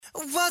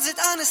Was it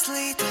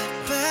honestly the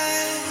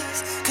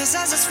best? Cause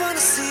I just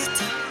wanna see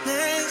the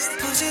next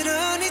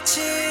부지런히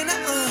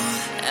지나온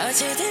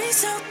어제들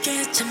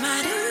속에 참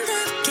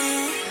아름답게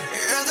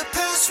Yeah, the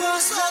past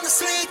was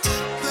honestly the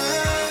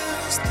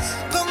best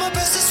But my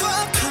best is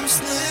what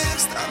comes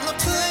next I'm not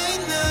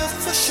playing now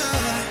for sure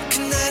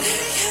그날을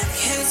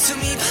향해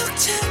숨이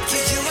벅차게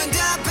You and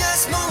the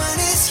best moment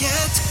is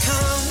yet to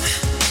come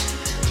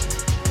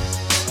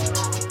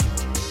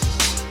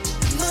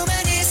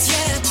Moment is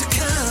yet to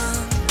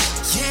come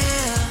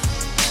Yeah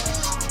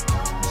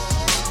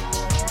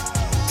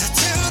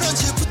다들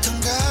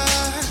언제부턴가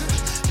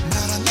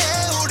말하네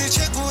우리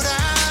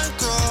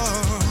최고라고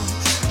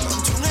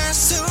온통할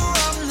수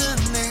없는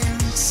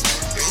names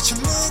이제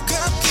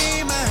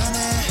무겁기만 해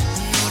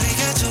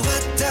노래가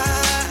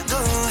좋았다고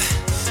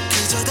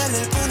그저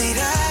달랠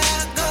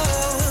뿐이라고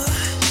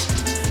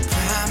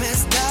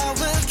Promise that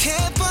we'll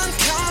keep on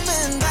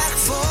coming back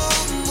for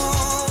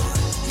more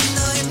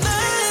너의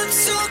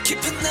마음속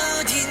깊은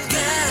어딘가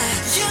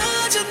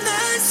여전한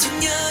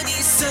소년이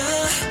있어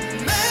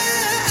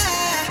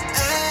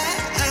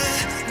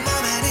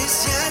Moment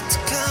is yet to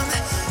come,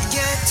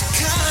 yet to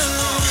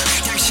come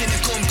당신의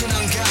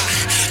꿈꾸는가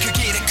그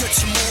길의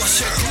끝이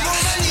무엇일까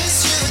Moment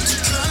is yet to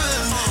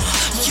come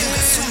모두가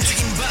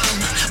숨죽인 밤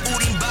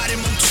우린 발을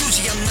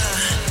멈추지 않나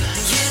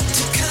Yet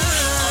to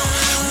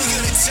come We're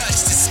gonna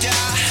touch the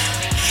sky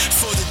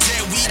For the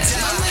day we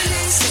die Moment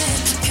is yet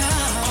to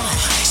come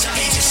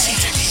이제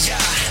시작이야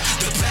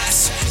The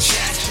best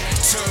yet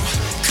to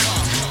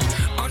come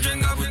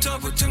언젠가부터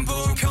붙은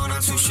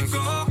불편한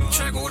수식어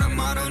최고란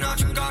말은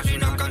아직까지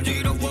난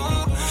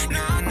간지러워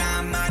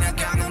난 마냥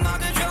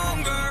강음하게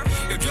좋은 걸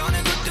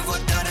여전히 그때와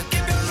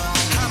다르게 별로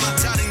아마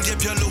다른 게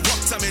별로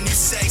없다면 you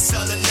say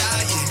설레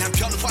나이 난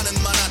변화는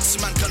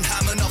많았지만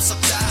변함은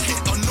없었다 해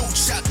어느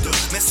샷도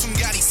매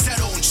순간이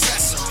새로운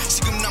트레서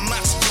지금 난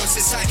마치 그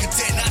세상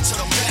그때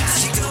나처럼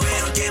아직도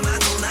외롭게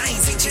많고 나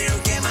인생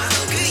채울게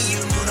많어 그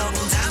이유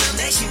물어본다면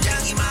내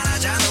심장이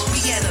말하잖아 We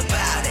ain't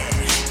about it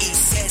이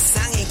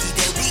세상의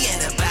기대 We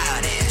ain't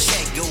about it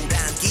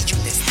최고란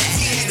기준 내 스타일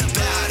We ain't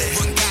about it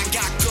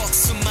원감각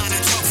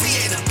수많은 적 We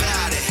ain't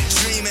about it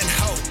Dream and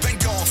hope and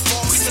going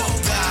for it We so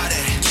about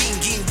it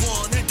긴긴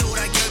원을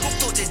돌아 결국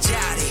또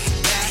제자리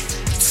Back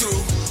to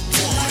one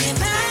너의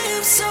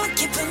마음속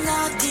깊은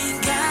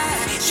어딘가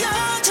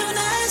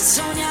여전한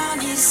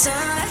소년이 있어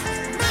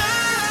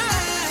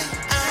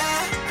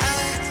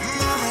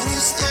Moment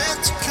is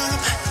yet to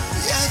come,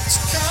 yet to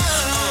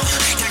come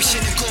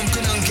당신은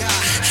꿈꾸는가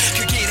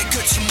그 길의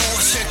끝이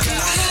무엇일까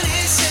Moment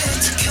is yet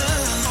to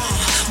come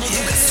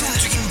모두가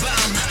숨죽인 밤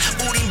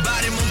우린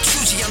발을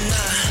멈추지 않나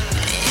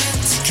Yet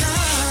to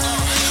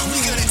come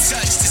We're gonna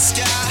touch the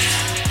sky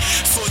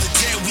For the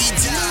day we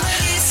die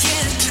Moment is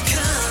yet to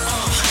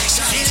come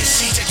이제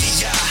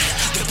시작이야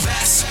The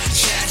best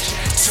yet to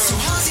So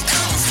was it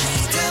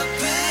honestly the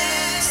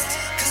best?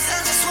 Cause I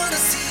just wanna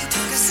see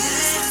the best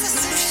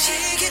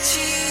눈부시게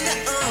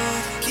지나온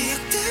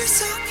기억들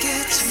속에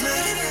참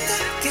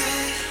아름답게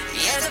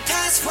Yeah, the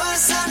past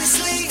was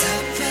honestly the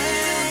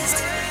best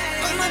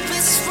But my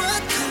best is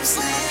what comes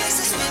next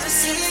As we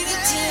sing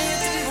it till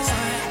the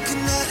morning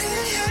그날을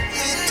향해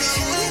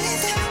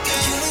떠오르게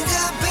You and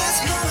the best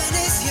moment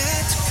is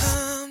yet to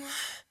come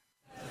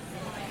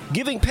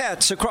Giving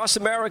pets across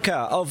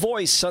America a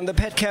voice on the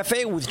Pet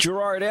Cafe with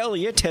Gerard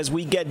Elliott as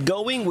we get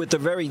going with the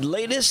very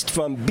latest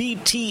from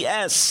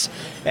BTS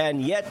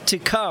and yet to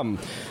come.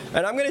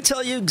 And I'm going to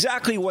tell you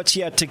exactly what's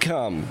yet to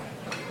come.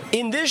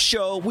 In this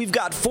show, we've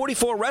got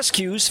 44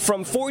 rescues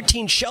from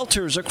 14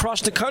 shelters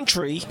across the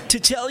country to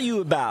tell you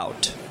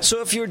about.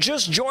 So if you're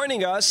just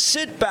joining us,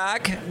 sit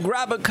back,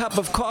 grab a cup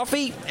of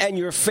coffee and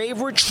your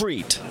favorite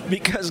treat.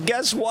 Because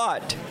guess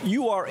what?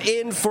 You are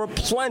in for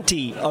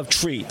plenty of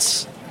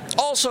treats.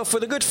 Also, for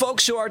the good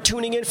folks who are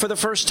tuning in for the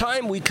first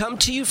time, we come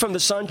to you from the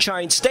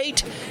Sunshine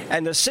State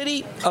and the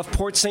city of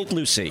Port St.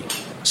 Lucie.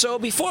 So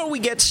before we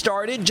get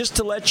started, just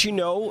to let you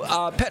know,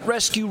 Pet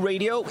Rescue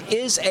Radio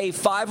is a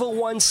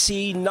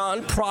 501c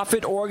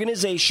nonprofit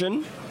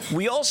organization.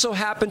 We also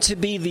happen to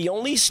be the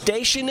only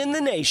station in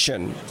the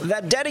nation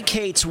that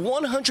dedicates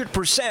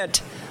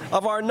 100%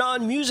 of our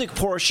non-music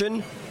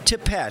portion to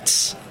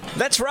pets.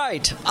 That's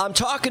right, I'm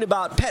talking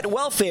about pet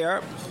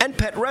welfare and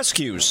pet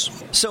rescues.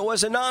 So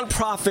as a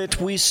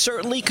nonprofit, we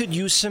certainly could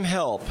use some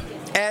help.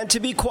 And to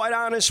be quite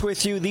honest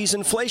with you, these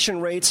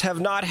inflation rates have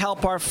not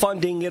helped our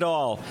funding at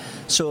all.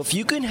 So if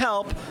you can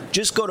help,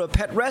 just go to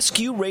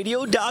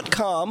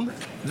petrescueradio.com,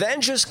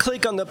 then just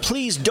click on the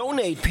Please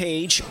Donate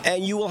page,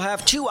 and you will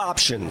have two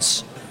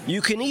options.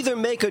 You can either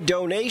make a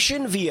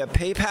donation via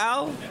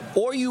PayPal,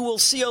 or you will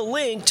see a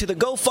link to the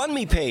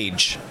GoFundMe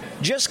page.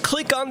 Just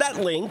click on that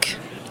link,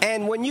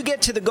 and when you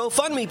get to the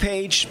GoFundMe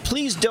page,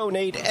 please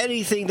donate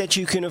anything that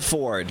you can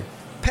afford.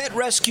 Pet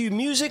Rescue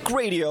Music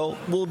Radio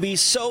will be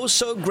so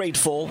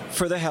grateful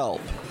for the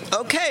help.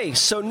 Okay,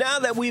 so now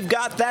that we've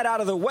got that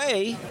out of the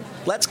way,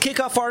 let's kick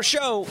off our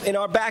show in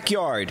our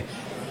backyard.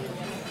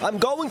 I'm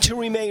going to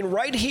remain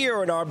right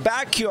here in our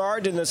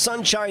backyard in the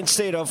Sunshine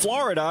State of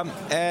Florida,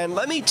 and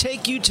let me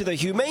take you to the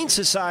Humane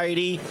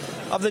Society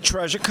of the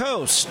Treasure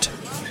Coast.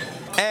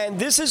 And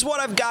this is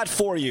what I've got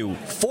for you: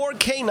 4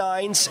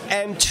 canines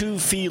and 2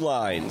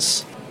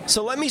 felines.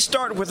 So let me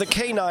start with the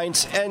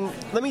canines, and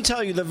let me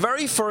tell you, the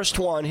very first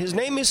one, his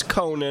name is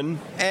Conan,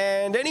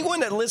 and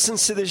anyone that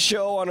listens to this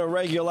show on a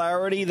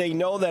regularity, they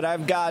know that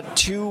I've got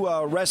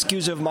 2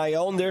 rescues of my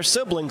own. They're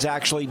siblings,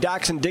 actually,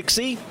 Dax and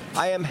Dixie.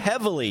 I am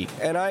heavily,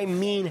 and I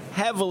mean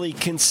heavily,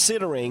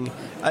 considering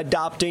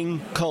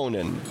adopting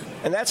Conan.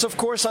 And that's, of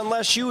course,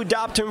 unless you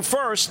adopt him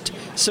first.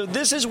 So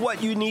this is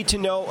what you need to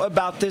know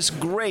about this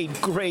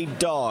great, great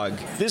dog.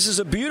 This is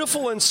a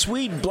beautiful and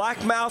sweet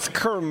black-mouthed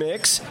cur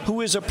mix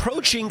who is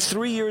approaching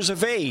 3 years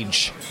of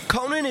age.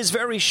 Conan is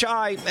very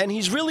shy, and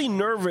he's really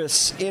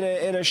nervous in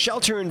a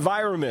shelter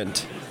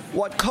environment.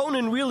 What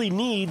Conan really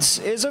needs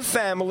is a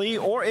family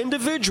or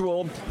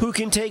individual who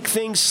can take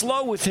things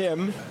slow with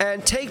him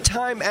and take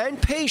time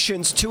and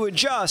patience to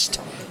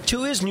adjust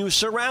to his new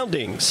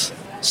surroundings.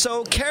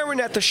 So Karen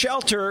at the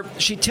shelter,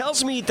 she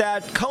tells me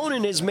that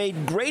Conan has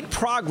made great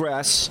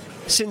progress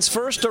since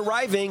first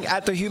arriving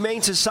at the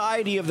Humane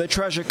Society of the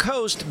Treasure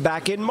Coast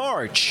back in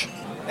March.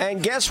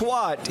 And guess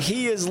what?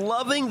 He is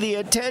loving the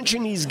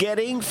attention he's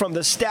getting from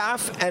the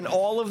staff and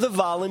all of the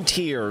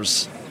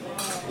volunteers.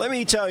 Let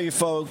me tell you,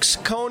 folks,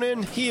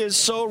 Conan, he is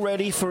so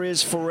ready for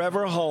his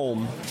forever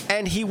home,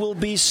 and he will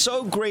be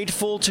so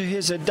grateful to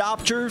his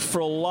adopter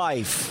for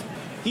life.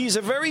 He's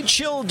a very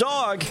chill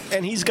dog,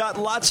 and he's got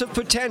lots of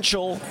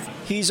potential.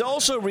 He's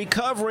also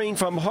recovering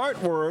from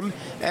heartworm,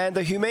 and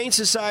the Humane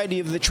Society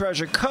of the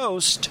Treasure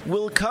Coast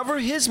will cover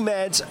his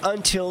meds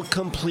until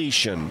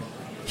completion.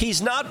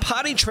 He's not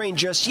potty trained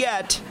just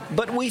yet,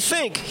 but we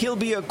think he'll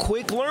be a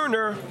quick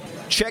learner.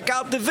 Check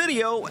out the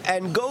video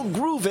and go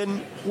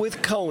groovin'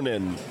 with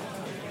Conan.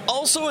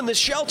 Also in the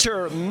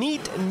shelter,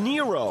 meet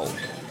Nero.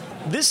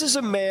 This is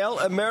a male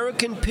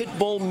American Pit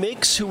Bull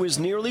mix who is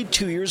nearly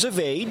 2 years of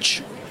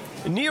age.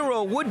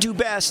 Nero would do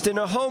best in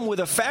a home with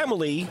a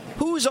family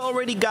who's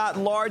already got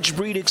large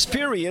breed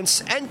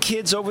experience and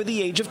kids over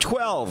the age of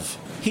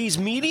 12. He's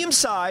medium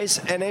size,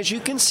 and as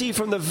you can see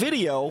from the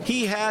video,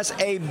 he has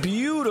a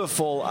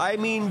beautiful, I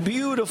mean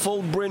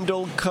beautiful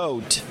brindle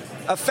coat.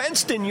 A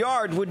fenced-in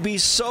yard would be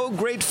so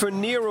great for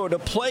Nero to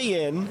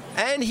play in,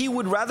 and he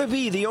would rather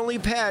be the only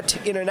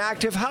pet in an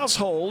active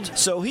household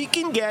so he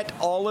can get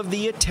all of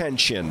the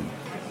attention.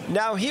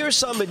 Now here's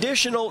some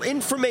additional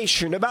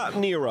information about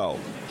Nero.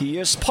 He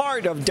is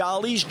part of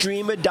Dolly's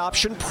Dream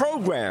Adoption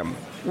Program,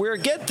 where,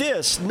 get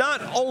this,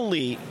 not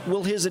only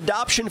will his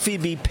adoption fee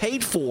be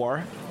paid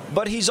for,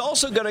 but he's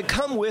also going to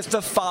come with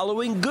the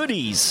following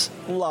goodies,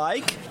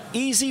 like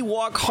Easy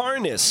Walk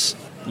harness,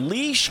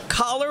 leash,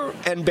 collar,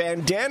 and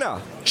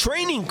bandana,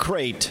 training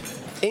crate,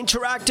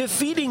 interactive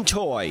feeding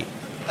toy,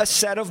 a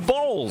set of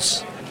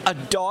bowls, a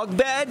dog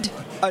bed,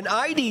 an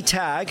ID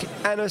tag,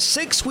 and a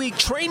 6-week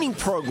training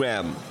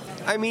program.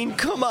 I mean,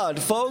 come on,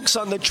 folks,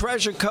 on the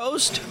Treasure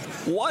Coast,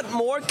 what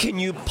more can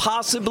you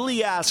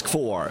possibly ask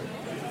for?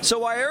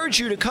 So I urge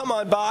you to come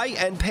on by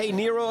and pay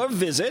Nero a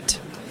visit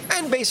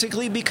and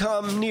basically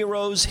become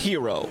Nero's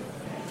hero.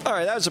 All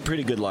right, that was a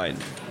pretty good line.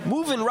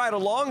 Moving right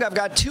along, I've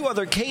got 2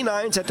 other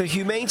canines at the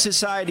Humane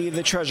Society of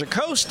the Treasure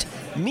Coast.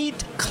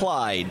 Meet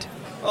Clyde.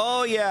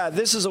 Oh yeah,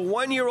 this is a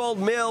 1-year-old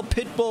male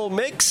pit bull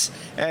mix,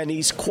 and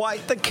he's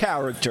quite the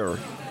character.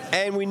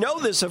 And we know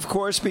this, of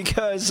course,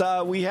 because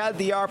we had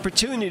the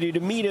opportunity to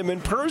meet him in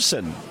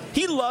person.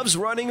 He loves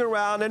running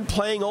around and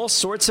playing all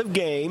sorts of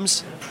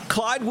games.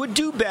 Clyde would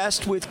do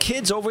best with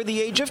kids over the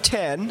age of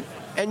 10.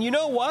 And you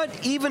know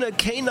what? Even a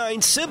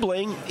canine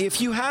sibling, if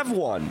you have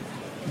one.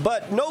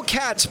 But no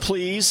cats,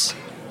 please.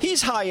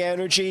 He's high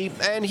energy,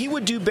 and he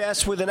would do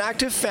best with an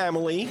active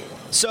family,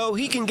 so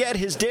he can get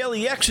his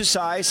daily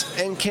exercise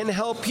and can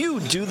help you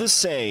do the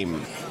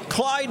same.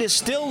 Clyde is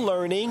still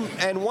learning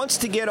and wants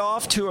to get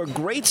off to a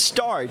great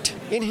start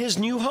in his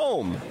new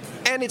home.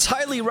 And it's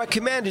highly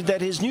recommended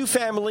that his new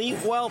family,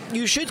 well,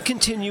 you should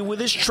continue with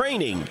his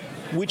training,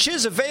 which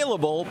is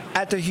available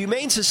at the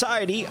Humane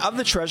Society of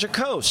the Treasure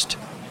Coast.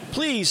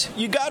 Please,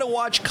 you gotta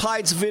watch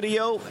Clyde's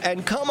video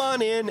and come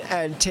on in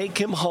and take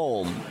him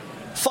home.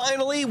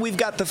 Finally, we've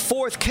got the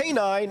 4th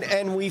canine,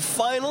 and we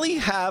finally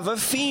have a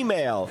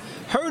female.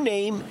 Her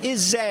name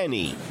is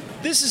Zanny.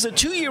 This is a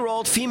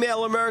 2-year-old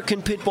female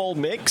American Pit Bull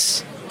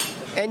mix.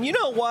 And you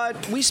know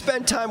what? We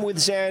spent time with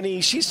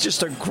Zanny. She's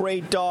just a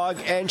great dog,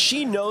 and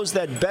she knows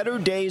that better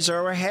days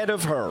are ahead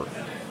of her.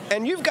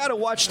 And you've got to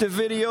watch the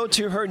video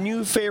to her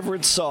new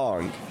favorite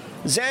song.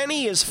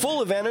 Zanny is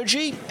full of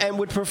energy and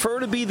would prefer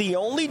to be the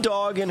only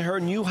dog in her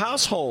new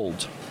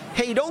household.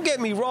 Hey, don't get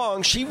me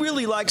wrong, she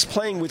really likes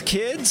playing with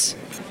kids,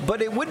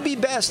 but it would be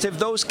best if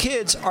those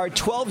kids are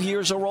 12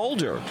 years or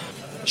older.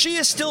 She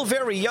is still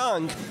very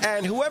young,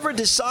 and whoever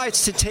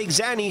decides to take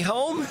Zanny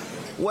home,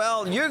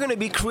 well, you're going to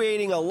be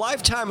creating a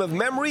lifetime of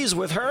memories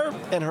with her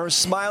and her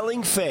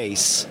smiling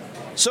face.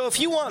 So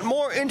if you want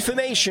more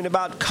information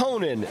about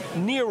Conan,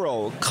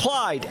 Nero,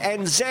 Clyde,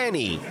 and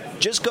Zanny,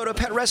 just go to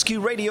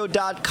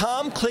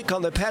PetRescueRadio.com, click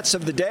on the Pets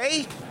of the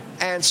Day,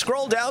 and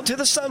scroll down to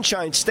the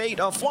Sunshine State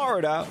of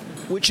Florida,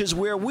 which is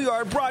where we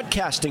are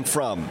broadcasting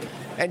from.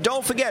 And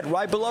don't forget,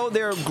 right below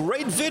their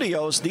great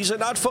videos, these are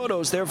not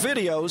photos, they're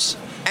videos,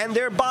 and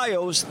their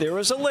bios, there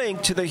is a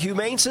link to the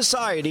Humane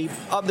Society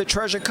of the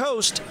Treasure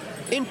Coast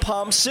in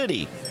Palm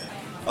City.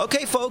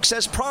 Okay, folks,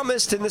 as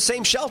promised in the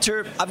same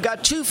shelter, I've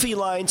got two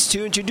felines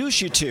to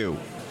introduce you to.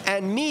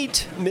 And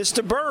meet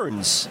Mr.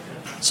 Burns.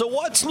 So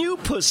what's new,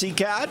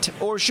 Pussycat?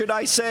 Or should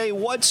I say,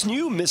 what's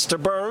new,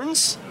 Mr.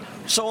 Burns?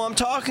 So I'm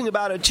talking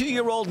about a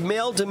 2-year-old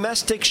male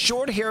domestic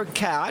short-haired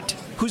cat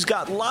who's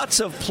got lots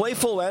of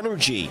playful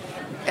energy.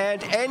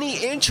 And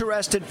any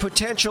interested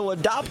potential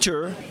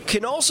adopter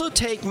can also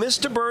take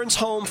Mr. Burns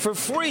home for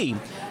free,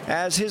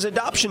 as his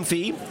adoption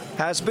fee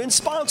has been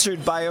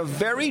sponsored by a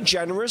very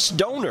generous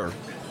donor.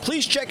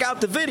 Please check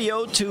out the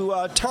video to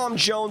Tom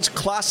Jones'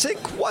 classic,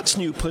 What's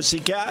New,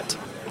 Pussycat?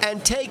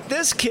 And take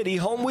this kitty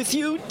home with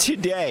you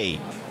today.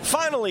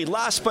 Finally,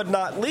 last but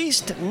not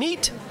least,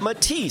 meet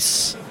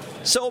Matisse.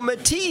 So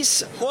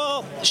Matisse,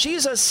 well,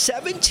 she's a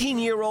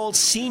 17-year-old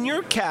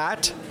senior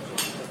cat,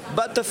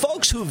 but the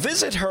folks who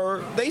visit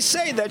her, they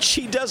say that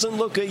she doesn't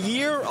look a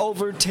year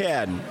over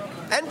 10.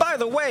 And by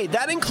the way,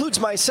 that includes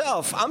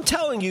myself. I'm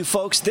telling you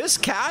folks, this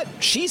cat,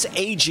 she's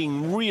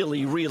aging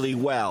really, really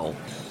well.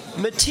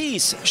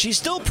 Matisse, she's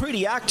still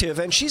pretty active,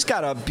 and she's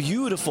got a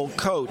beautiful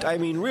coat. I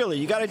mean, really,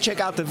 you got to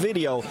check out the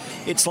video.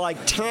 It's like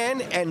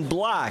tan and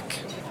black.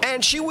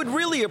 And she would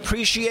really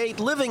appreciate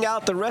living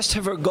out the rest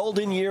of her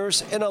golden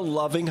years in a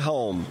loving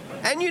home.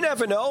 And you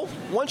never know,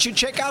 once you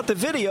check out the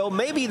video,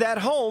 maybe that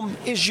home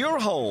is your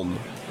home.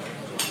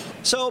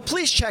 So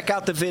please check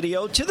out the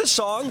video to the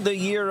song, The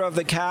Year of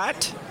the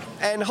Cat.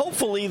 And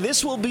hopefully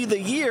this will be the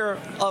year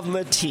of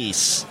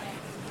Matisse.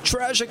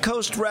 Treasure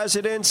Coast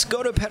residents,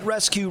 go to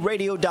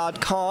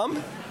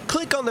PetRescueRadio.com,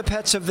 click on the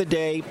Pets of the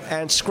Day,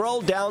 and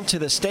scroll down to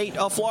the state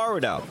of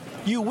Florida.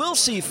 You will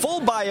see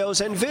full bios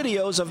and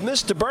videos of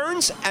Mr.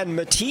 Burns and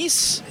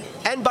Matisse.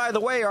 And by the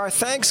way, our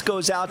thanks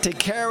goes out to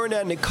Karen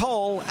and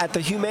Nicole at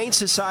the Humane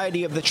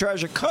Society of the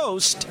Treasure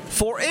Coast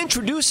for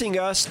introducing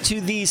us to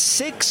these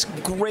 6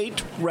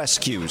 great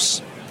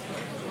rescues.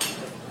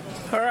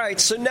 All right,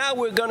 so now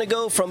we're going to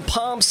go from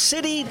Palm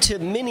City to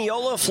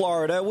Mineola,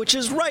 Florida, which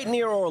is right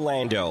near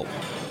Orlando.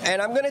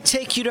 And I'm going to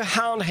take you to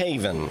Hound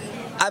Haven.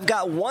 I've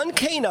got one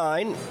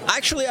canine.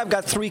 Actually, I've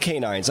got 3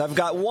 canines. I've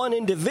got 1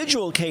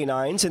 individual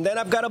canines, and then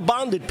I've got a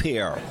bonded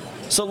pair.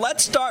 So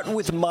let's start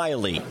with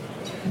Miley.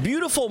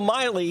 Beautiful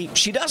Miley,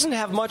 she doesn't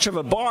have much of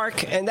a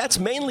bark, and that's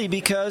mainly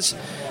because,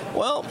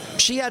 well,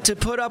 she had to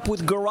put up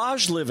with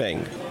garage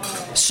living.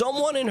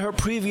 Someone in her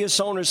previous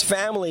owner's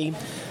family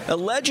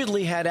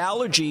allegedly had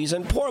allergies,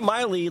 and poor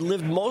Miley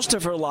lived most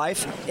of her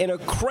life in a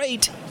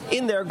crate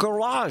in their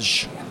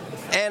garage.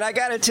 And I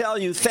gotta tell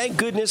you, thank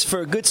goodness for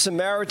a good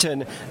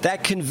Samaritan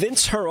that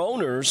convinced her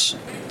owners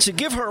to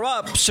give her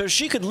up so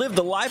she could live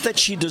the life that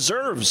she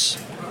deserves.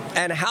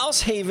 And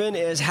House Haven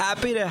is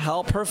happy to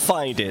help her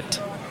find it.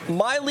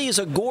 Miley is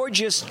a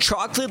gorgeous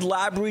chocolate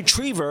lab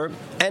retriever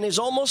and is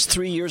almost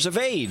 3 years of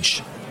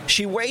age.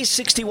 She weighs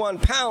 61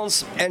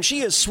 pounds, and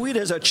she is sweet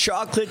as a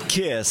chocolate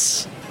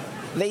kiss.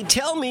 They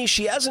tell me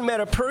she hasn't met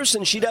a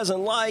person she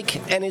doesn't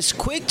like and is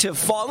quick to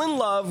fall in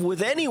love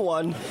with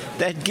anyone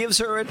that gives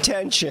her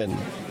attention.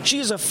 She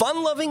is a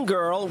fun-loving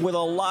girl with a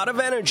lot of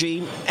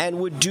energy and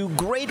would do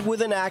great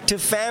with an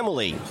active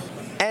family.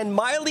 And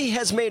Miley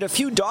has made a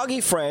few doggy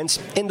friends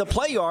in the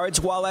play yards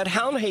while at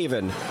Hound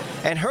Haven.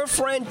 And her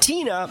friend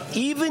Tina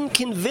even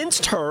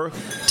convinced her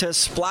to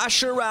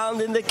splash around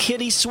in the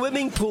kiddie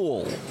swimming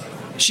pool.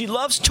 She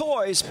loves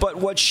toys, but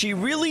what she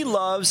really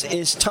loves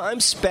is time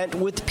spent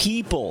with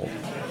people.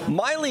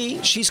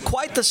 Miley, she's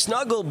quite the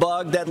snuggle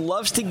bug that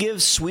loves to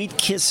give sweet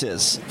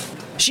kisses.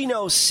 She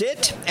knows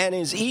sit and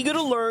is eager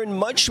to learn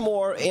much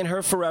more in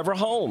her forever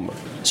home.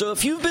 So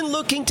if you've been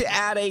looking to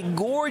add a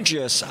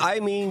gorgeous, I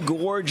mean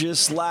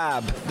gorgeous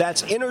lab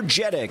that's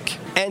energetic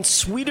and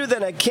sweeter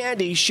than a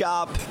candy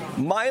shop,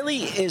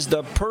 Miley is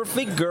the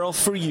perfect girl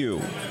for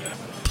you.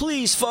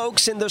 Please,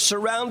 folks in the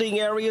surrounding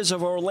areas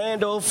of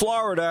Orlando,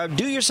 Florida,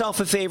 do yourself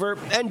a favor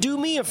and do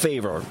me a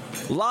favor.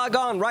 Log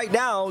on right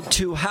now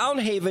to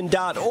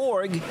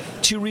houndhaven.org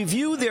to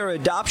review their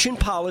adoption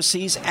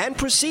policies and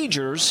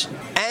procedures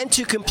and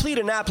to complete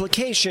an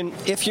application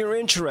if you're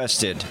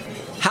interested.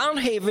 Hound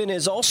Haven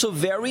is also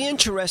very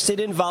interested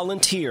in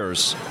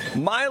volunteers.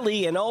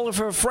 Miley and all of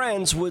her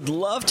friends would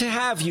love to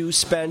have you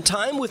spend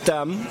time with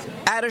them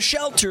at a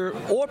shelter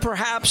or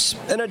perhaps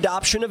an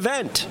adoption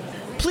event.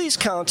 Please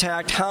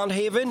contact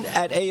houndhaven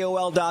at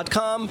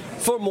AOL.com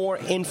for more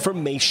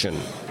information.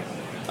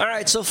 All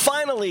right, so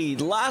finally,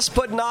 last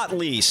but not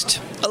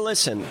least,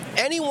 listen,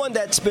 anyone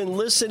that's been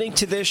listening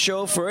to this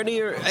show for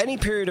any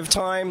period of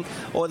time,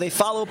 or they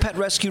follow Pet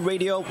Rescue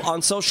Radio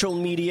on social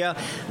media,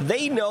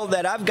 they know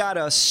that I've got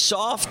a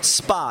soft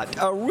spot,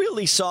 a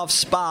really soft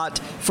spot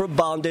for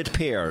bonded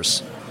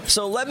pairs.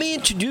 So let me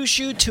introduce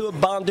you to a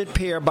bonded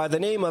pair by the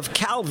name of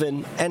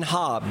Calvin and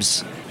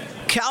Hobbes.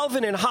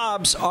 Calvin and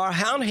Hobbes are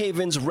Hound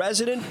Haven's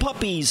resident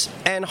puppies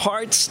and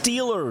heart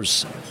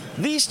stealers.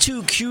 These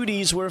two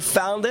cuties were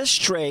found as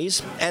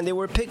strays, and they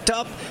were picked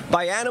up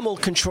by animal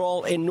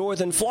control in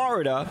northern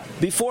Florida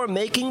before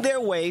making their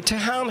way to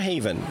Hound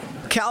Haven.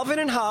 Calvin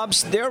and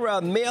Hobbes,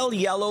 they're male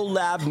yellow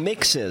lab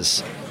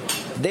mixes.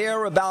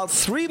 They're about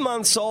 3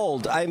 months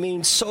old. I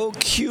mean, so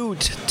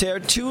cute. They're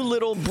two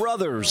little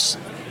brothers.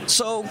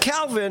 So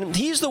Calvin,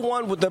 he's the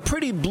one with the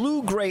pretty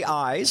blue-gray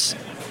eyes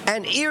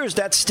and ears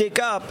that stick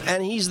up,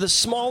 and he's the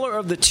smaller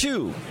of the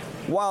two.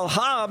 While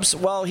Hobbes,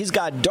 well, he's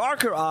got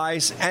darker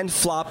eyes and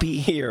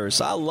floppy ears.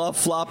 I love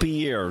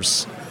floppy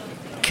ears.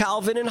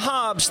 Calvin and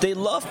Hobbes, they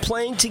love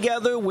playing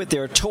together with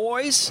their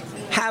toys,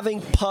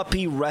 having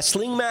puppy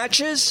wrestling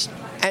matches,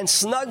 and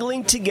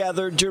snuggling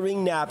together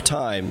during nap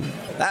time.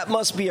 That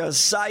must be a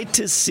sight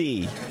to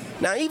see.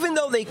 Now, even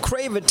though they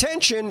crave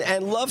attention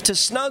and love to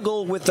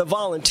snuggle with the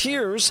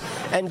volunteers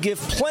and give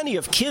plenty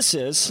of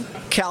kisses,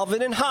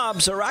 Calvin and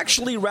Hobbes are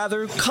actually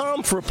rather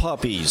calm for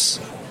puppies.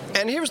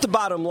 And here's the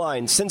bottom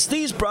line. Since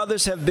these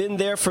brothers have been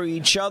there for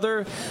each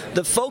other,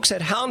 the folks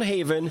at Hound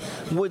Haven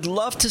would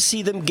love to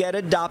see them get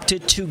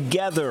adopted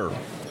together.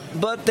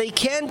 But they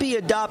can be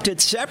adopted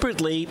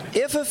separately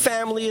if a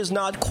family is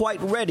not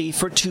quite ready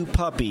for two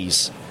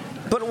puppies.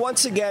 But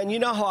once again, you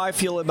know how I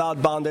feel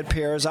about bonded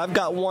pairs. I've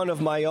got one of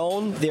my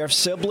own. They're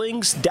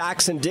siblings,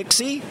 Dax and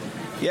Dixie.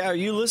 Yeah, are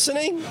you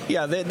listening?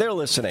 Yeah, they're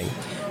listening.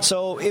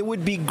 So it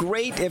would be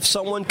great if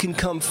someone can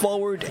come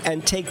forward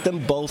and take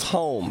them both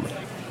home.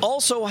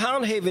 Also,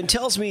 Hound Haven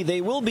tells me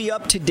they will be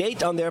up to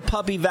date on their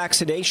puppy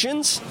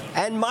vaccinations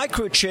and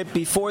microchip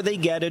before they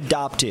get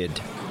adopted.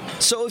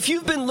 So if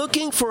you've been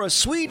looking for a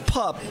sweet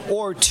pup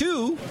or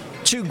two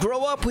to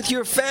grow up with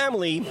your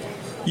family,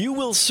 you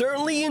will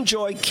certainly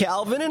enjoy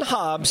Calvin and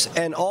Hobbes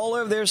and all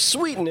of their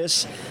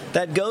sweetness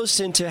that goes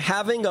into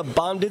having a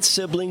bonded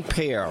sibling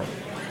pair.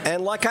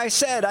 And like I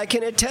said, I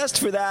can attest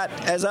for that,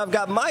 as I've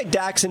got my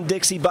Dax and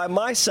Dixie by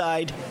my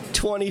side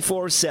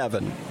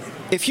 24/7.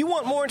 If you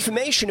want more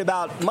information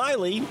about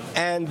Miley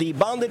and the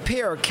bonded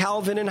pair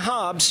Calvin and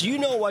Hobbes, you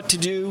know what to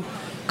do.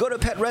 Go to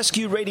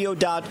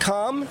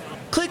PetRescueRadio.com,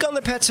 click on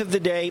the Pets of the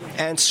Day,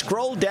 and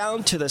scroll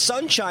down to the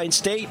Sunshine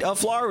State of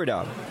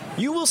Florida.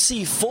 You will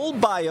see full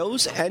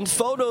bios and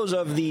photos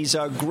of these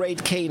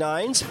great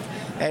canines,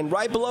 and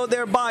right below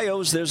their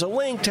bios, there's a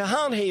link to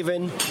Hound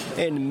Haven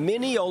in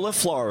Mineola,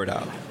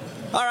 Florida.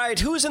 All right,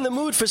 who's in the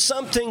mood for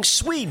something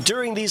sweet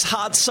during these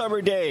hot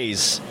summer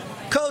days?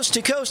 Coast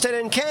to coast and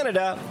in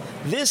Canada,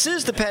 this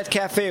is the Pet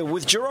Cafe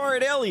with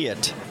Gerard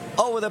Elliott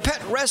over the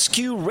Pet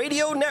Rescue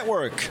Radio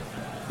Network.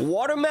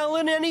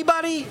 Watermelon,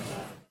 anybody?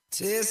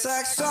 Tastes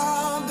like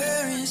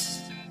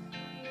strawberries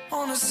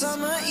on a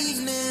summer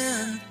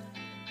evening,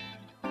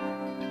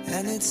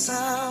 and it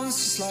sounds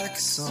just like a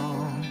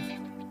song.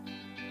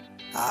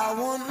 I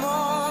want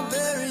more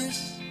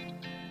berries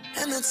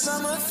and that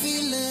summer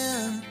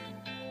feeling.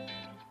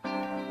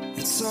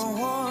 It's so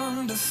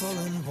wonderful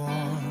and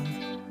warm.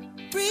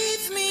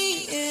 Breathe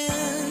me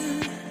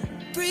in,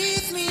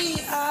 breathe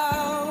me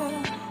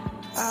out.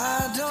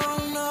 I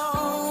don't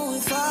know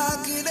if I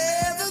could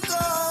ever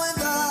go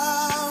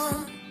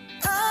without.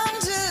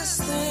 I'm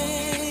just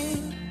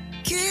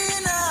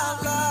thinking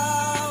out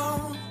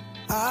loud.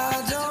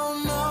 I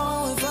don't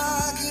know if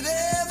I could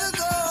ever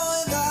go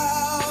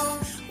without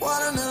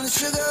watermelon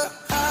sugar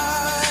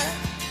high,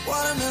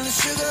 watermelon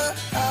sugar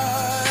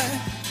high,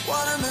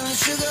 watermelon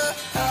sugar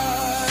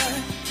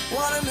high,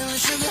 watermelon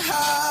sugar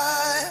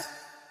high,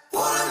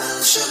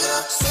 watermelon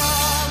sugar.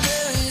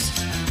 Strawberries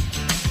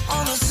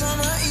on a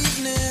summer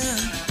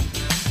evening,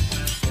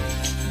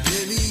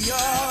 baby,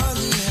 you're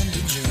the end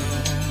of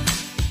June.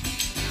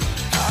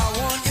 I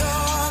want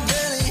your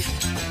belly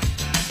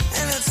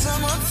and that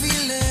summer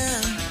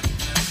feeling,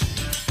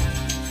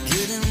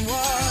 getting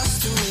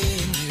washed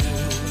away in you.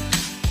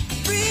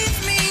 Breathe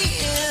me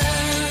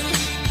in,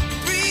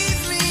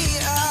 breathe me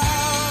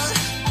out.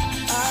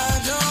 I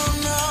don't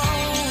know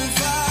if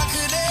I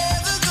could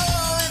ever go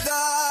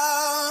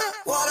without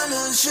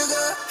watermelon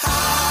sugar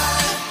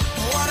high,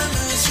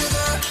 watermelon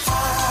sugar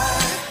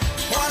high,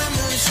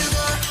 watermelon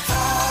sugar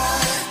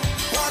high,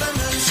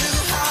 watermelon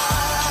sugar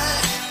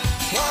high,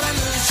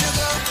 watermelon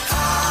sugar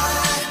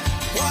high,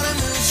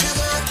 watermelon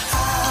sugar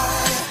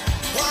high,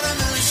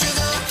 watermelon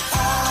sugar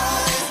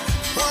high,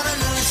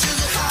 watermelon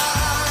sugar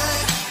high.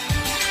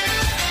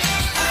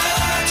 I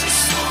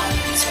just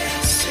wanna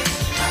taste it,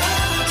 I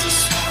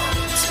just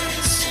wanna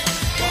taste it,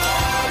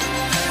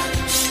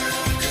 watermelon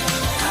sugar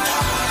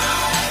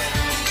high.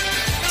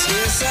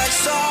 Tastes like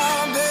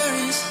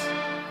strawberries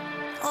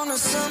on a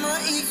summer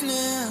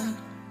evening,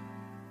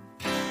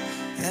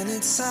 and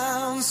it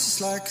sounds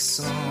just like a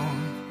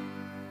song.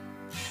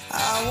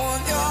 I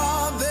want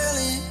your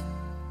belly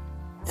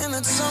and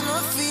that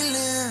summer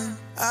feeling.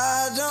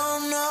 I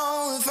don't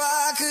know if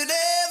I could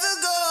ever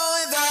go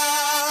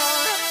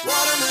without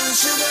watermelon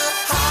sugar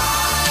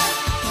high,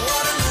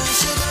 watermelon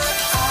sugar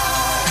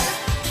high,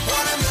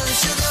 watermelon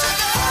sugar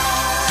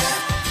high,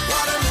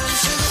 watermelon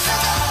sugar high.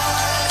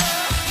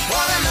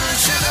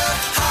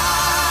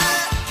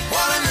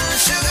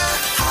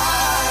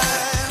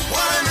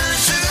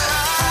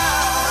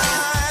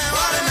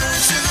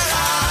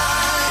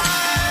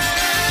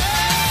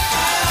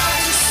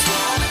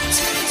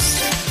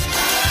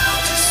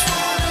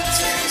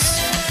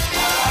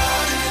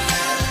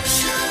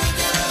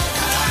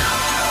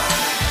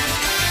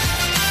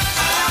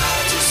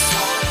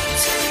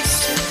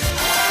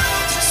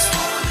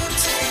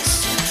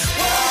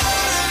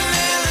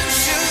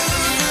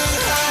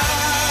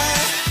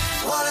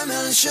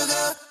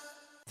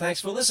 Thanks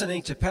for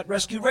listening to Pet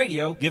Rescue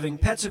Radio, giving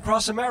pets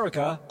across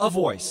America a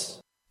voice.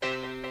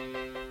 End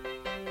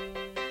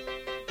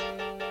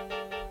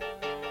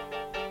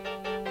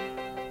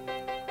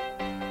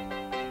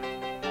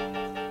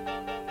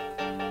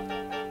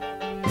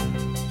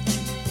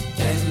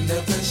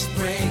of the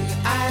spring,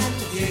 and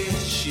here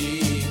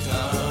she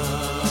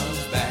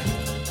comes back.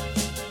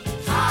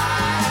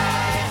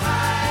 Hi,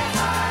 hi,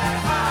 hi,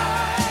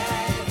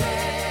 hi,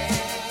 there.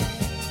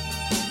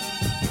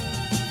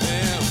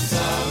 Them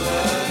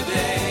summer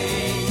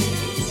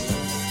days,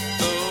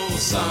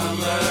 those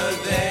summer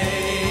days.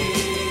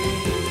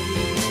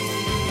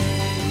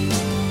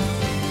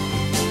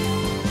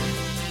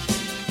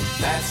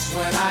 That's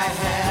when I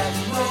had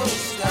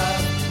most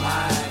of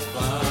my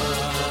fun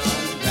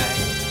back.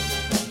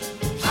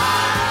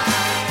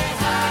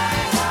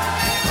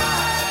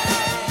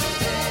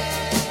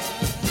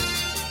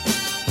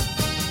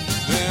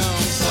 Them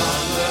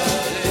summer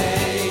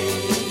days,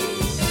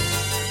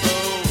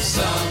 those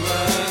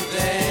summer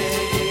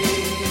days.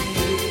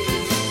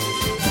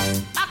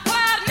 I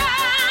cry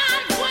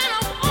night when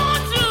I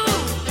want to.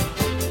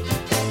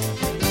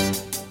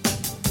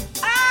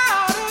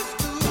 Out of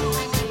school,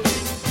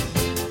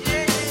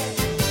 yeah.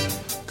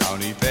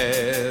 County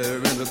fair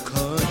in the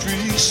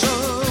country sun,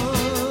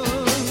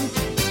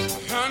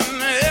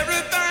 and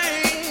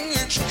everything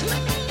is cool.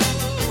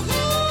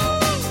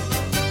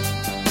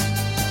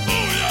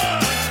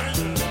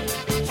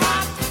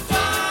 Hot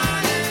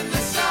fun in the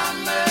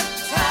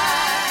summertime.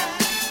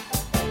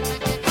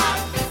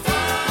 Hot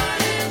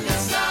fun in the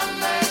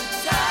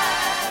summertime.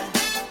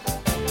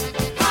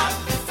 Hot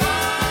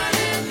fun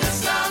in the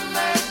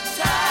summertime.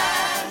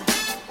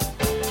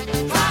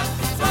 Hot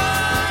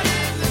fun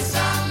in the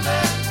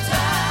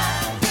summertime.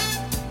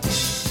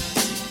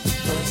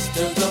 First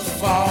of the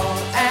fall,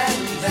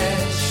 and then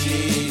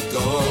she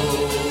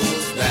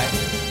goes back.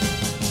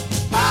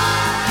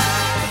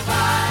 Bye,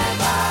 bye,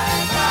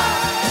 bye,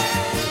 bye.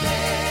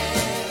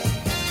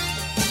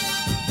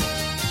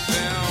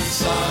 Them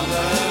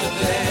summer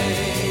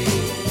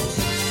days,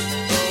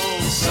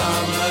 those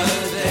summer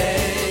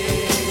days.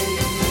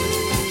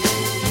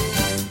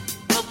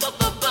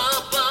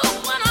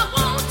 When I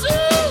want to.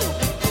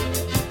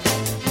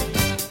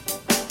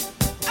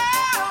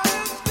 Out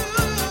of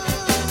school.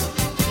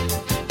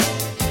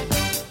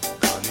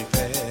 County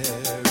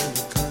fair in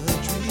the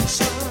country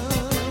sun,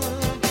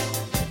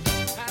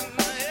 and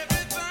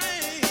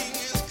everything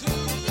is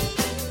cool.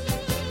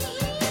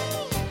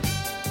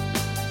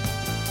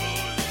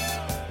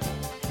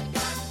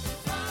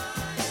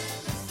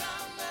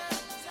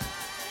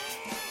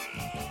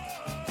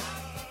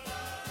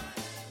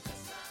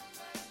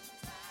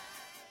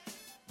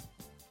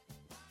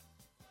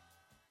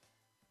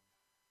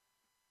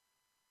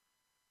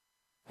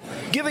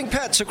 Giving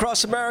pets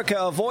across America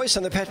a voice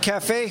on the Pet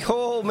Cafe.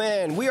 Oh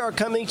man, we are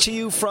coming to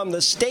you from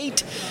the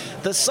state,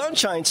 the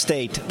Sunshine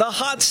State, the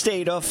hot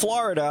state of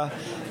Florida.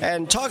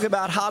 And talk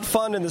about hot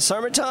fun in the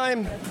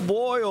summertime.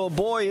 Boy, oh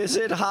boy, is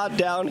it hot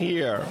down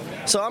here.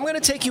 So I'm going to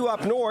take you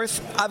up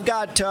north. I've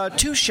got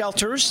 2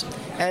 shelters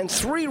and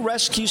 3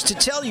 rescues to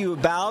tell you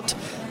about.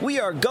 We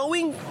are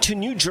going to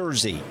New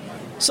Jersey.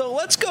 So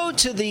let's go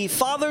to the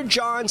Father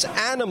John's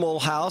Animal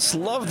House.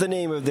 Love the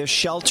name of this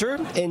shelter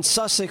in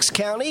Sussex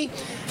County.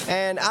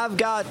 And I've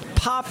got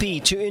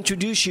Poppy to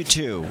introduce you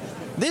to.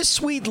 This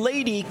sweet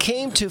lady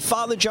came to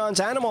Father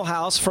John's Animal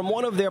House from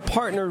one of their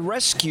partner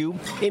rescue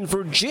in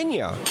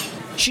Virginia.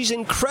 She's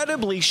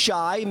incredibly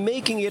shy,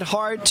 making it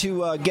hard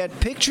to get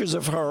pictures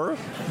of her.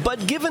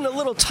 But given a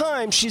little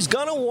time, she's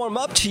gonna warm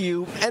up to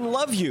you and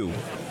love you.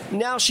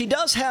 Now, she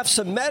does have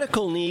some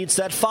medical needs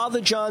that Father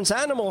John's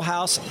Animal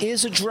House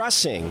is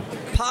addressing.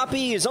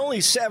 Poppy is only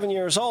 7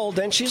 years old,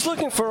 and she's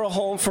looking for a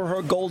home for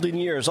her golden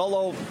years.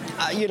 Although,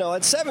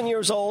 at 7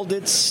 years old,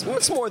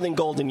 it's more than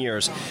golden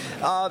years.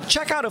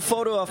 Check out a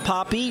photo of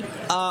Poppy.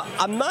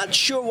 I'm not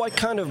sure what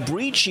kind of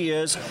breed she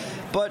is,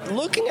 but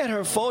looking at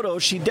her photo,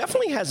 she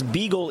definitely has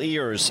beagle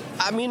ears.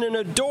 I mean, an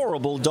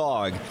adorable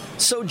dog.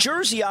 So,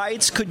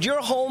 Jerseyites, could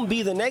your home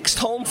be the next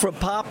home for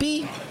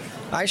Poppy?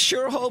 I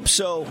sure hope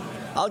so.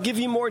 I'll give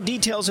you more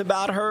details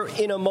about her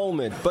in a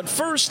moment. But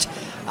first,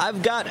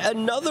 I've got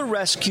another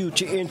rescue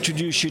to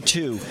introduce you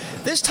to.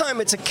 This time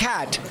it's a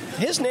cat.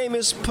 His name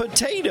is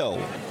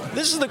Potato.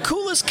 This is the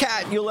coolest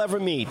cat you'll ever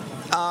meet.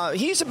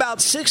 He's about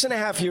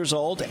 6.5 years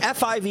old,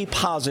 FIV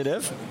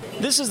positive.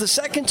 This is the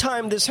second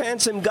time this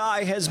handsome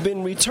guy has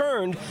been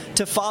returned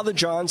to Father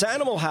John's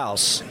Animal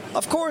House.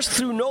 Of course,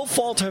 through no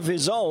fault of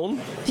his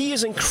own, he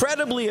is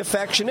incredibly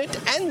affectionate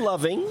and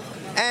loving,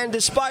 and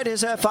despite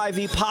his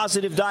FIV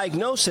positive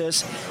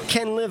diagnosis,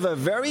 can live a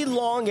very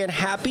long and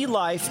happy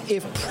life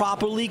if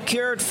properly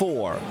cared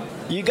for.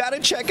 You got to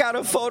check out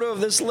a photo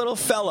of this little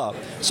fella.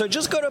 So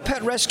just go to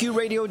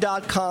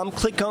PetRescueRadio.com,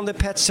 click on the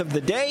Pets of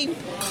the Day,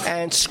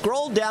 and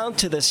scroll down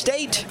to the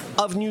state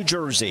of New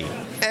Jersey.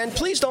 And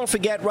please don't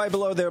forget, right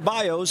below their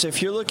bios,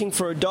 if you're looking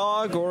for a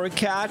dog or a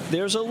cat,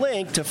 there's a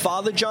link to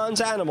Father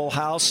John's Animal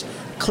House.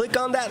 Click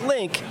on that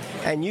link,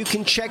 and you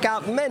can check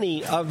out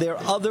many of their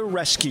other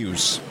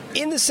rescues.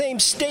 In the same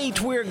state,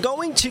 we're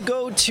going to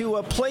go to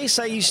a place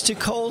I used to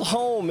call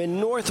home in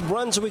North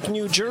Brunswick,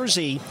 New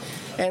Jersey.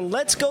 And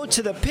let's go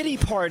to the pity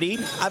party.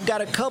 I've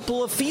got a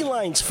couple of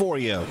felines for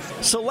you.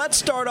 So let's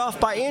start off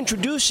by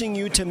introducing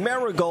you to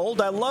Marigold.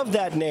 I love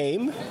that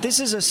name. This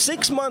is a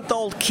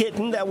 6-month-old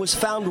kitten that was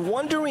found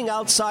wandering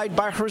outside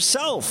by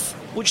herself,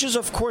 which is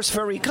of course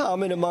very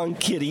common among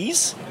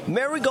kitties.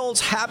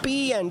 Marigold's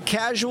happy and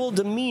casual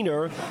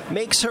demeanor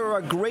makes her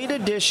a great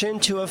addition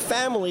to a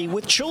family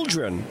with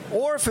children,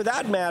 or for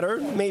that matter,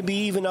 maybe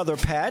even other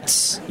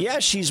pets. Yeah,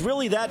 she's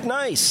really that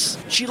nice.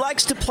 She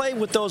likes to play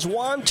with those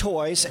wand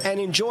toys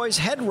and enjoys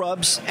head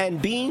rubs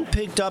and being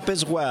picked up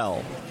as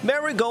well.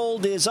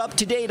 Marigold is up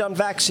to date on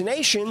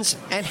vaccinations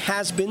and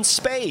has been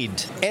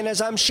spayed. And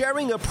as I'm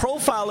sharing a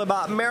profile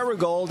about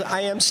Marigold,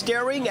 I am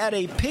staring at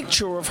a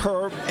picture of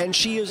her, and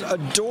she is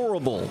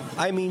adorable.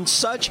 I mean,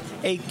 such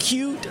a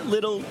cute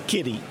little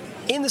kitty.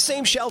 In the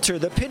same shelter,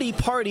 the Pity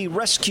Party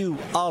Rescue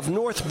of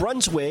North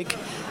Brunswick,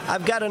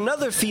 I've got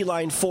another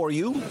feline for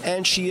you,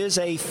 and she is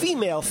a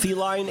female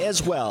feline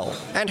as well.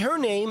 And her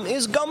name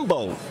is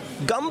Gumbo.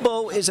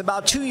 Gumbo is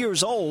about 2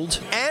 years old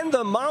and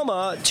the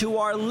mama to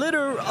our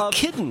litter of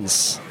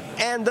kittens.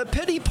 And the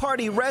Pity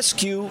Party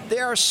Rescue, they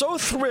are so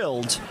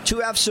thrilled to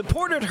have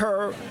supported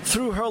her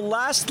through her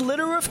last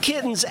litter of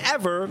kittens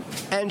ever,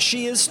 and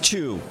she is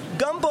 2.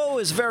 Gumbo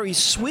is very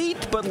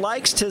sweet but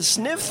likes to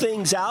sniff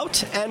things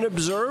out and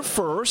observe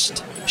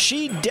first.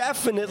 She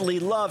definitely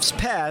loves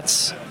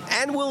pets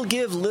and will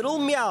give little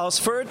meows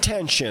for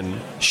attention.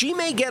 She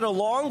may get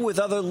along with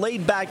other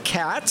laid-back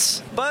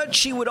cats, but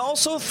she would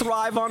also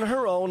thrive on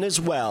her own as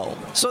well.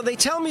 So they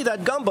tell me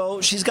that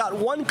Gumbo, she's got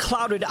one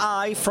clouded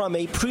eye from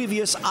a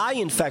previous eye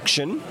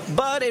infection,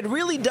 but it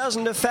really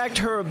doesn't affect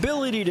her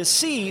ability to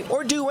see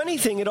or do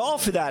anything at all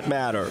for that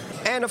matter.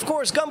 And of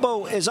course,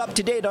 Gumbo is up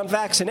to date on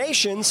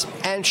vaccinations,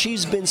 and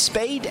she's been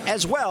spayed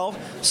as well,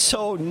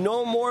 so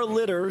no more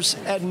litters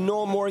and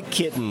no more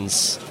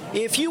kittens.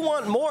 If you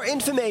want more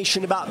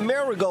information about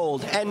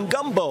Marigold and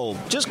Gumbo,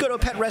 just go to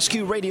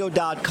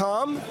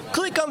PetRescueRadio.com,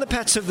 click on the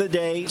Pets of the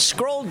Day,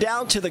 scroll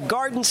down to the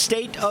Garden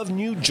State of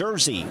New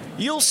Jersey.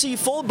 You'll see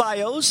full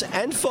bios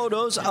and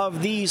photos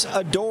of these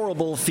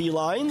adorable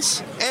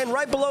felines, and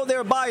right below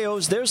their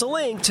bios, there's a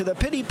link to the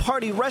Pity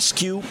Party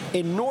Rescue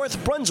in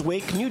North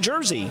Brunswick, New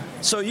Jersey.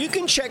 So you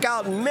can check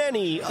out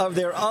many of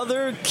their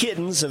other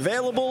kittens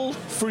available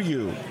for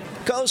you.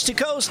 Coast to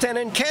coast and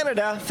in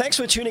Canada, thanks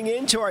for tuning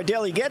in to our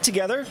daily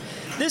get-together.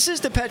 This is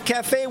the Pet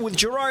Cafe with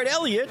Gerard,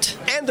 Elliott,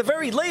 and the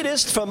very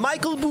latest from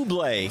Michael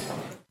Bublé.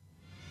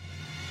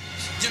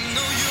 You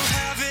know you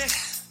have it.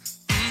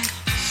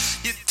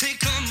 You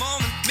take a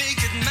moment, make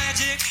it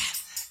magic.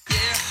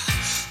 Yeah,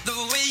 the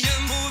way you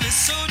move is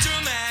so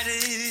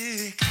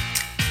dramatic.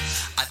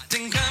 I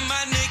think I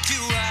might make you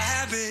a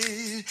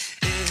habit.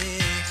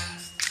 Yeah.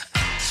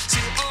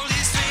 See all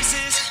these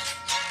faces,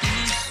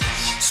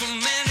 so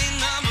many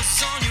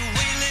numbers on your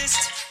wait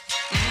list.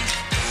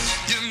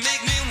 You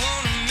make me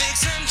wanna make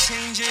some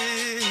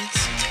changes.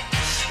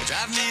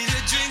 Drive me to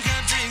drink,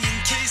 I'm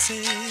drinking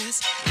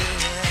cases.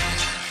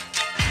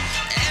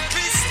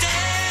 Every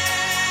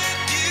step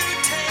you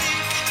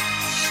take,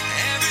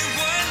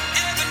 everyone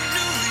ever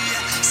knew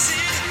ya.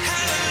 Sing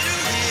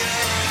hallelujah.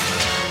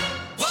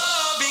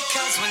 Whoa,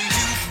 because when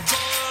you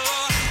go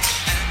low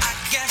and I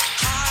get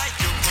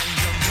higher, when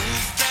you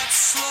move that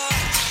slow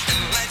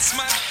and lights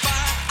my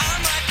fire, I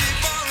might be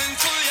falling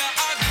for ya.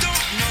 I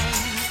don't know.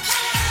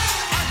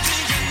 I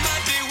think it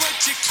might be what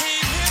you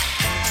came here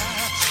for.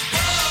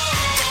 Whoa,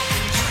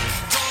 when you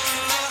go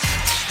low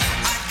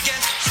and I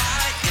get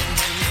higher,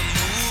 when you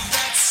move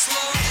that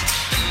slow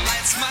and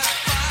lights my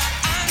fire,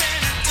 I'm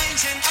in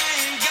attention. I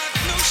ain't got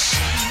no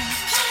shame,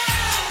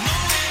 no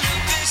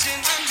inhibition.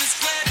 I'm just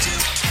glad you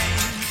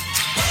came.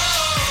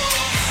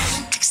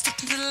 Whoa, take a step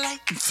into the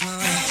light and fly,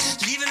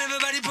 leaving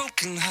everybody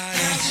broken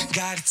hearted.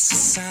 God, it's a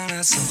sound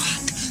that's so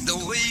hot. The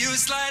way you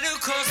slide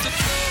across the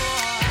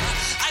floor,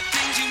 I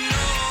think you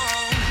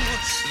know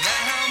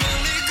that I'm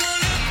only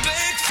gonna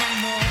beg for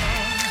more.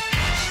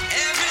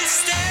 Every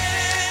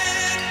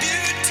step you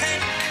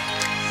take,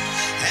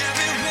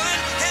 everyone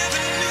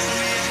ever knew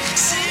ya.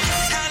 Sing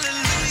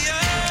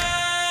hallelujah.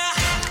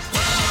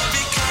 Whoa,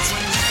 because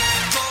when you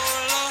go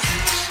low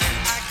and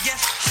I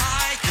get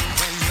higher,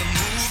 when you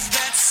move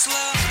that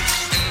slow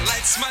and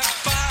lights my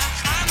fire,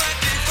 I might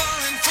be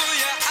falling for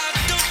ya. I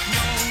don't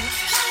know.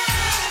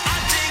 I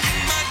think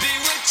it might be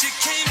what you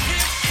came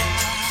here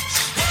for.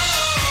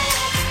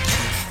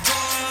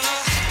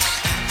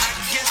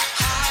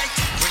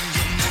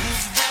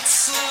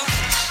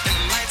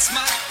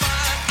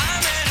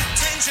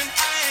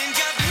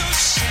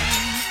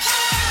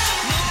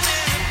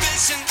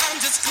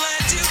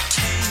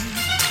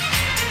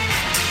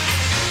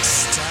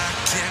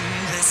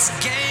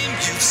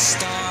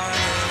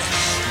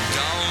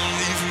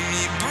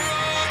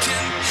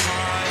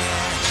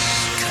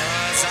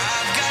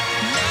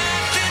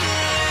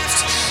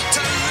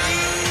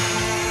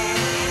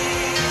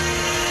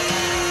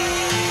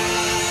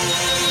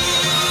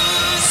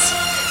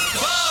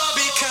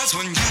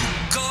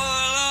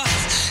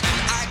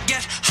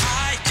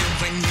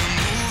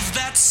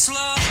 slow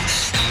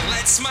and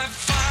lights my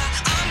fire.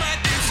 I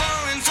might be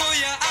falling for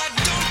you, I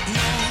don't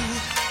know.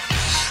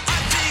 I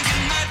think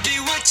it might be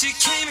what you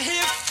came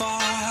here for.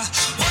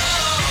 Whoa,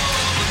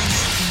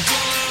 you go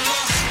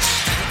low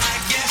and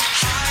I get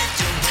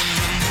higher when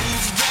you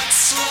move that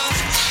slow.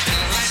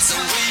 And lights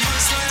the way you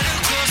slide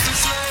across the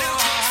floor.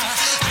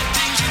 I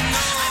think you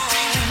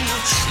know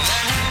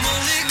that I'm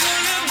only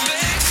gonna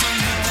beg for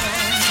more.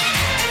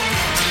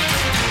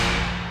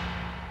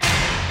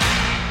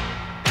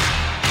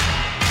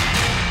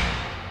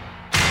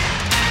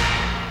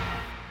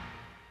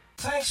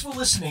 Thanks for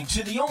listening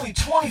to the only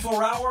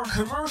 24-hour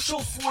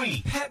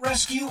commercial-free pet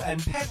rescue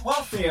and pet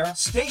welfare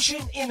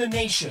station in the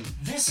nation.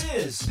 This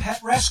is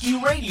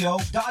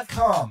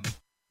PetRescueRadio.com.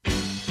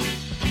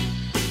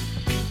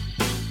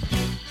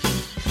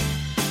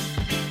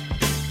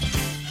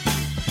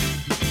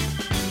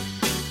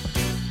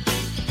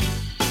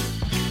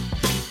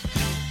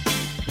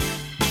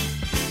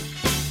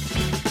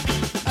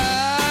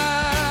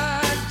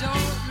 I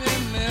don't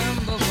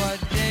remember what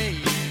day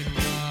it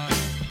was.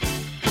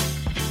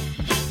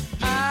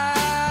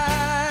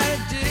 I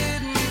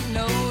didn't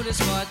notice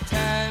what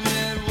time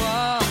it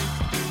was.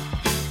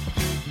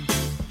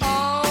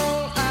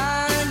 All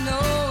I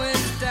know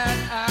is that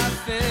I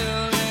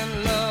fell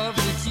in love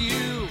with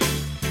you.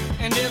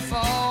 And if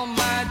all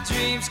my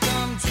dreams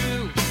come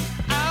true,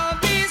 I'll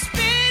be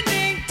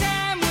spending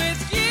time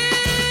with you.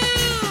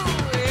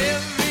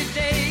 Every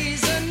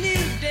day's a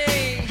new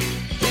day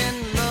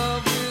in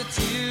love with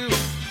you.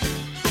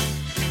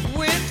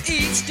 With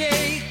each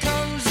day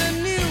comes a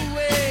new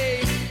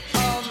way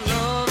of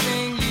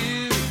loving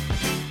you.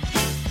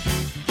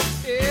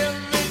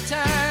 Every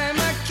time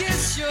I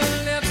kiss your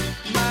lips,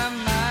 my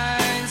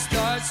mind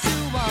starts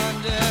to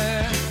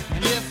wander.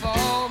 And if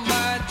all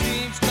my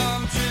dreams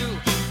come true,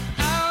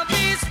 I'll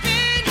be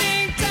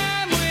spending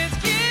time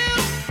with you.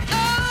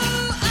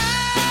 Oh,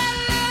 I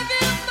love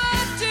you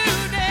more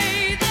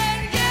today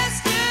than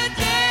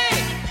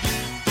yesterday,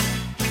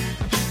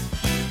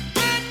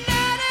 but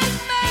not as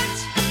much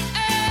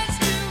as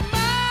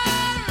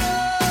tomorrow.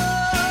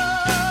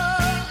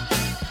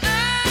 I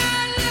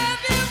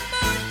love you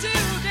more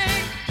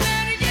today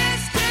than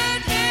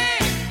yesterday,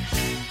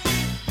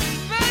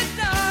 but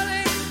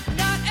darling,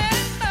 not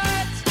as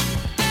much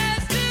as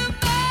tomorrow.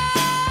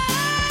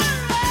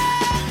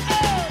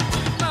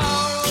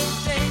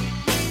 Tomorrow's day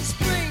means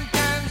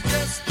springtime's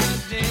just a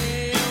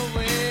day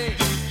away.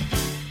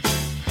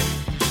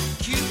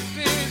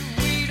 Cupid,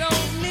 we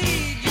don't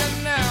need you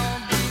now,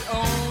 be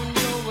on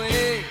your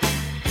way.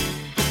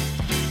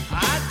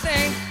 I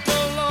thank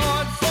the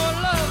Lord for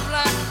love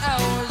like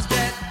ours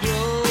that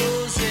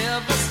grows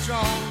ever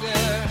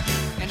stronger.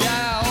 And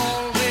I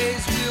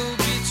always will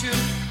be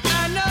true.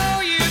 I know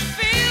you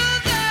feel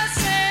the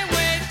same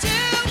way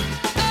too.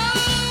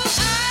 Oh, I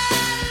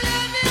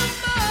love you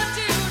more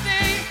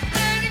today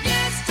than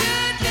yesterday, but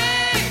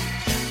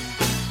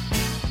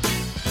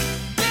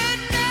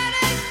not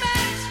as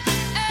much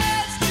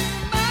as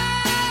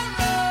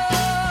tomorrow.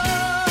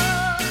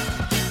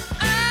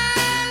 I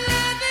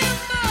love you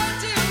more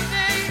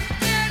today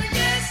than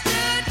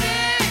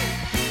yesterday,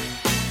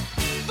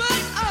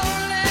 but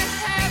only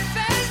half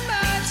as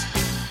much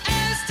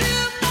as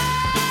tomorrow.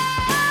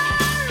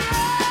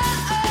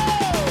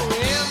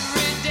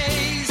 Every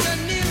day's a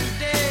new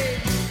day.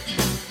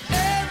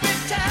 Every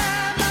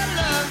time I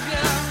love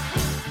you,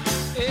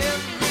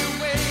 every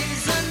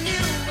way's a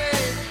new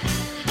way.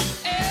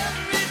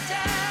 Every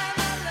time I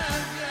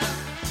love you,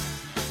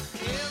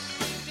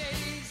 every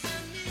day's a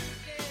new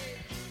day.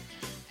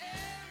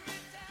 Every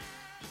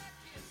time I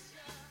kiss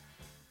you,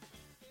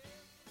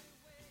 every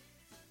way's a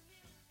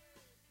new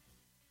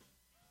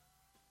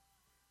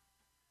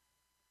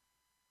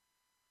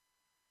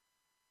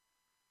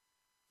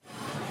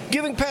way.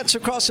 Giving pets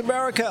across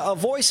America a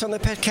voice on the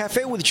Pet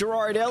Cafe with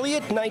Gerard,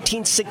 Elliott,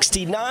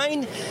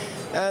 1969.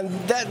 And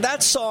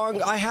that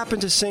song I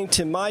happen to sing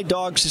to my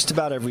dogs just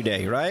about every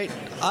day, right?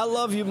 I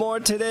love you more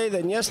today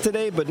than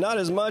yesterday, but not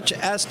as much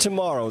as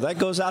tomorrow. That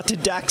goes out to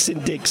Dax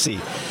and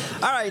Dixie.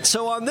 All right,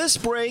 so on this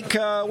break,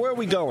 where are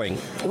we going?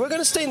 We're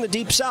going to stay in the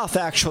Deep South,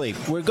 actually.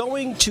 We're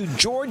going to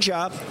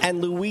Georgia and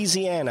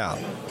Louisiana.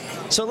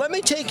 So let me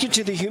take you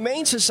to the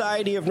Humane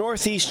Society of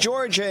Northeast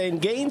Georgia in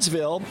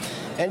Gainesville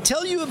and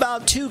tell you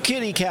about two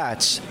kitty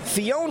cats,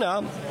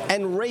 Fiona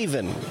and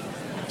Raven.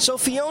 So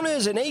Fiona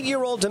is an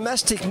 8-year-old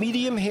domestic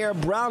medium-hair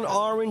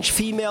brown-orange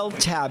female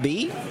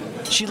tabby.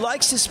 She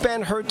likes to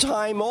spend her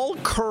time all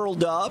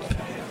curled up.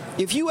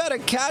 If you had a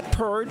cat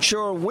perch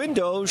or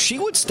window, she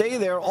would stay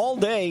there all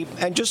day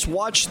and just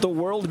watch the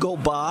world go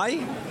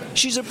by.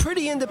 She's a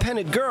pretty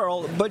independent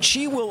girl, but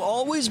she will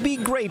always be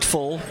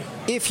grateful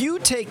if you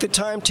take the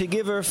time to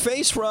give her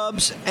face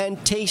rubs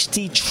and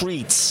tasty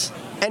treats.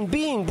 And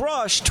being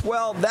brushed,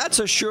 well, that's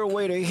a sure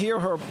way to hear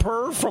her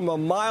purr from a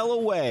mile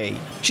away.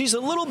 She's a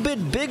little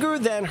bit bigger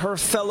than her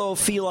fellow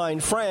feline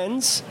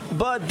friends,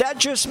 but that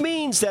just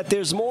means that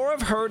there's more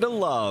of her to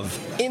love.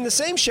 In the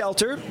same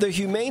shelter, the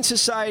Humane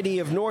Society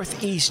of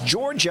Northeast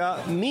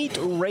Georgia, meet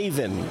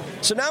Raven.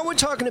 So now we're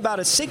talking about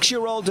a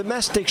 6-year-old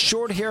domestic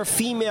short-hair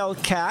female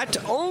cat,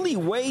 only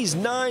weighs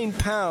 9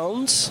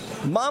 pounds.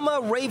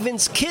 Mama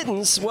Raven's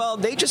kittens, well,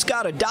 they just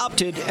got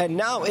adopted, and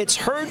now it's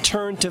her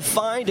turn to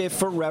find a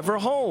forever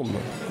home.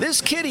 This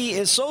kitty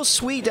is so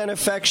sweet and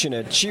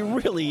affectionate, she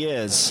really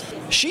is.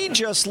 She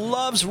just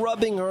loves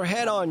rubbing her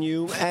head on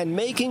you and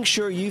making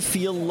sure you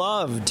feel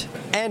loved.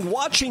 And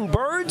watching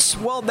birds,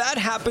 well, that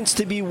happens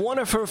to be one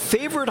of her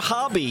favorite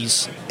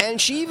hobbies,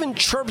 and she even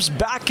chirps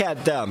back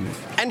at them.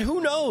 And who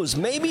knows,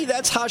 maybe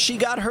that's how she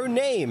got her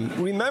name.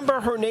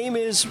 Remember, her name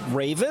is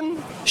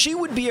Raven? She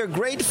would be a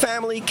great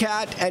family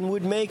cat and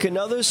would make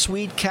another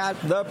sweet cat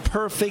the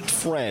perfect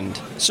friend.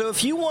 So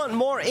if you want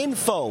more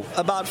info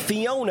about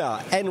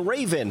Fiona and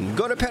Raven,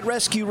 go to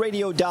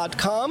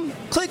petrescueradio.com,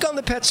 click on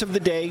the Pets of the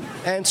Day,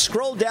 and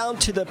scroll down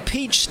to the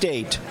Peach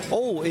State.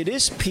 Oh, it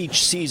is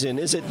peach season,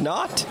 is it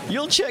not?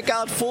 You'll check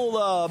out full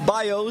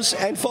bios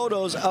and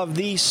photos of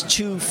these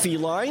two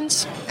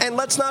felines. And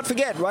let's not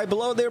forget, right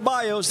below their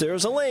bios,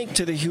 there's a link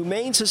to the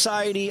Humane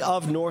Society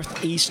of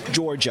Northeast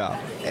Georgia.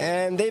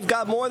 And they've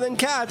got more than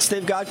cats.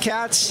 They've got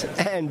cats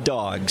and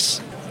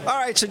dogs. All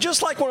right, so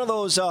just like one of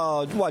those,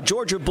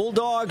 Georgia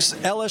Bulldogs,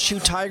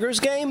 LSU Tigers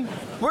game,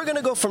 we're going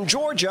to go from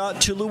Georgia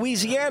to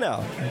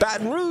Louisiana.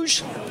 Baton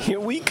Rouge,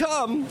 here we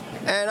come.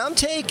 And I'm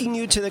taking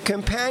you to the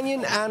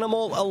Companion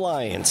Animal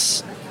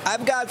Alliance.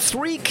 I've got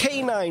 3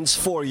 canines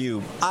for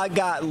you. I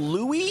got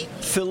Louie,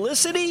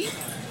 Felicity,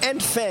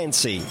 and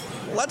Fancy.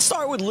 Let's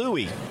start with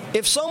Louie.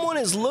 If someone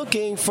is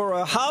looking for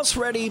a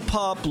house-ready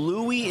pup,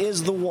 Louie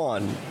is the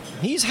one.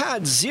 He's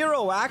had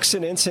 0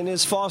 accidents in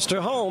his foster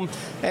home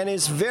and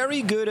is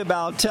very good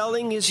about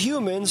telling his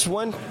humans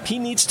when he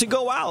needs to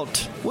go out,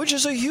 which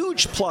is a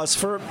huge plus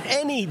for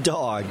any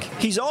dog.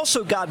 He's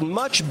also gotten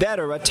much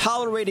better at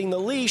tolerating the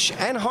leash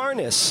and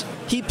harness.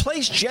 He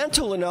plays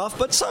gentle enough,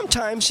 but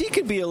sometimes he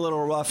can be a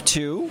little rough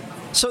too.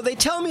 So they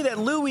tell me that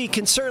Louie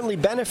can certainly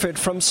benefit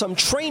from some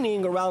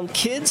training around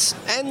kids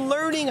and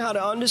learning how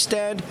to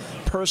understand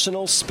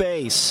personal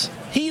space.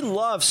 He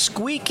loves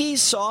squeaky,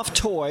 soft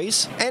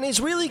toys and is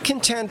really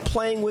content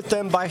playing with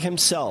them by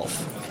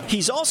himself.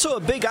 He's also a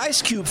big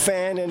Ice Cube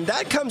fan, and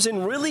that comes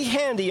in really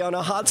handy on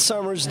a hot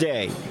summer's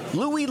day.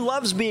 Louie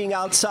loves being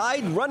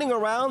outside, running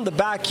around the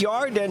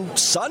backyard, and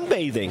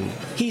sunbathing.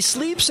 He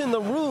sleeps in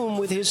the room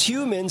with his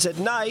humans at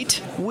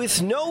night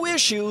with no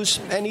issues,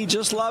 and he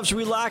just loves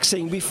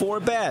relaxing before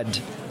bed.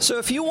 So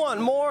if you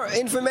want more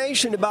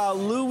information about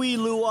Louie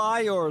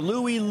or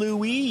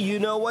Louie, you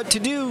know what to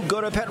do. Go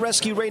to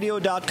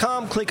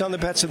petrescueradio.com, click on the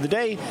Pets of the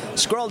Day,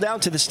 scroll down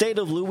to the state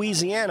of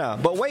Louisiana.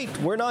 But wait,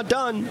 we're not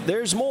done.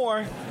 There's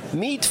more.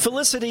 Meet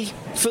Felicity.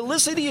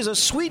 Felicity is a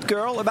sweet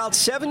girl, about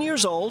 7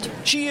 years old.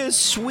 She is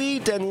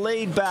sweet and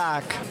laid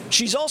back.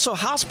 She's also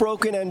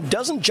housebroken and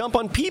doesn't jump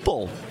on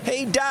people.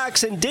 Hey,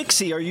 Dax and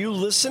Dixie, are you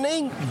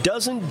listening?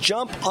 Doesn't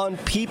jump on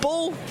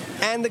people?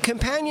 And the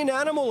Companion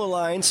Animal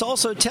Alliance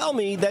also tell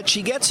me that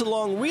she gets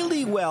along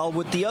really well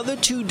with the other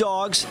 2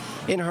 dogs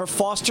in her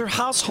foster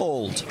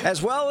household,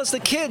 as well as the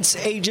kids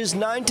ages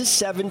 9 to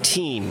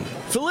 17.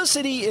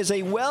 Felicity is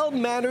a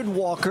well-mannered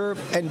walker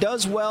and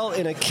does well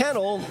in a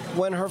kennel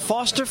when her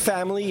foster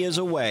family is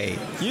away.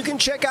 You can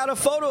check out a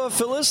photo of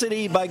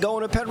Felicity by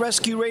going to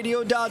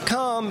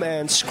petrescueradio.com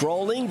and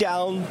scrolling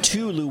down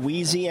to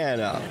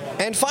Louisiana.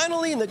 And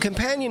finally, in the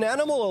Companion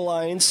Animal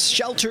Alliance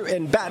shelter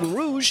in Baton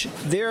Rouge,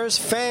 there's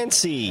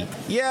Fancy.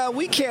 Yeah,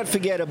 we can't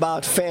forget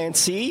about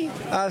Fancy,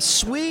 a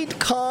sweet,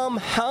 calm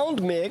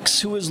hound mix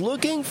who is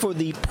looking for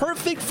the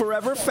perfect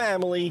forever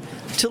family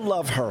to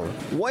love her.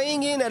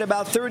 Weighing in at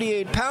about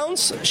 38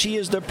 pounds, she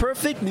is the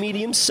perfect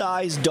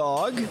medium-sized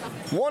dog.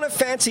 One of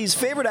Fancy's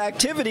favorite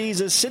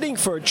activities is sitting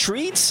for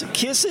treats,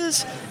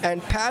 kisses,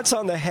 and pats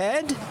on the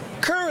head.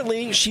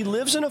 Currently, she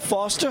lives in a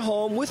foster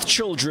home with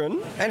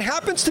children and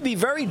happens to be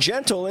very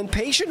gentle and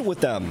patient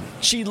with them.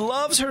 She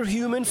loves her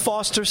human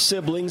foster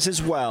siblings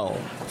as well.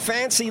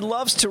 Fancy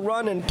loves to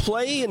run and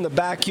play in the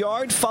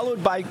backyard,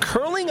 followed by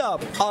curling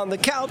up on the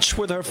couch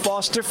with her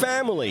foster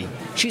family.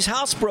 She's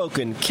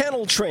housebroken,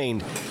 kennel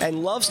trained,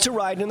 and loves to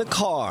ride in the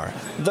car.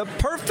 The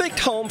perfect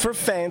home for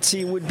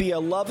Fancy would be a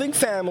loving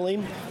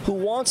family who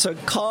wants a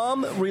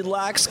calm,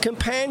 relaxed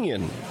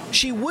companion.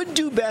 She would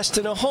do best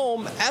in a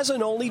home as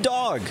an only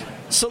dog.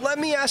 So let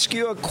me ask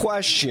you a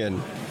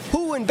question.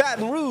 Who in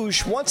Baton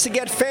Rouge wants to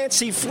get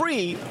Fancy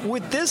free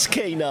with this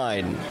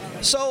canine?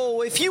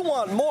 So, if you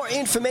want more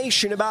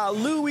information about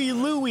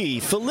Louie,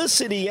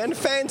 Felicity, and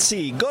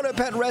Fancy, go to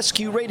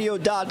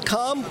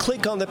PetRescueRadio.com,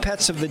 click on the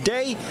Pets of the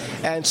Day,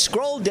 and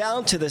scroll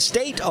down to the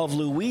state of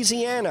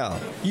Louisiana.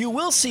 You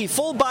will see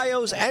full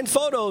bios and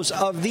photos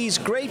of these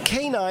great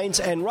canines,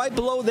 and right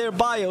below their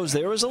bios,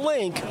 there is a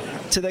link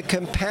to the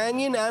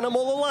Companion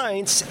Animal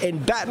Alliance in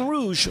Baton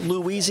Rouge,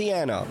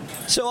 Louisiana.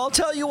 So, I'll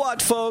tell you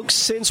what, folks,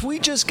 since we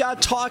just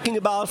got talking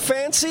about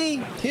Fancy,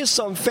 here's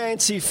some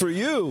Fancy for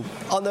you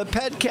on the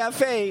Pet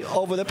Cafe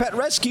over the Pet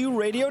Rescue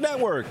Radio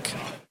Network.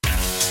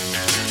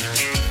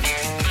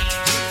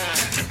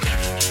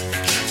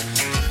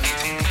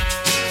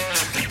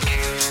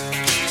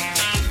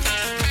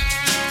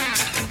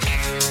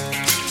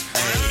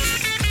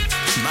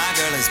 My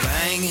girl is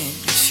banging,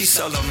 she's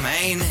solo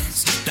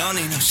maintenance. Don't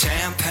need no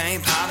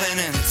champagne, poppin'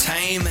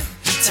 entertainment.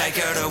 Take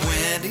her to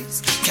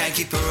Wendy's, can't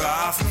keep her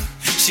off me.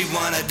 She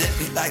wanna dip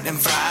me like them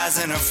fries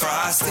in her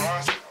frosty.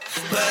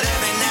 But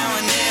every now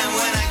and then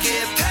when I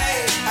get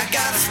paid, I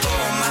gotta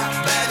spoil my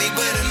baby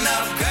with an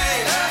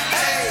upgrade.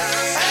 Hey,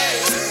 hey,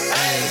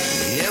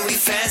 hey. Yeah, we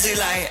fancy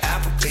like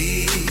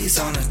Applebee's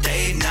on a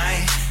date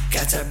night.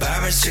 Got that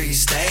Bourbon Street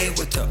steak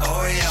with the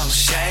Oreo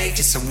shake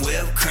and some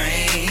whipped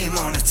cream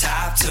on the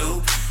top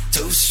two.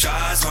 2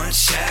 straws, 1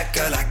 check,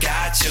 girl, I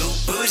got you.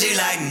 Bougie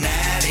like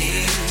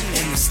Natty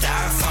in the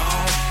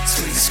styrofoam.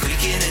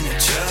 Squeaking in the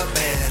truck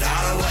bed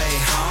all the way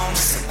home.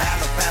 Some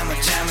Alabama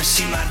jammer,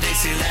 she my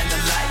Dixieland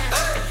delight.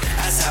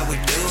 That's how we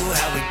do,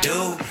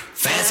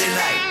 fancy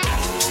like.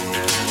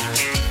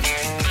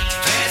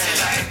 Fancy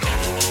like.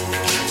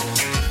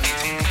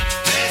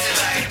 Fancy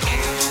like.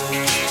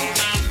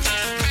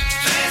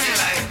 Fancy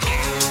like.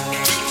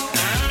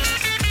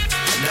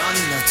 Don't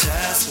need no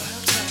Tesla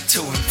to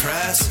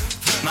impress her.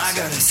 My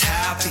girl is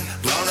happy,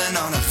 rolling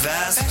on a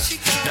vest.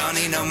 Don't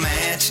need no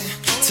mansion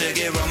to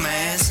get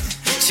romancing.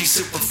 She's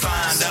super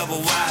fine, double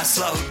wide,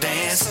 slow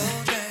dancing.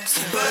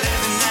 But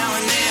every now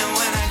and then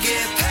when I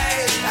get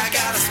paid, I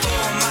gotta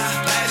spoil my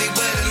baby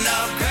with an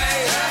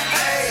upgrade.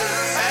 Hey,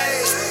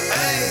 hey,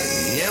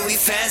 hey. Yeah, we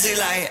fancy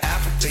like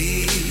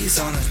Applebee's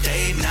on a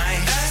date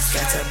night.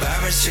 Got that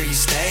Bourbon Street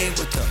steak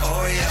with the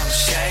Oreo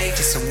shake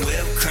and some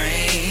whipped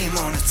cream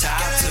on the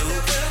top two.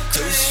 2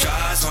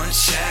 straws, 1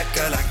 check,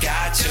 girl, I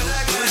got you.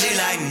 Bougie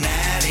like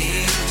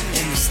Natty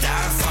in the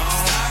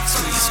styrofoam.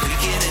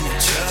 Squeaking in the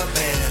truck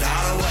bed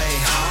all the way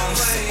home.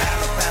 Some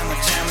Alabama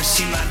jammer,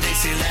 she my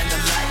Dixieland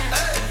delight.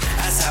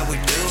 That's how we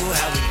do,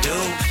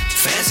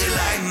 fancy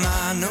like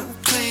my new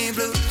clean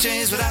blue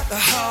jeans without the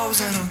holes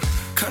in them.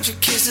 Country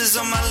kisses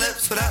on my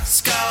lips without the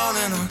skull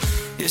in them.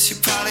 Yeah, she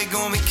probably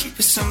gonna be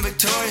keeping some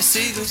Victoria's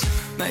Secrets.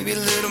 Maybe a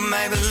little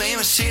Maybelline,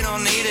 but she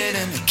don't need it.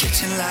 In the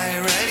kitchen light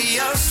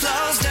radio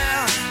slows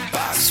down.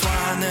 Box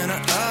wine and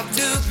her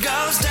updo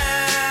goes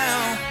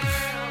down.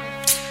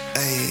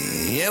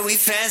 Hey, yeah, we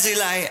fancy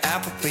like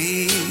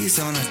Applebee's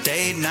on a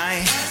date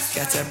night.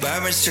 Got that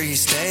Bourbon Street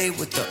steak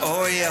with the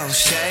Oreo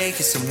shake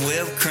and some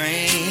whipped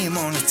cream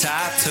on the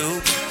top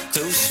two.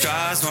 2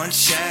 straws, 1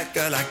 check,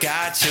 girl, I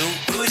got you.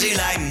 Bougie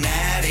like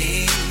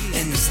Natty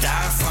in the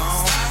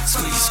styrofoam.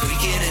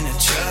 Squeaking in the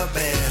truck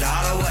bed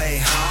all the way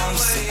home.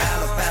 Some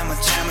Alabama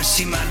jammer,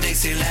 she my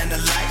Dixieland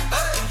delight.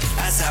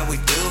 That's how we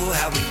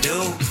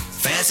do,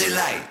 fancy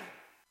like.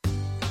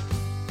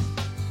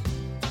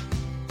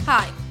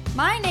 Hi,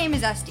 my name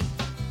is Esty.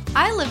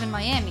 I live in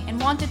Miami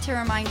and wanted to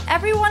remind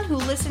everyone who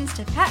listens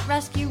to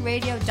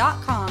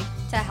PetRescueRadio.com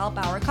to help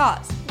our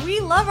cause. We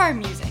love our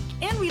music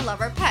and we love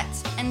our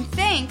pets. And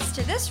thanks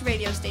to this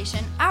radio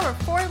station, our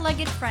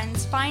 4-legged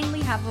friends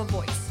finally have a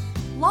voice.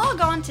 Log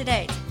on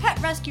today to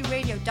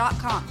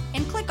PetRescueRadio.com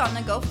and click on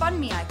the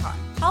GoFundMe icon.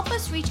 Help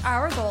us reach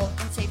our goal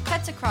and save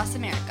pets across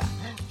America.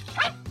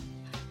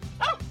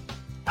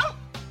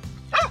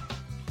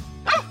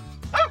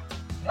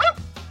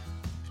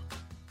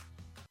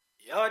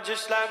 You're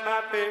just like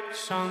my favorite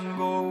song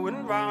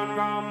going round and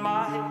round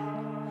my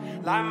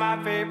head. Like my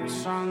favorite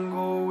song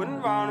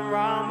going round and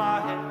round my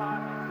head.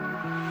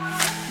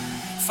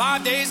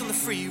 5 days on the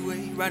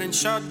freeway, riding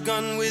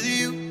shotgun with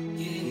you.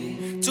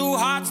 Yeah. 2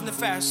 hearts in the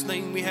fast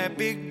lane, we had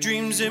big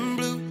dreams in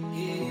blue.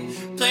 Yeah.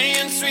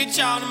 Playing sweet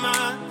child of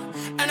mine,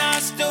 and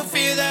I still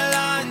feel that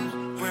line.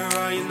 Where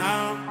are you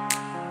now?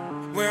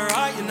 Where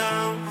are you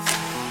now?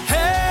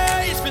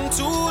 Hey, it's been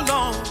too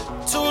long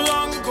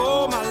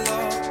ago, my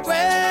love.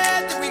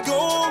 Where did we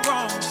go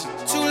wrong?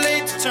 Too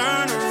late to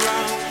turn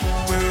around.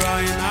 Where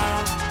are you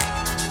now?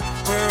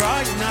 Where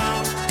are you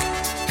now?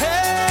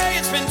 Hey,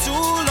 it's been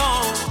too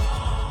long.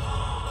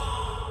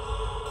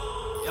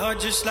 You're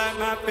just like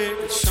my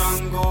favorite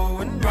song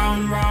going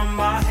round and round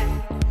my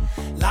head.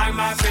 Like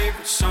my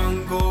favorite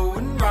song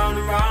going round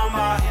and round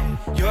my head.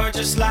 You're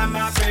just like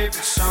my favorite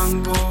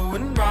song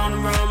going round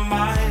and round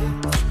my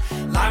head.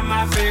 Like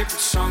my favorite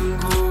song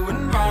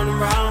going round and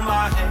round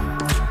my head.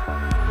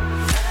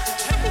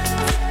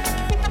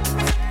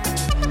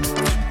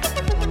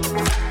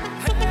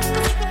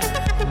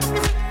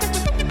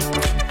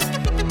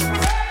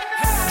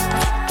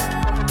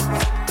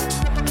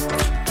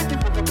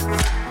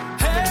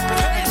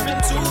 Hey, it's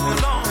been too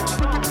long.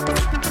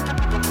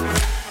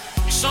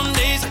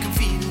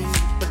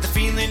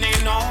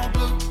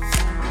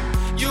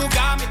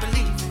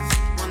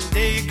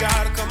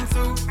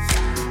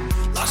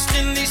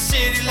 in these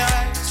city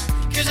lights,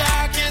 'cause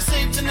I can't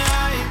sleep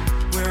tonight.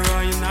 Where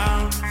are you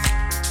now?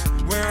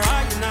 Where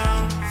are you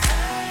now?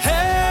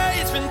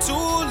 Hey, it's been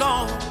too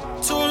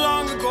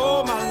long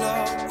ago, my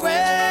love.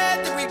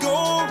 Where did we go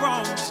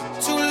wrong?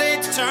 Too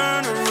late to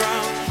turn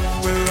around.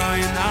 Where are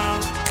you now?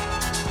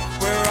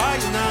 Where are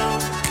you now?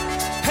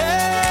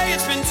 Hey,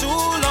 it's been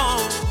too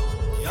long.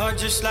 You're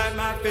just like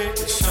my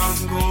favorite song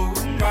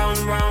going round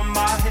and round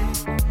my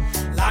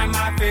head. Like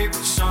my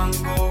favorite song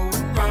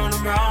going round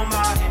and round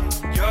my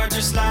head. You're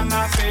just like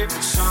my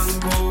favorite song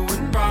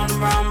going round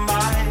and round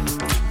my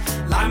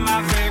head. Like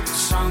my favorite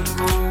song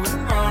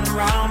going round and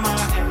round my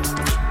head.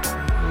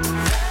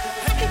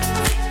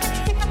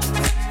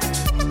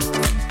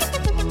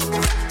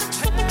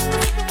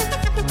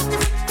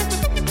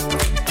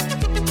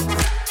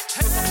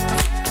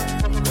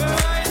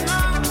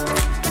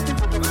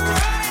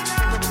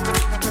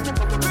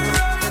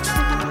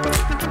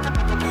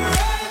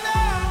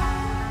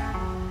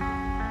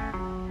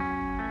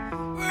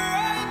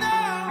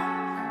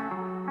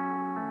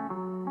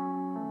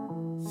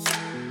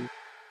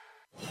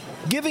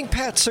 Giving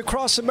pets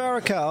across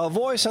America, a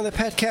voice on the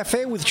Pet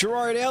Cafe with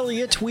Gerard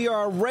Elliott. We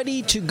are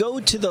ready to go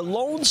to the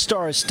Lone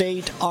Star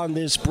State on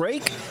this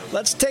break.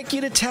 Let's take you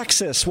to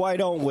Texas, why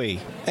don't we?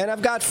 And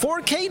I've got 4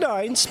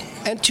 canines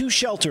and 2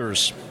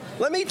 shelters.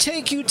 Let me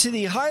take you to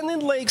the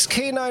Highland Lakes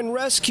Canine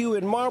Rescue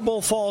in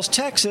Marble Falls,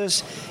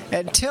 Texas,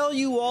 and tell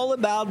you all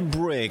about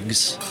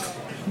Briggs.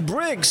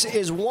 Briggs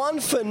is one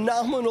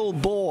phenomenal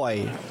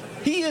boy.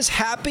 He is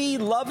happy,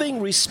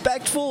 loving,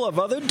 respectful of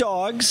other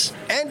dogs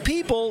and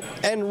people,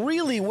 and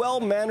really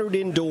well-mannered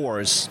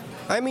indoors.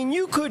 I mean,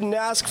 you couldn't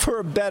ask for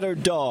a better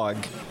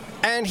dog.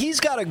 And he's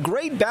got a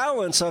great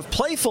balance of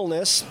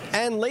playfulness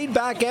and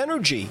laid-back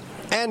energy.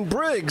 And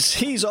Briggs,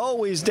 he's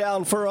always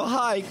down for a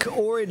hike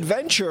or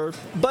adventure.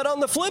 But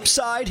on the flip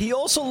side, he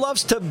also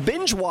loves to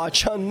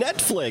binge-watch on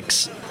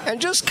Netflix and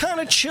just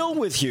kind of chill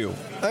with you.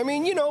 I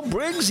mean, you know,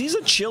 Briggs, he's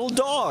a chill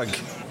dog.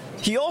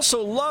 He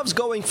also loves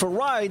going for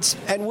rides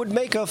and would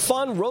make a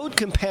fun road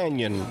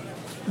companion.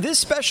 This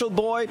special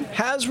boy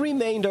has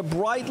remained a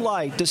bright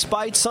light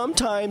despite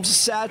sometimes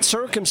sad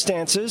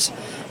circumstances,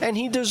 and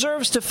he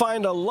deserves to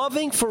find a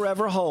loving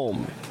forever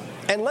home.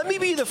 And let me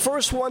be the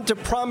first one to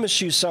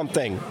promise you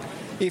something.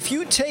 If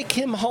you take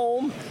him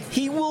home,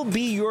 he will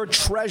be your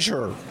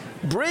treasure.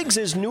 Briggs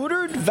is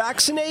neutered,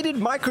 vaccinated,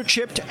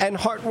 microchipped, and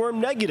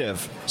heartworm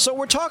negative. So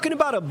we're talking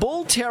about a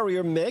bull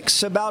terrier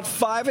mix, about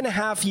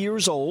 5.5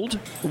 years old,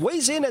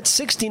 weighs in at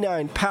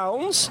 69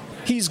 pounds.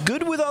 He's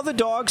good with other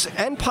dogs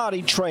and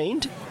potty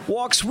trained,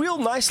 walks real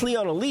nicely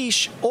on a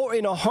leash or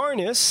in a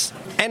harness,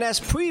 and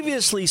as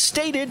previously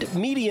stated,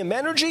 medium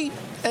energy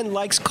and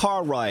likes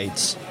car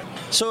rides.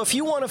 So if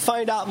you want to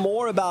find out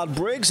more about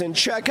Briggs and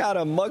check out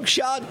a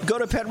mugshot, go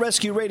to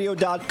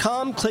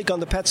PetRescueRadio.com, click on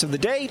the Pets of the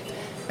Day,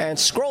 and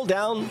scroll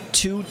down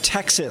to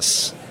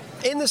Texas.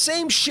 In the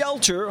same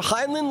shelter,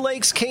 Highland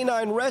Lakes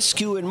Canine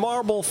Rescue in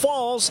Marble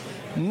Falls,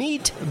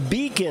 meet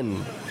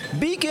Beacon.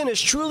 Beacon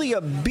is truly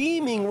a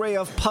beaming ray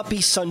of puppy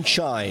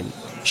sunshine.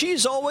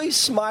 She's always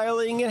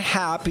smiling and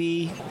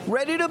happy,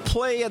 ready to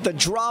play at the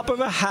drop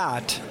of a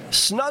hat.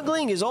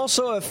 Snuggling is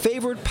also a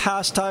favorite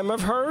pastime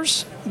of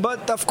hers,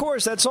 but of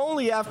course that's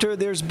only after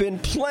there's been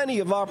plenty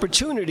of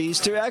opportunities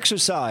to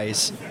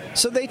exercise.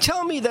 So they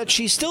tell me that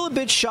she's still a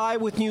bit shy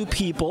with new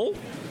people,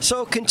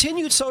 so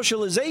continued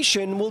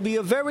socialization will be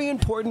a very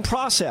important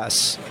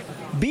process.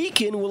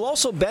 Beacon will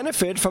also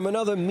benefit from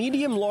another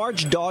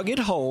medium-large dog at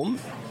home.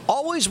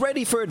 Always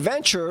ready for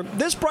adventure,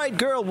 this bright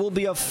girl will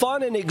be a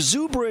fun and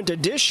exuberant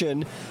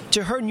addition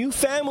to her new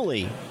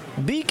family.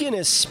 Beacon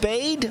is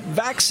spayed,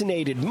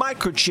 vaccinated,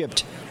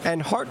 microchipped,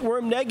 and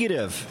heartworm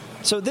negative.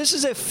 So this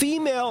is a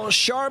female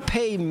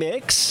Shar-Pei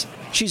mix.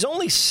 She's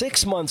only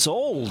 6 months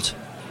old,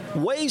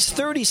 weighs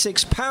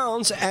 36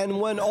 pounds, and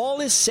when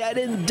all is said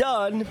and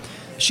done,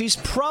 she's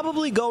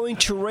probably going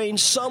to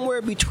range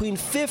somewhere between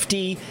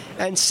 50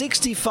 and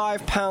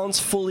 65 pounds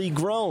fully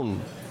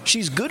grown.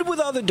 She's good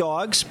with other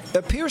dogs,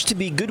 appears to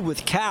be good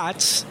with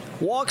cats,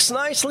 walks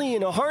nicely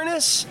in a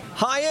harness,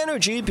 high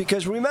energy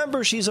because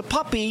remember she's a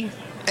puppy,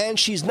 and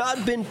she's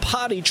not been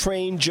potty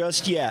trained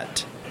just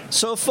yet.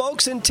 So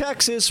folks in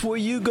Texas, where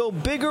you go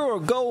bigger or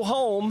go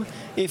home,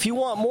 if you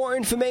want more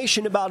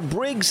information about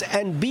Briggs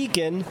and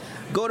Beacon,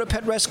 go to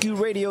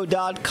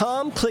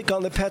PetRescueRadio.com, click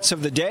on the Pets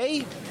of the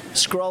Day,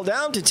 scroll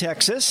down to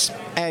Texas,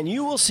 and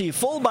you will see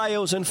full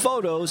bios and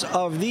photos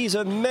of these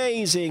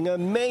amazing,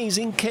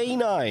 amazing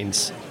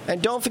canines. And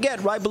don't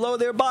forget, right below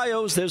their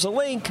bios, there's a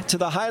link to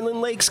the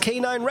Highland Lakes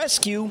Canine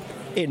Rescue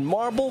in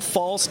Marble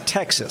Falls,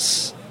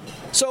 Texas.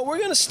 So we're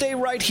going to stay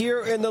right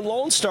here in the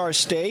Lone Star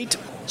State.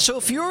 So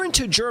if you're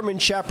into German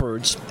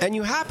Shepherds and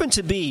you happen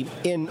to be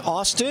in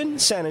Austin,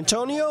 San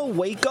Antonio,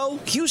 Waco,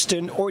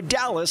 Houston, or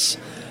Dallas,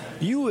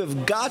 you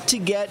have got to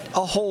get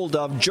a hold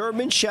of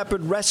German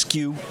Shepherd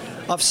Rescue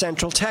of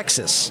Central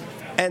Texas.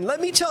 And let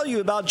me tell you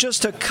about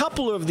just a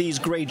couple of these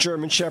great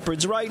German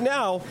Shepherds right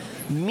now.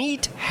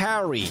 Meet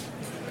Harry.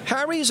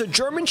 Harry is a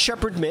German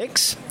Shepherd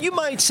mix. You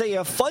might say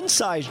a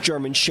fun-sized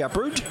German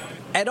Shepherd.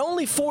 At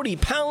only 40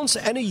 pounds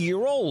and a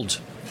year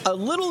old. A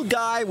little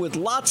guy with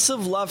lots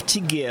of love to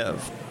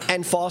give.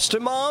 And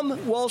foster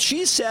mom? Well,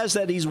 she says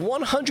that he's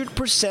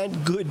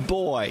 100% good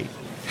boy.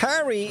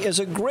 Harry is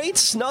a great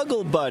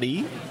snuggle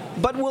buddy,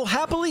 but will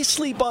happily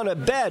sleep on a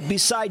bed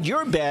beside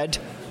your bed.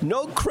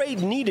 No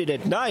crate needed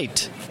at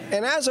night.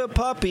 And as a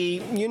puppy,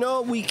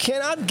 we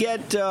cannot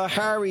get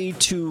Harry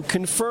to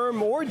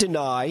confirm or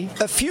deny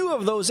a few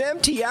of those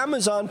empty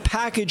Amazon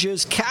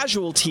packages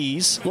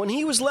casualties when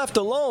he was left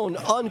alone,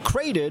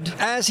 uncrated,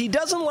 as he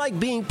doesn't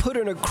like being put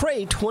in a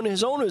crate when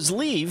his owners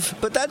leave,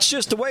 but that's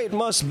just the way it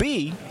must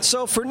be.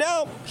 So for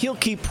now, he'll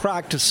keep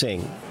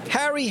practicing.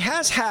 Harry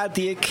has had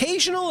the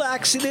occasional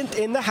accident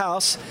in the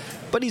house,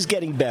 but he's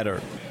getting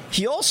better.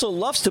 He also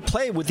loves to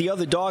play with the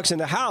other dogs in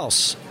the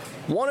house.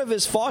 One of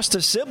his foster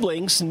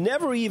siblings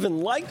never even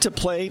liked to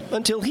play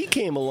until he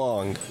came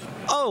along.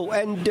 Oh,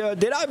 and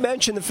did I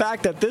mention the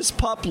fact that this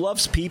pup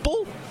loves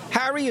people?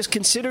 Harry is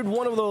considered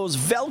one of those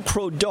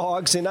Velcro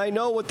dogs, and I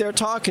know what they're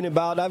talking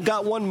about. I've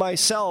got one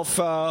myself.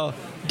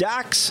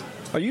 Dax,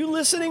 are you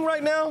listening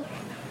right now?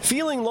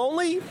 Feeling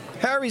lonely?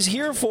 Harry's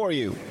here for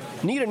you.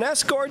 Need an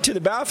escort to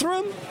the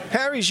bathroom?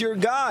 Harry's your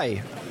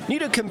guy.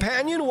 Need a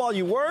companion while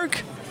you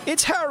work?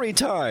 It's Harry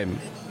time.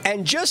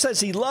 And just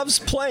as he loves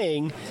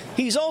playing,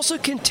 he's also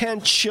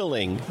content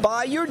chilling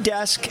by your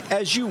desk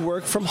as you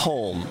work from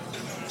home.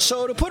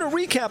 So to put a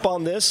recap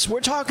on this,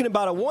 we're talking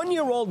about a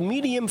 1-year-old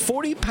medium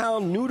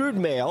 40-pound neutered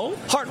male,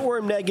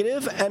 heartworm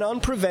negative and on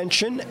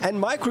prevention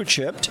and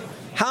microchipped,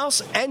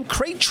 house and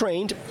crate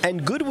trained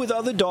and good with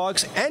other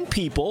dogs and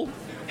people.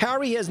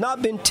 Harry has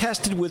not been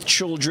tested with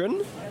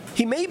children.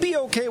 He may be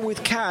okay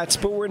with cats,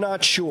 but we're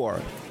not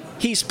sure.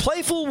 He's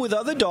playful with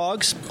other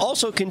dogs,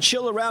 also can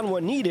chill around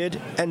when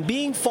needed, and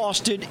being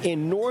fostered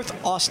in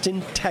North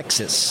Austin,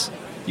 Texas.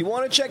 You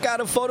want to check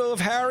out a photo of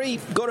Harry?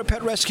 Go to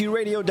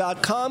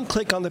PetRescueRadio.com,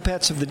 click on the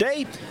Pets of the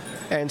Day,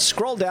 and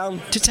scroll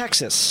down to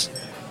Texas.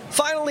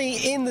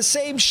 Finally, in the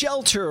same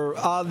shelter,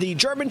 the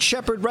German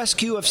Shepherd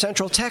Rescue of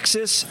Central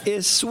Texas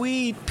is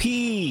Sweet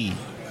Pea.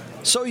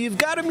 So you've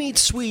got to meet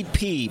Sweet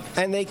Pea,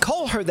 and they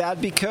call her that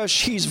because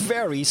she's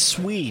very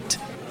sweet.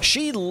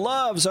 She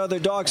loves other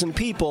dogs and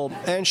people,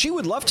 and she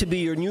would love to be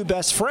your new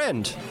best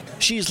friend.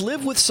 She's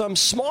lived with some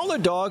smaller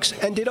dogs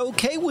and did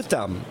okay with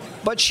them,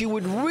 but she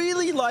would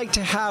really like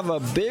to have a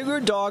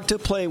bigger dog to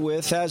play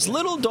with, as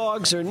little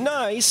dogs are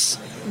nice,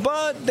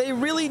 but they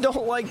really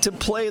don't like to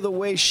play the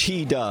way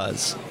she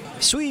does.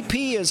 Sweet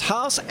Pea is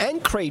house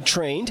and crate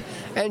trained,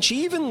 and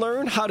she even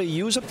learned how to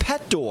use a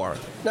pet door.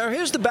 Now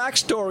here's the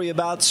backstory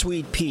about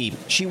Sweet Pea.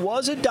 She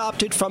was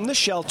adopted from the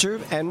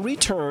shelter and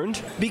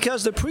returned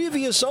because the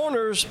previous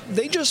owners,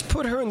 they just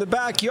put her in the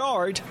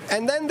backyard,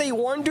 and then they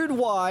wondered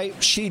why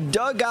she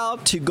dug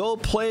out to go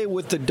play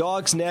with the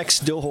dogs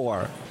next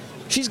door.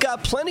 She's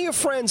got plenty of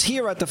friends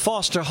here at the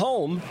foster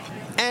home,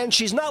 and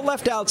she's not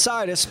left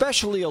outside,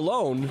 especially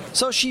alone,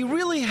 so she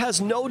really has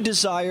no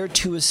desire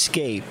to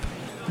escape.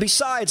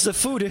 Besides, the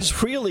food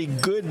is really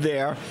good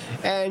there,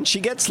 and she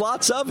gets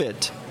lots of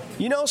it.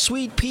 You know,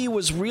 Sweet Pea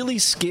was really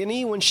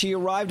skinny when she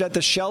arrived at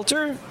the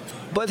shelter,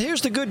 but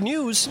here's the good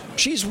news.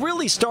 She's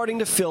really starting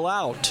to fill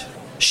out.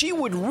 She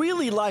would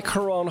really like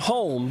her own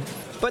home,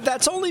 but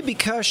that's only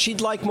because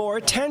she'd like more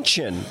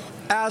attention,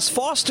 as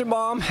foster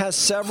mom has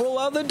several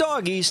other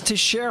doggies to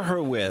share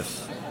her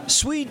with.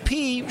 Sweet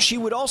Pea, she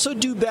would also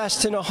do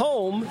best in a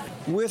home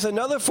with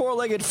another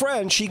four-legged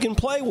friend she can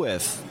play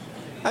with.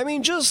 I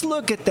mean, just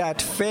look at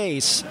that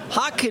face.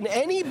 How can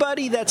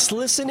anybody that's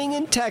listening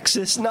in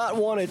Texas not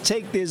want to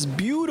take this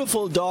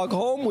beautiful dog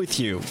home with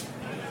you?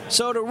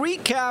 So to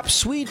recap,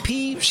 Sweet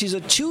Pea, she's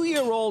a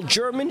 2-year-old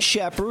German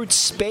Shepherd,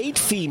 spayed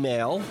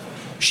female.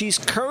 She's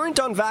current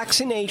on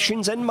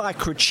vaccinations and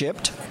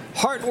microchipped,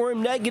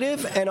 heartworm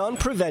negative and on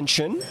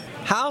prevention,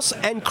 house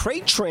and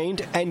crate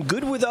trained and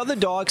good with other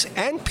dogs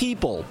and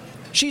people.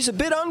 She's a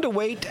bit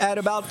underweight at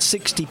about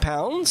 60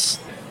 pounds.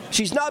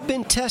 She's not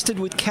been tested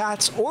with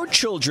cats or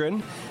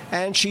children,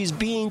 and she's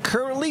being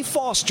currently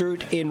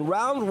fostered in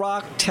Round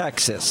Rock,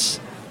 Texas.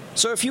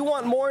 So if you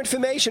want more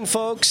information,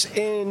 folks,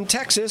 in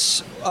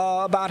Texas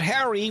about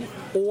Harry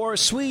or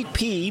Sweet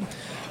Pea,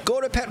 go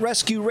to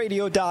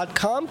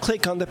PetRescueRadio.com,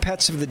 click on the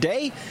Pets of the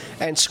Day,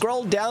 and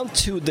scroll down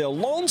to the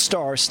Lone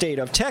Star State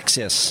of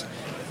Texas.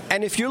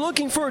 And if you're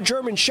looking for a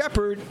German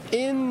Shepherd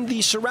in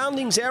the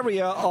surroundings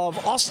area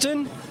of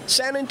Austin,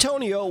 San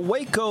Antonio,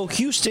 Waco,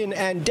 Houston,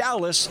 and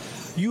Dallas,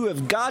 you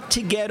have got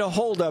to get a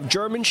hold of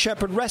German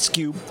Shepherd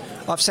Rescue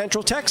of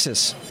Central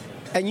Texas.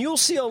 And you'll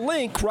see a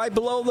link right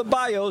below the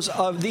bios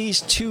of these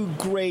two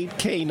great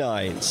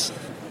canines.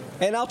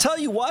 And I'll tell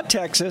you what,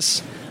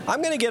 Texas,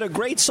 I'm going to get a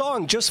great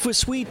song just for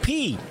Sweet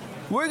Pea.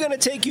 We're going to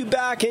take you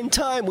back in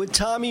time with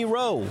Tommy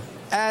Rowe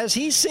as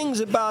he sings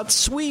about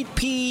Sweet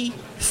Pea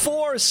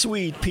for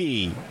Sweet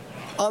Pea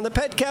on the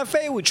Pet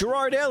Cafe with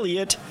Gerard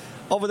Elliott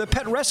over the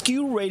Pet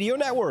Rescue Radio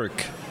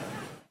Network.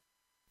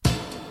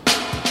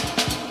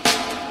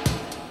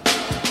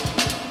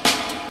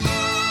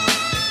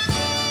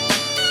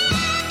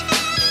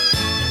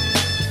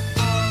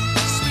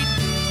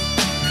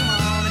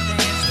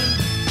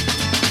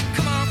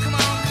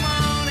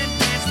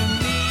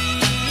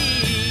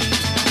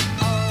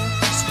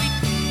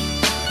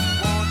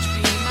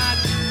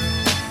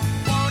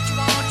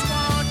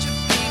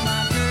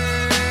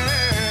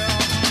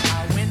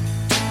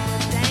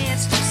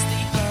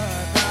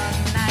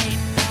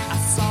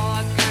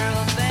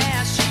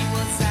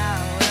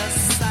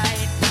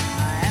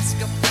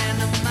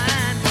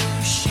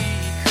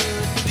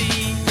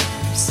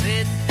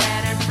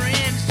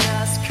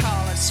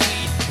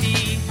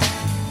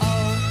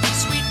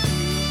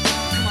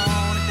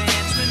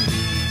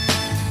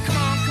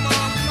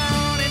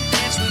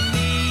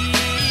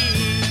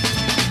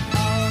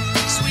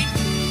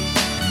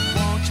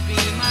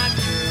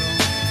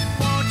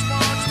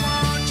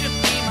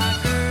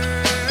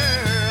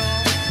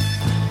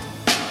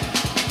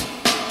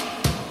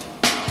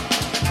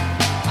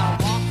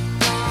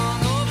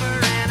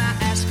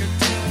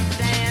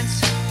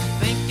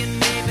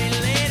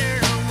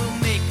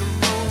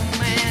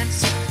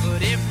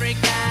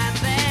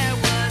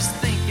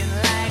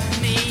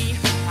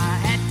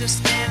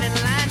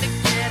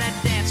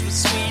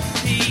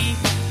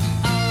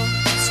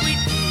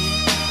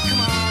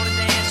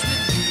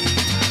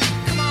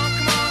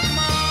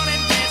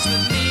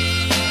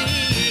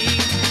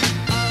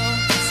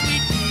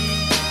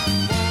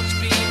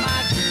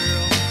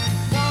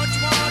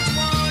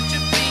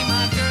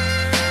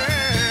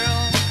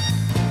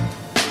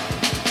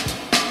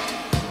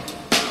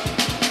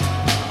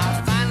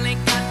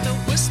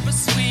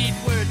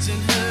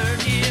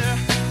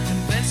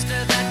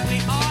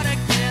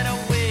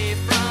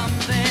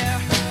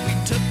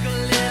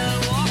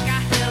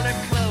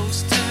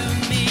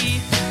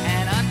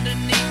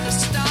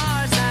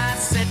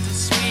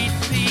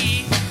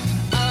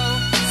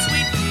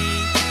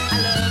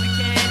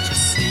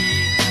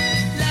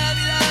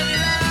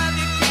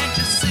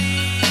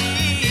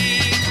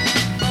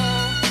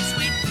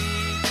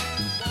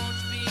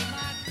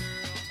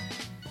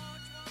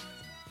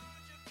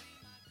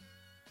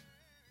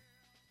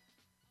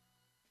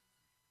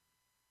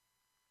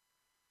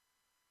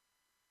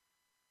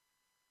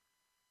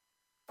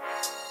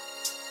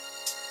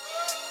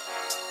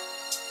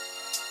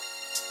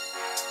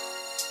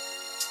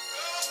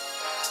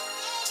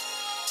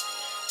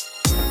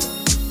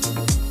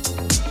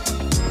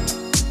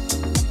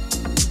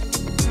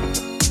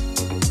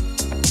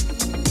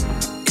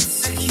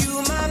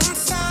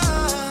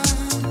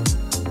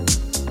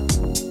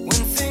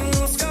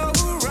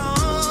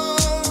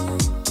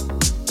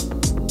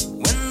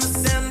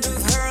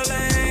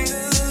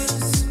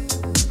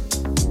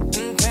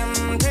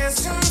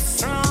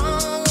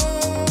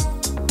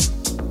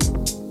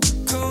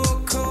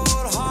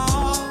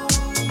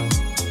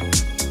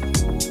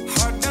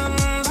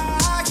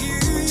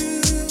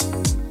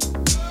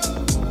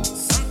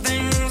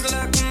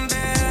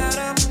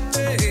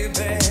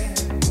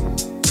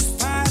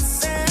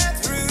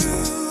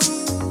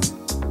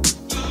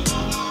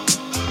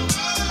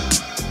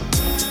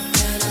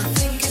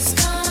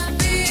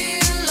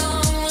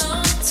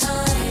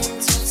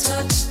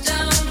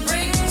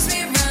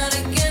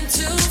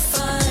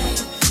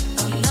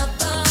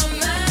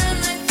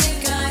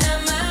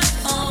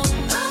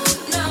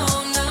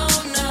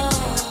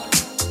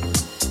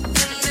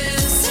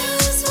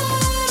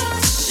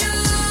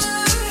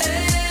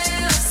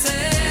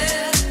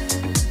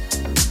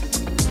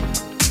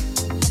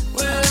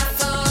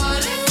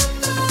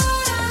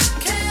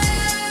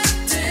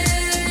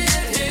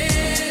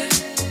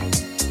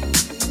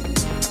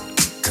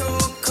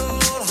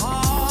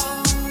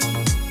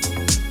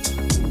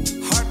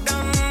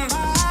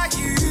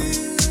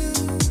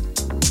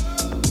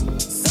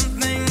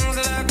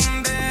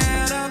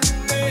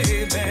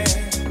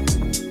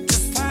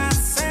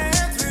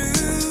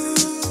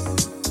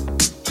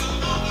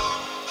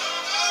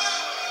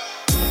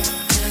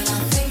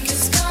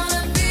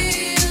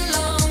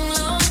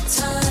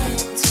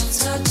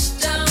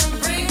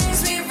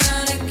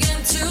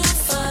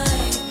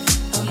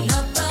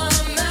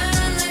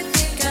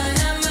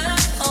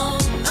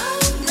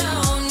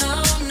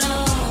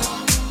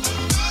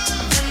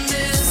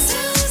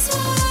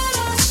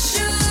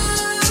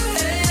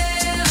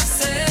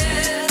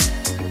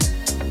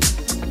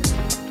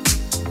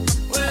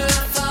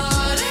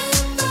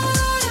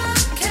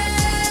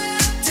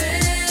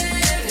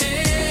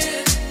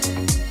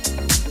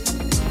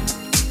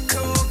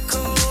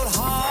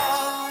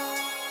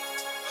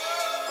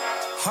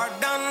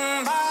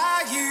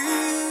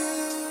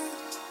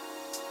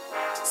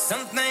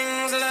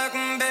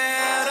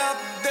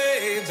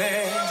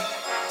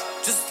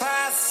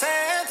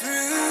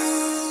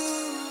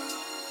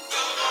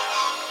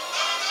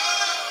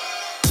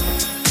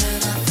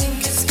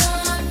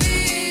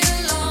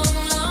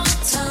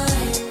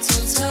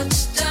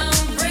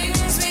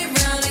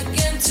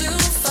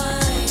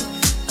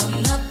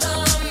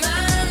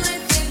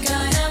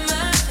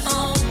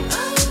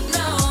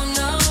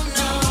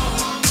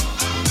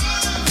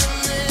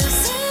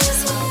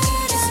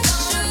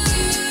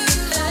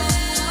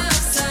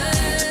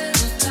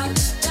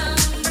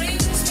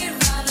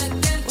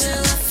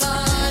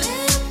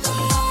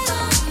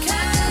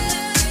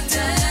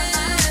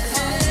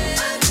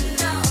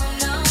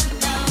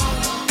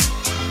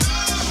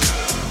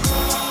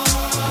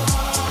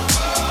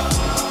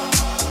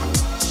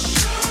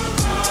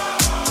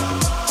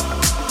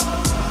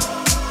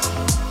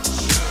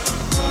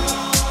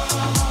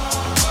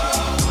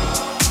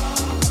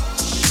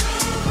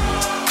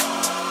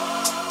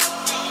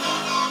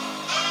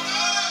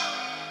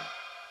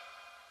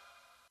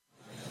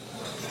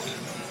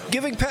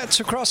 Pets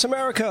Across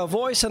America, a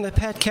voice on the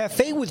Pet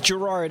Cafe with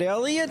Gerard,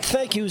 Elliott.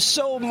 Thank you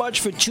so much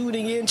for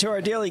tuning in to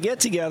our daily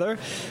get-together.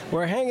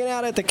 We're hanging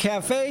out at the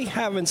cafe,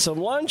 having some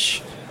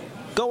lunch,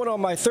 going on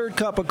my third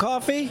cup of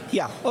coffee.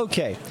 Yeah,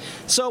 okay.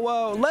 So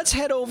let's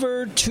head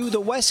over to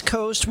the West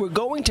Coast. We're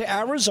going to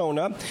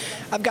Arizona.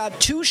 I've got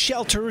 2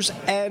 shelters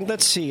and,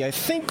 let's see, I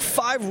think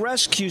 5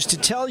 rescues to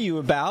tell you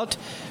about.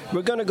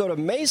 We're going to go to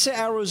Mesa,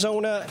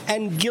 Arizona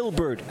and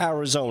Gilbert,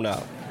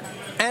 Arizona.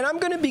 And I'm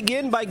going to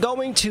begin by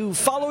going to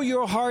Follow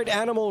Your Heart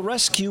Animal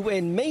Rescue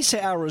in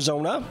Mesa,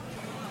 Arizona.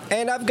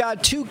 And I've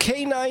got 2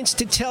 canines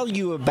to tell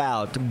you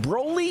about,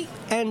 Broly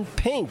and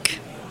Pink.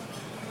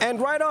 And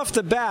right off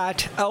the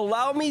bat,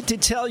 allow me to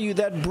tell you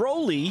that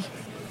Broly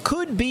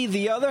could be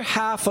the other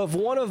half of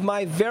one of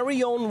my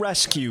very own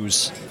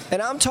rescues.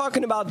 And I'm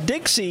talking about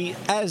Dixie,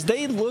 as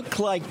they look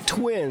like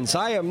twins.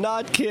 I am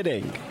not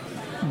kidding.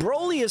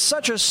 Broly is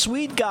such a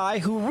sweet guy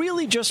who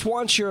really just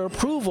wants your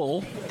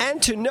approval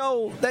and to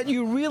know that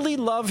you really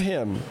love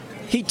him.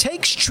 He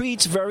takes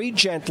treats very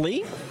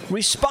gently,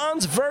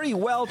 responds very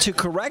well to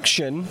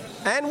correction,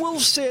 and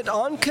will sit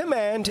on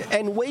command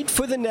and wait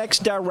for the next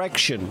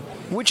direction,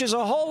 which is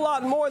a whole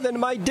lot more than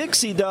my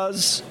Dixie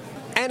does.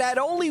 And at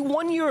only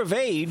 1 year of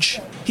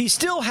age, he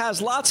still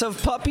has lots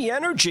of puppy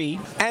energy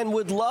and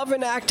would love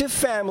an active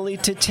family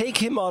to take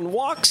him on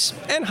walks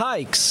and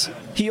hikes.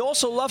 He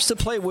also loves to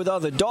play with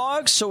other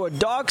dogs, so a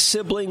dog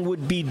sibling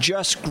would be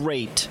just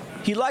great.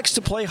 He likes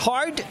to play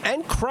hard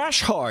and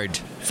crash hard.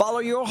 Follow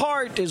Your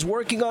Heart is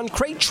working on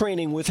crate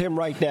training with him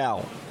right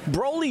now.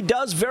 Broly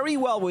does very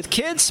well with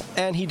kids,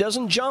 and he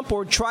doesn't jump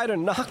or try to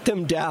knock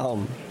them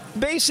down.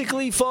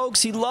 Basically,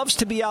 folks, he loves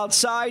to be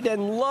outside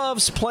and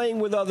loves playing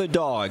with other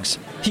dogs.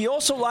 He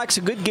also likes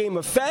a good game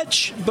of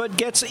fetch, but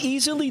gets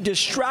easily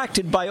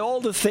distracted by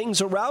all the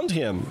things around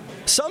him.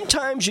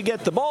 Sometimes you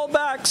get the ball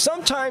back,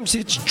 sometimes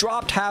it's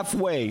dropped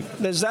halfway.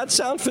 Does that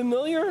sound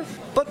familiar?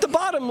 But the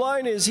bottom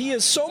line is he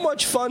is so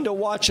much fun to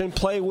watch and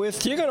play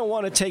with, you're going to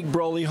want to take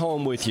Broly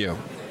home with you.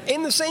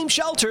 In the same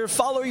shelter,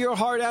 Follow Your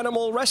Heart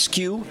Animal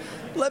Rescue,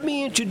 let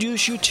me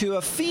introduce you to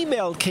a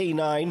female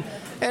canine,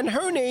 and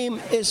her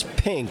name is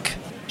Pink.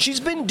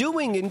 She's been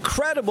doing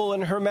incredible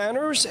in her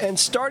manners and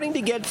starting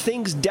to get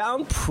things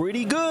down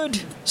pretty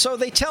good. So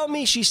they tell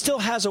me she still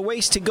has a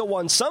ways to go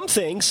on some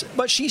things,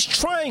 but she's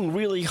trying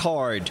really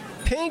hard.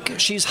 Pink,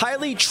 she's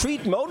highly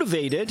treat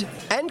motivated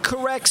and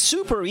corrects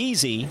super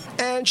easy,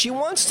 and she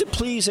wants to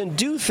please and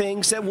do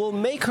things that will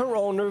make her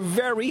owner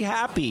very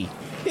happy.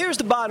 Here's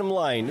the bottom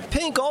line.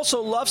 Pink also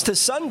loves to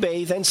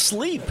sunbathe and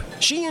sleep.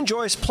 She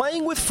enjoys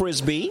playing with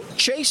Frisbee,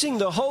 chasing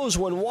the hose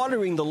when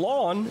watering the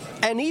lawn,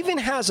 and even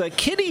has a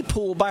kiddie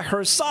pool by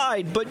her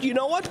side. But you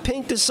know what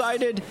Pink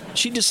decided?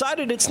 She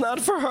decided it's not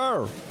for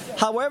her.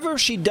 However,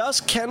 she does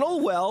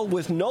kennel well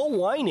with no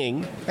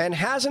whining and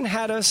hasn't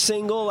had a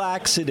single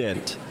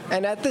accident.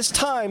 And at this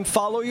time,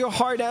 Follow Your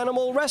Heart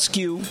Animal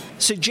Rescue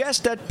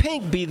suggests that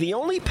Pink be the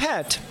only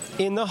pet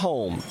in the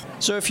home.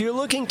 So if you're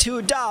looking to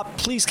adopt,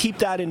 please keep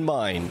that in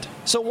mind.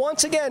 So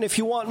once again, if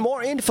you want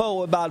more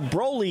info about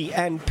Broly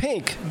and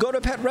Pink, go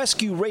to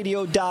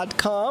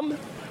PetRescueRadio.com.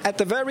 At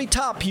the very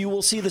top, you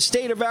will see the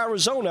state of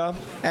Arizona,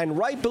 and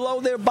right below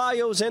their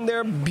bios and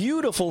their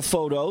beautiful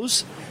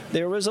photos,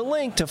 there is a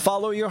link to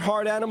Follow Your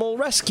Heart Animal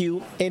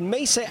Rescue in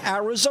Mesa,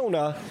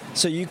 Arizona,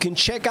 so you can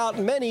check out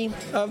many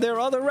of their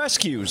other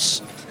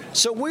rescues.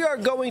 So we are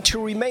going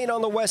to remain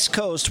on the West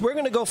Coast. We're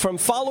going to go from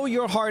Follow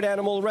Your Heart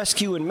Animal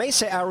Rescue in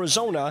Mesa,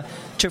 Arizona,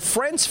 to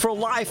Friends for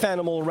Life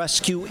Animal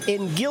Rescue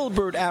in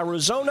Gilbert,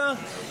 Arizona,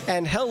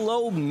 and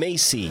hello,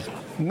 Macy.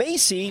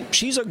 Macy,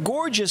 she's a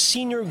gorgeous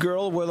senior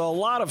girl with a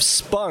lot of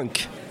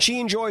spunk. She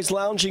enjoys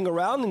lounging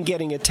around and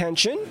getting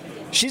attention.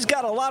 She's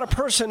got a lot of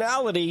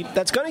personality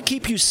that's going to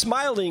keep you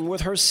smiling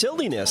with her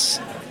silliness.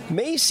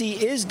 Macy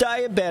is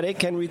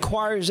diabetic and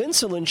requires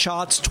insulin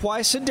shots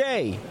twice a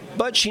day,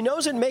 but she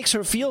knows it makes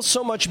her feel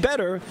so much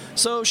better,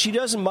 so she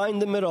doesn't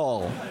mind them at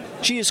all.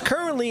 She is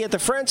currently at the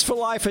Friends for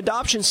Life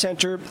Adoption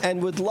Center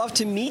and would love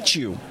to meet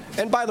you.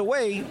 And by the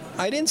way,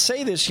 I didn't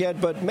say this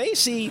yet, but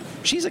Macy,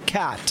 she's a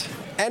cat.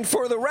 And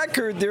for the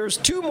record, there's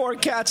 2 more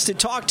cats to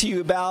talk to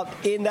you about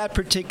in that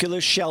particular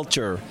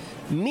shelter.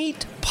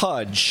 Meet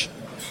Pudge.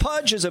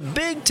 Pudge is a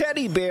big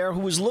teddy bear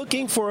who is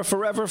looking for a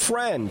forever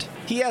friend.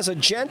 He has a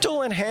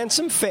gentle and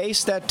handsome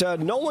face that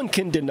no one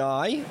can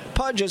deny.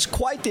 Pudge is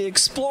quite the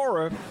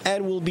explorer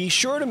and will be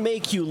sure to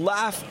make you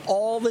laugh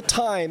all the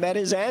time at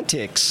his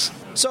antics.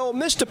 So,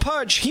 Mr.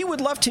 Pudge, he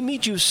would love to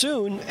meet you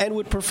soon and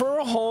would prefer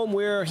a home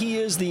where he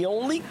is the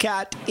only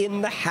cat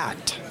in the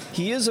hat.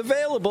 He is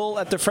available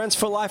at the Friends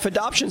for Life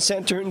Adoption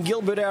Center in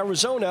Gilbert,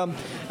 Arizona.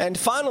 And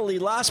finally,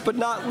 last but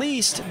not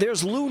least,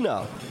 there's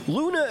Luna.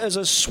 Luna is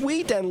a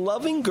sweet and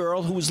loving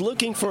girl who is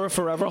looking for a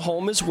forever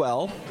home as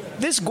well.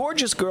 This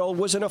gorgeous girl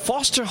was in a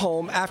foster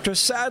home after,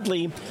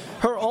 sadly,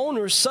 her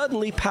owner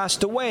suddenly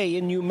passed away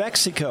in New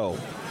Mexico.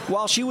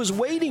 While she was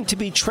waiting to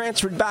be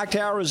transferred back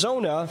to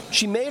Arizona,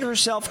 she made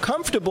herself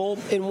comfortable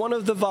in one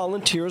of the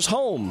volunteers'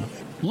 home.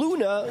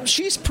 Luna,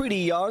 she's pretty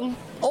young,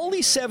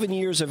 only 7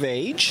 years of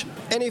age,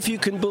 and if you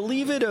can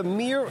believe it, a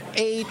mere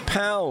 8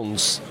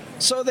 pounds.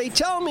 So they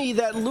tell me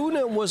that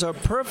Luna was a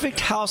perfect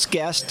house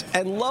guest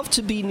and loved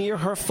to be near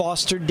her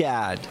foster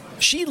dad.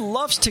 She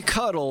loves to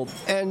cuddle,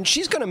 and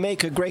she's going to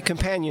make a great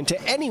companion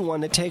to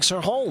anyone that takes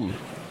her home.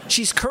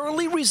 She's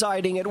currently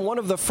residing at one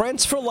of the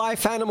Friends for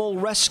Life Animal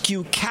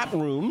Rescue cat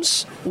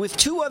rooms with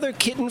 2 other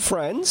kitten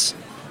friends.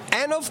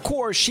 And of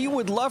course, she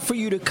would love for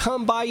you to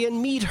come by and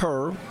meet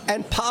her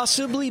and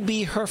possibly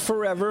be her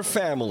forever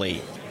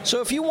family. So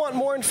if you want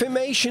more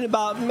information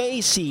about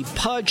Macy,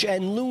 Pudge,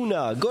 and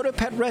Luna, go to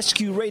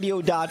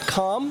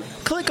PetRescueRadio.com,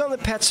 click on the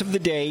Pets of the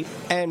Day,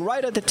 and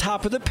right at the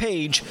top of the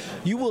page,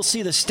 you will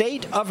see the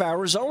state of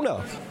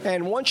Arizona.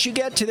 And once you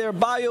get to their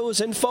bios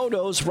and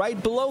photos,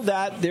 right below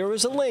that, there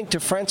is a link to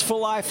Friends for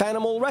Life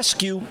Animal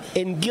Rescue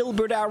in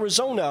Gilbert,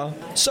 Arizona,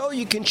 so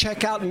you can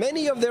check out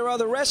many of their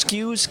other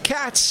rescues,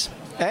 cats,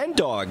 and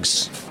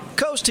dogs.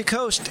 Coast to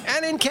coast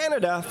and in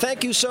Canada,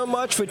 thank you so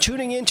much for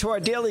tuning in to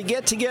our daily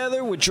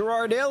get-together with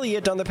Gerard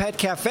Elliott on the Pet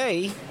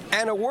Cafe.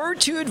 And a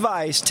word to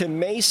advice to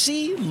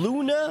Macy,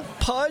 Luna,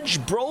 Pudge,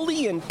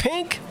 Broly, and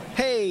Pink.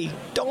 Hey,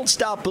 don't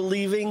stop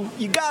believing.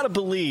 You gotta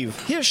believe.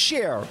 Here's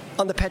Cher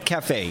on the Pet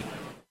Cafe.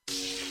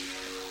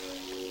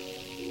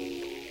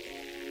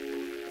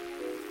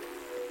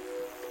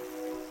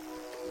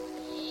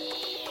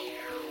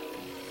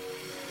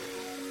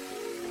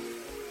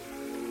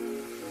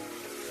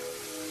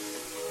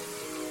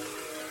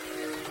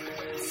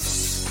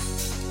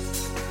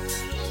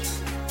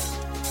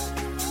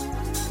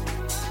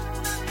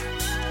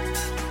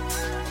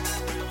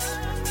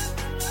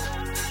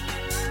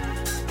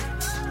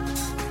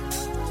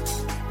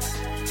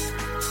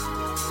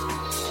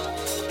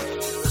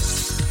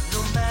 No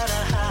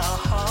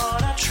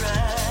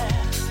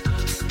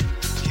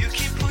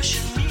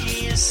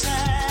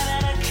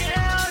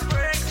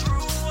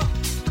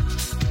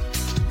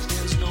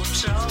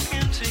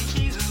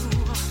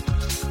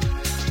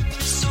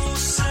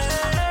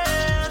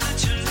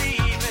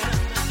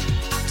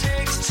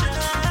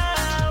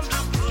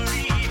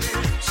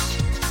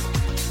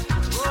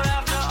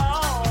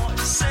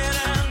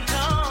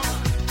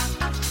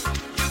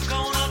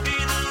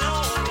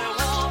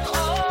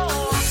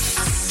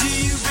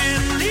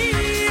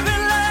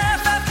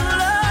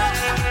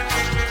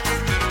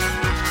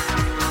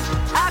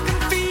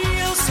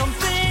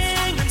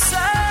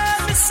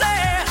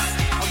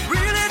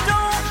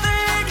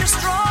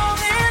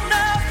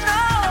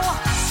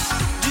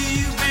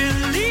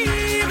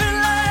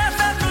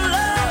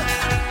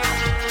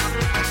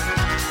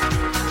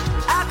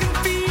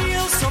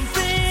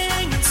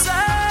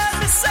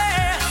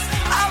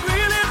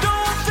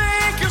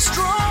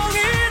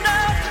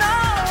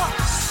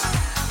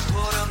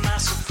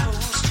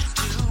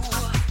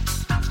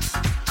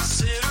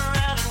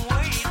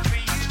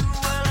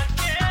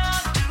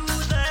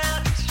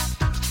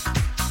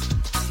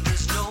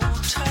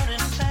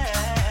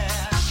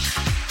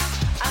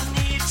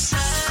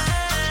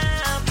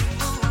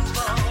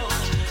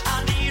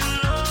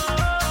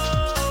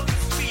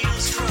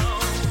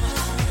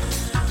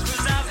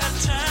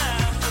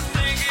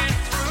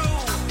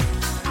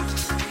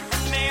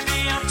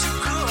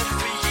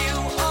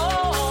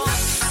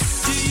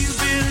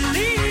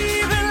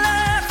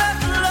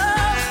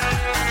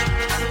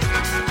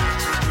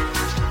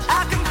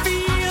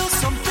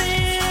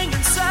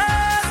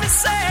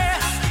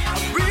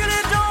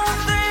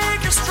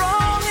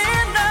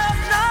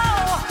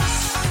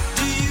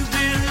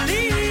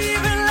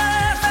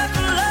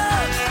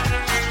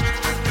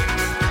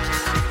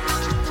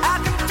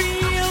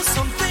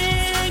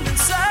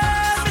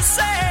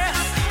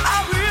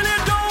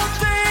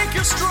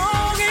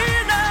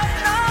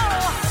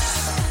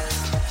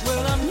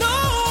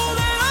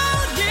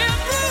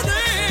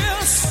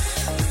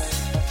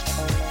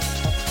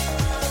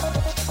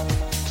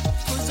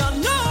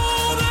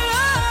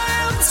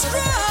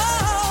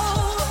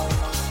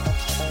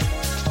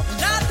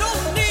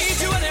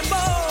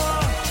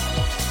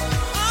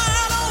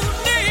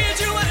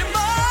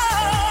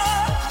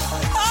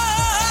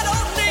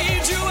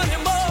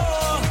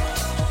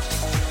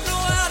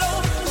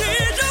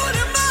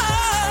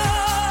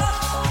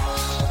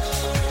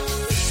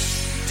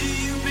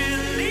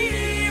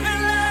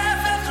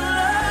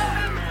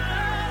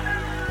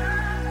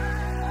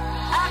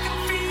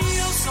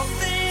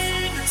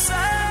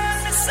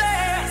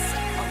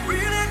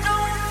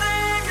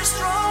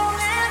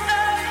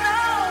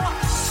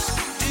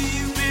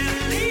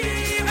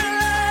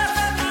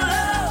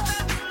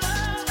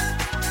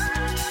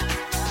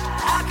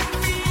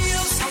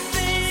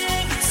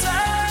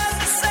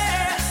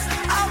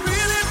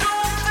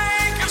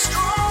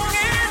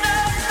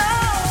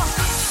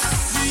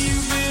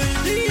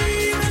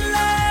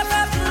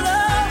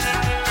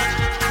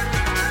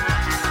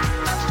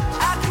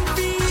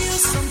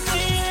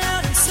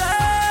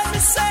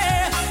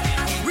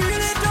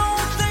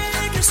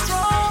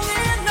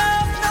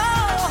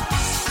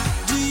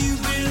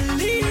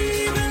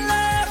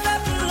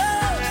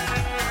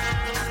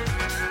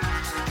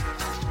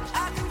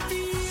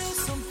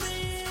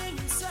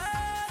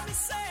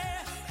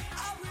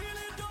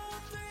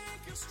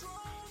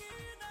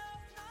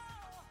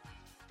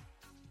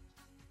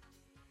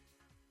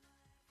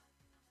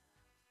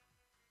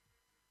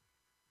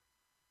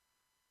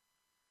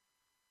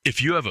If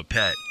you have a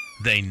pet,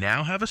 they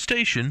now have a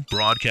station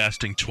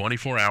broadcasting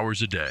 24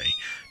 hours a day.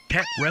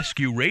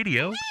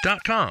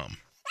 PetRescueRadio.com.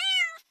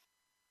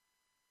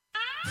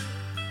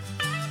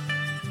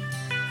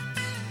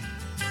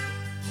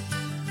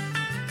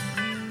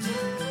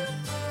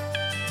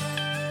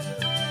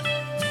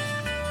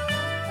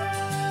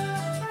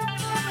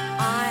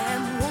 I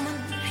am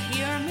woman,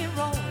 hear me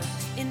roar,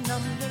 in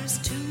numbers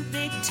too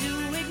big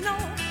to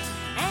ignore,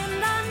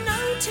 and I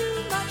know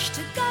too much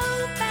to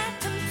go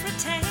back and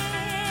pretend,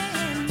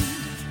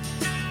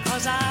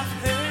 'cause I've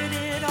heard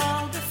it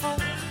all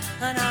before,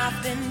 and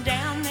I've been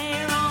down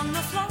there on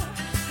the floor.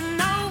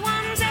 No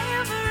one's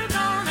ever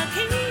gonna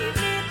keep me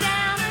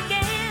down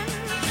again.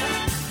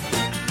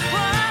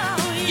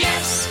 Whoa,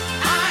 yes,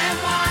 I am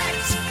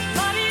wise,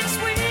 but it's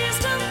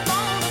wisdom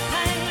for the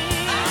pain.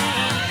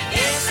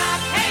 Yes, I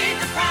paid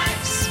the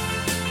price,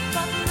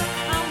 but look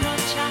how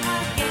much I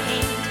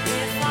gained.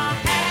 If I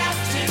have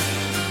to,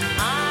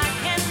 I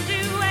can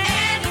do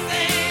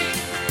anything.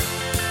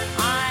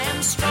 I am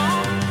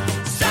strong,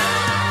 I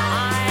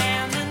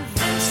am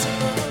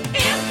invincible,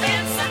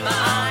 I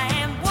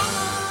am woman.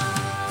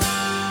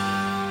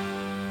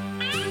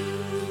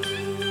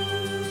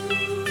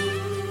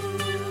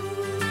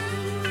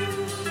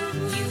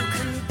 You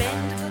can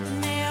bend but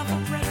never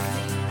break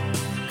me,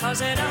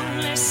 'cause it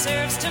only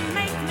serves to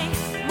make me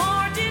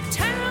more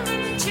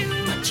determined to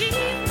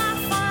achieve my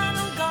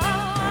final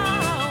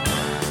goal.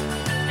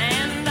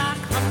 And I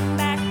come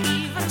back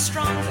even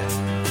stronger,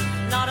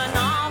 not a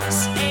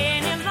novice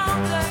any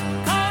longer,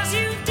 'cause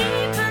you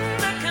deepen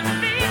the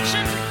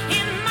conviction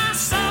in my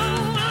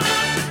soul.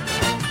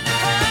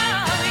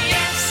 Oh,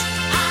 yes,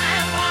 I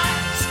am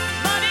wise,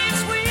 but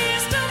it's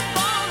wisdom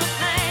for the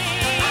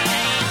pain.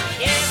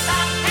 Yes, I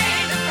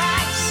paid the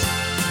price,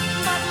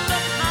 but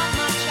look how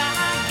much I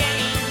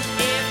gained.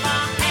 If I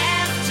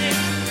have to,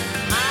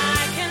 I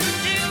can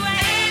do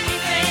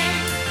anything.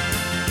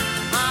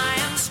 I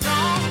am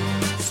strong,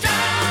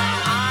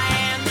 I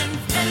am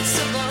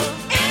invincible,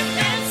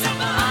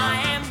 I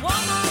am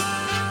woman.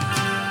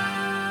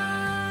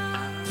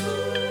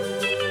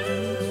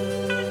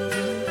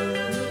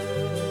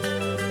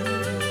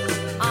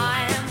 I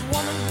am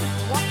woman,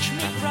 watch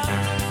me grow,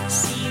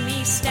 see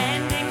me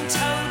standing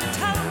toe to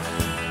toe,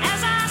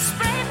 as I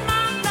spread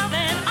my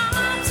loving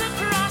arms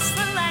across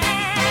the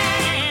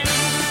land.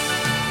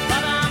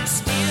 But I'm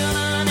still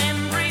an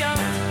embryo,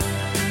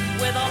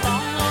 with a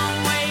long, long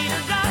way to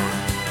go,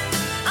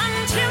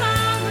 until I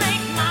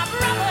make my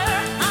brother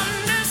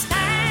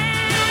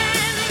understand.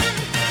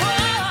 Oh,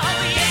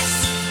 yes,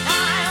 I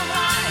am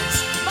wise,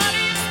 but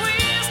it's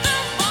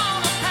wisdom for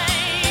the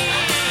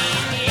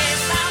pain.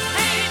 Yes, I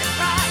paid the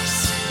price,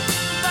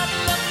 but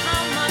look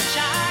how much I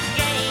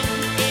gained.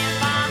 If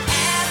I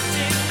have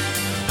to,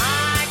 I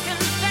can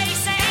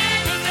face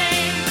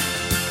anything.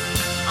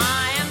 I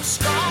am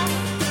strong,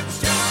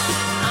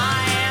 I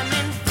am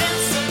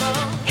invincible,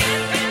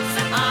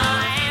 I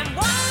am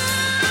woman.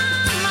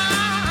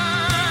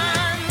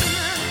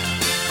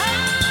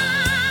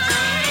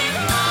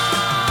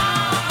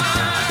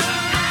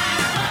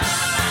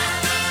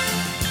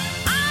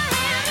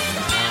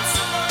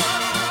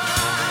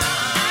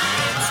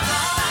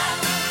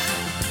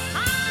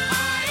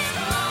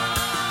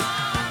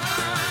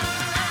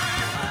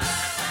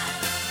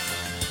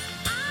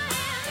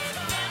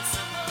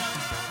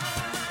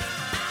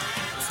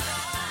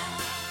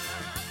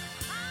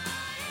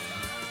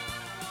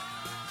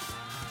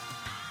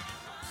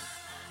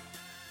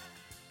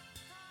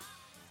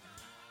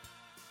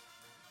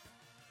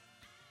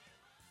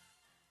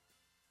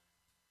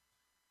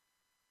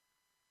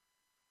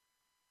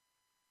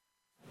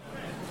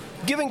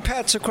 Giving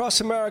pets across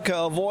America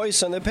a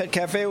voice on the Pet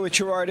Cafe with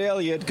Gerard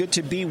Elliott. Good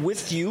to be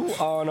with you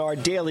on our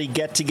daily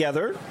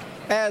get-together,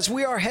 as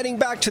we are heading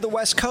back to the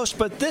West Coast,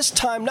 but this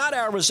time not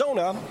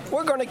Arizona.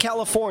 We're going to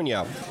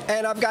California,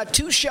 and I've got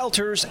 2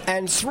 shelters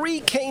and 3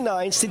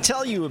 canines to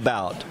tell you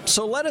about.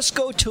 So let us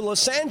go to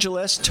Los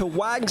Angeles to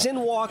Wags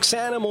and Walks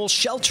Animal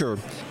Shelter,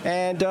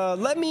 and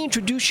let me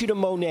introduce you to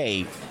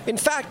Monet. In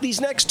fact,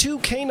 these next 2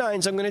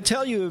 canines I'm going to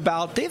tell you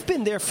about, they've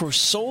been there for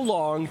so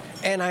long,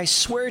 and I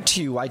swear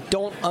to you, I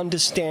don't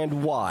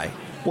understand why.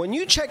 When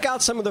you check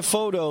out some of the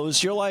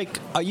photos, you're like,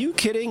 are you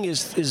kidding?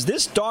 Is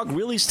this dog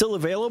really still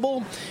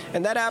available?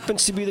 And that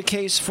happens to be the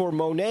case for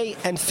Monet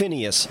and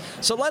Phineas.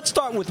 So let's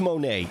start with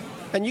Monet.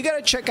 And you got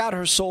to check out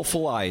her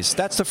soulful eyes.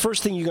 That's the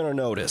first thing you're going to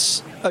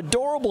notice.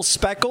 Adorable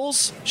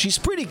speckles. She's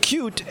pretty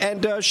cute,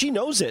 and she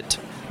knows it.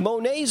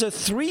 Monet's a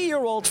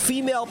 3-year-old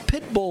female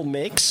pit bull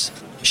mix.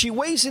 She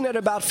weighs in at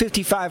about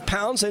 55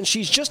 pounds, and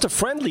she's just a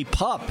friendly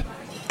pup.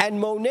 And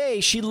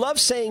Monet, she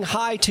loves saying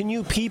hi to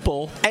new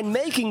people and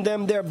making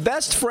them their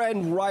best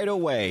friend right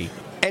away.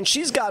 And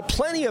she's got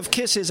plenty of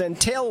kisses and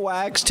tail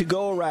wags to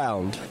go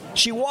around.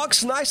 She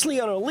walks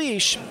nicely on a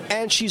leash,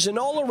 and she's an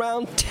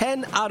all-around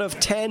 10 out of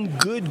 10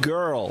 good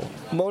girl.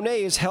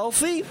 Monet is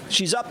healthy,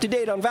 she's up to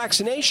date on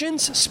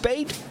vaccinations,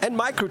 spayed, and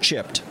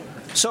microchipped.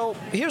 So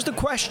here's the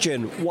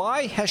question,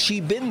 why has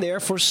she been there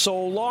for so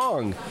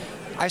long?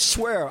 I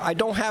swear, I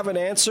don't have an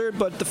answer,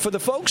 but for the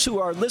folks who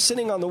are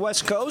listening on the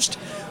West Coast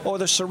or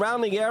the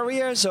surrounding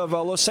areas of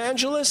Los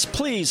Angeles,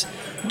 please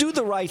do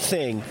the right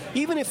thing.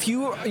 Even if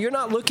you're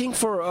not looking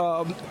for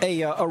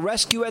a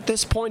rescue at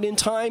this point in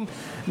time,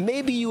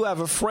 maybe you have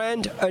a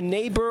friend, a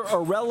neighbor, a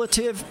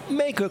relative,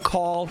 make a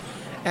call.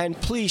 And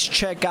please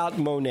check out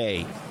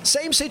Monet.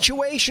 Same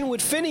situation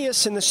with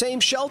Phineas in the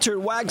same shelter,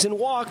 Wags and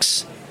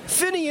Walks.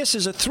 Phineas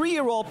is a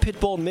 3-year-old pit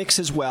bull mix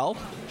as well.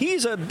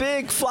 He's a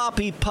big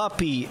floppy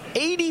puppy,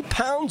 80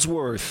 pounds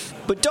worth.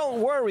 But don't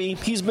worry,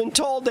 he's been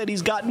told that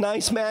he's got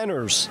nice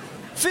manners.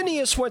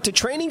 Phineas went to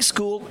training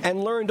school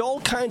and learned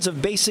all kinds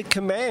of basic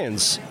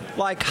commands,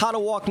 like how to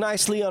walk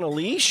nicely on a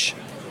leash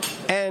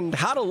and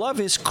how to love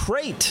his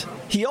crate.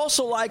 He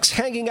also likes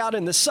hanging out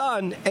in the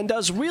sun and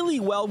does really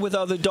well with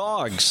other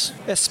dogs,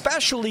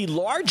 especially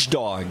large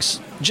dogs.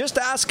 Just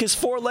ask his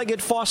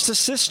 4-legged foster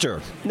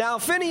sister. Now,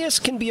 Phineas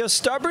can be a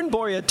stubborn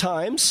boy at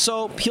times,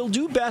 so he'll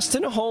do best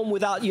in a home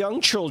without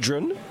young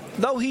children,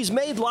 though he's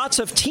made lots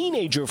of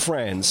teenager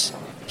friends.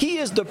 He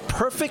is the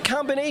perfect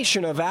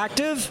combination of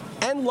active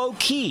and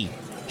low-key.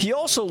 He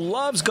also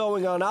loves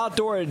going on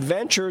outdoor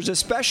adventures,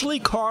 especially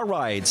car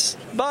rides.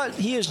 But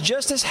he is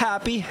just as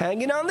happy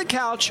hanging on the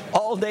couch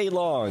all day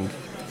long.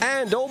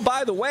 And, oh,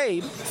 by the way,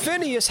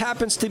 Phineas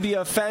happens to be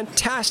a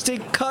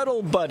fantastic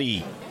cuddle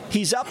buddy.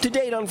 He's up to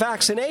date on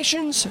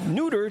vaccinations,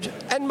 neutered,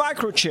 and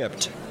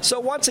microchipped. So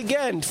once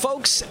again,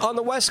 folks on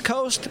the West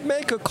Coast,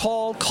 make a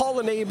call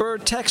a neighbor,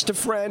 text a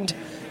friend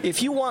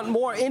if you want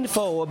more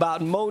info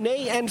about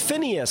Monet and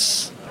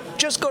Phineas.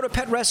 Just go to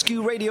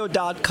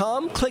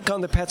PetRescueRadio.com, click on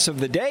the Pets of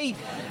the Day,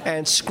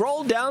 and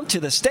scroll down to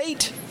the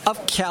state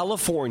of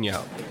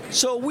California.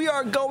 So we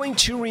are going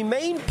to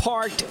remain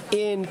parked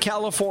in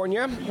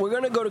California. We're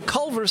going to go to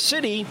Culver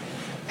City,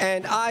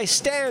 and I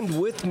stand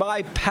with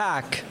my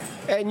pack.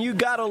 And you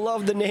gotta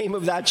love the name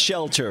of that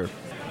shelter.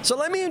 So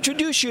let me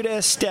introduce you to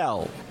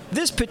Estelle.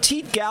 This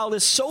petite gal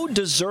is so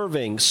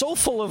deserving, so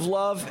full of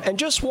love, and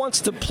just wants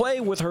to play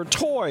with her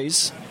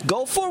toys,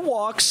 go for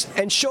walks,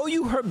 and show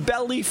you her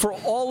belly for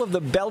all of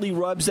the belly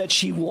rubs that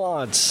she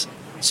wants.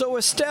 So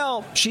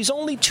Estelle, she's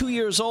only 2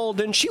 years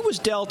old, and she was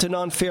dealt an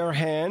unfair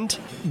hand,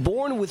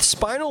 born with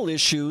spinal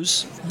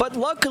issues, but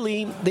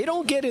luckily, they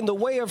don't get in the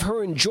way of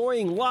her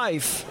enjoying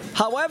life.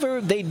 However,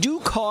 they do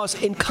cause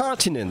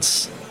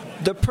incontinence.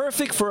 The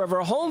perfect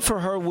forever home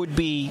for her would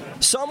be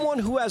someone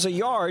who has a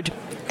yard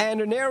and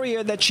an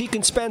area that she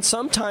can spend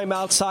some time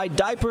outside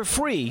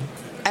diaper-free,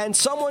 and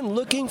someone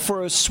looking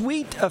for a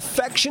sweet,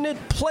 affectionate,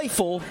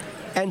 playful,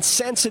 and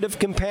sensitive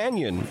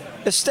companion.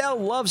 Estelle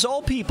loves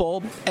all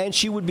people, and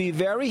she would be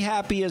very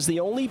happy as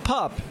the only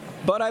pup,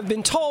 but I've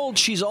been told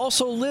she's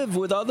also lived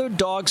with other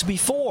dogs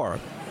before.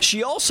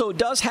 She also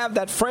does have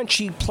that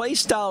Frenchie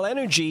play-style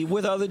energy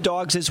with other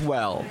dogs as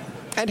well.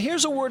 And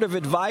here's a word of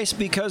advice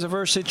because of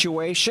her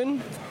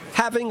situation.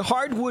 Having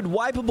hardwood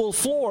wipeable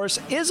floors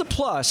is a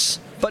plus,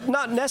 but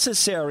not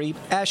necessary,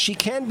 as she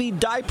can be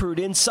diapered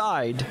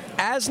inside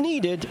as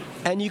needed,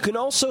 and you can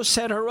also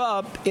set her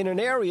up in an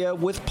area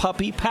with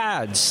puppy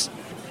pads.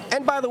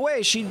 And by the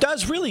way, she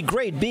does really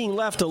great being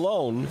left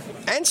alone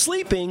and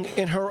sleeping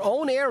in her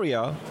own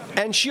area,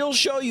 and she'll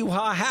show you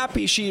how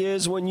happy she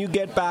is when you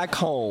get back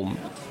home.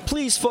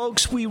 Please,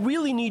 folks, we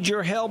really need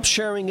your help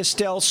sharing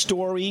Estelle's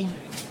story.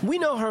 We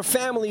know her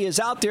family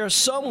is out there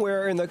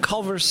somewhere in the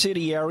Culver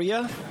City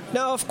area.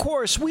 Now, of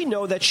course, we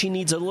know that she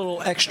needs a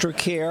little extra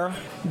care,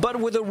 but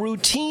with a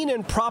routine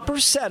and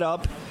proper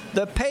setup,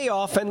 the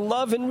payoff and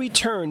love in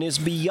return is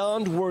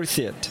beyond worth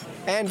it.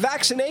 And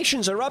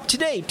vaccinations are up to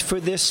date for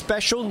this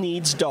special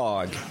needs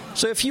dog.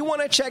 So if you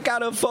want to check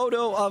out a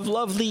photo of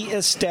lovely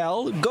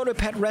Estelle, go to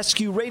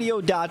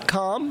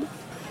PetRescueRadio.com.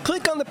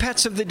 Click on the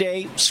Pets of the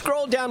Day,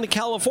 scroll down to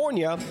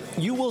California,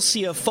 you will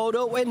see a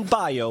photo and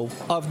bio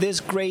of this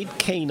great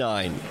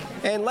canine.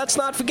 And let's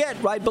not forget,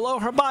 right below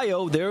her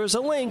bio, there is a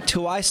link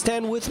to I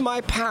Stand With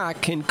My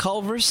Pack in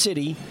Culver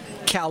City,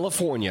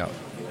 California.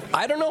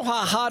 I don't know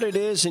how hot it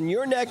is in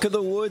your neck of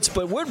the woods,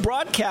 but we're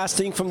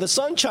broadcasting from the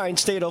Sunshine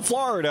State of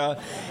Florida,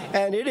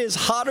 and it is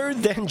hotter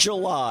than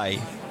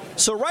July.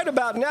 So right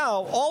about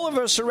now, all of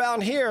us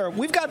around here,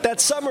 we've got that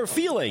summer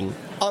feeling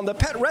on the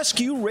Pet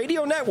Rescue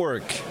Radio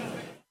Network.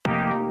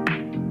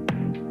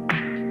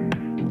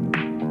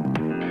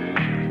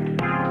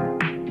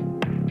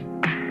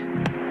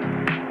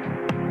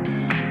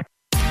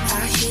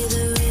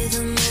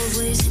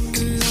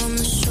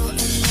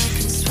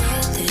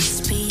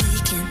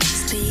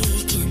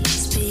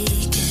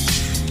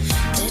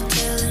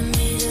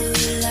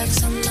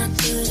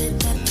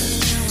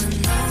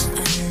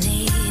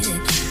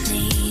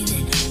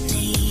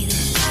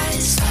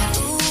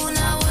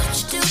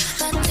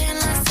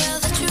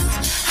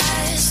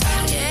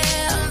 Yeah.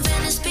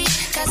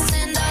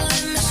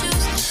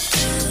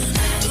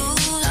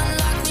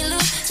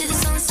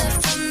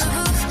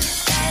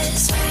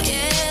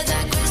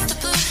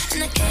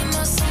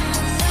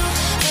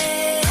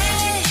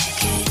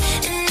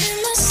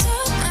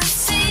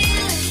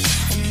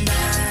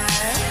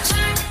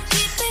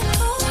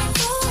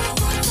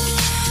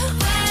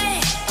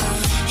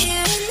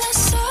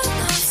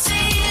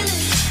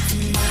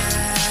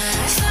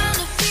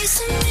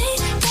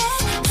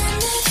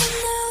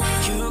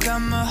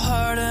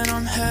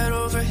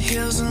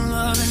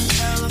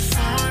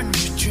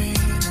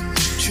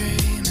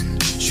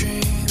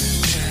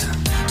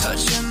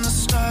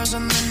 miles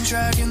and then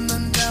dragging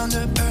them down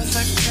to earth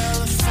like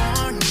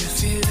California.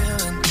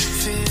 Feeling.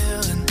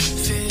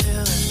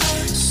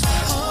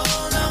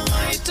 Oh, now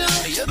why you do?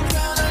 You're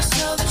proud, I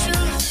tell the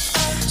truth.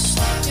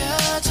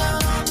 Yeah,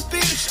 down on the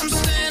beach, I'm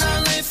staying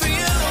out late for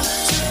you.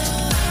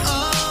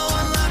 Oh,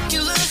 unlock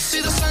your lips,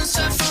 see the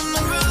sunset from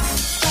the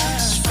roof.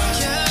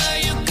 Yeah,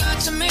 you got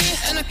to me,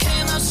 and I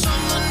came out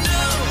someone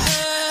new.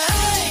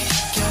 Hey,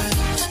 get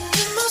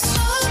in my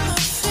summer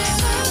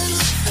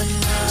feelings, and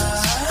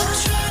I'm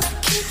trying to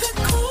keep it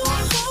cool.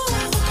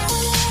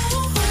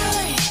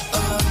 Hey,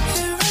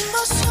 here in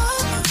my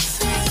summer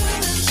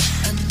feelings,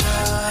 and I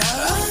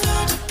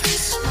found a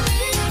piece of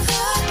me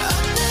that I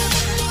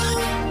never knew.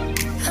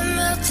 I'm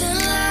melting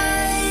like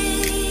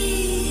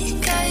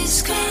ice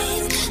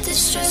cream. The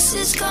stress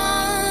is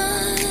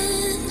gone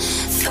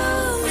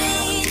for me.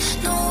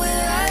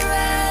 Nowhere I'd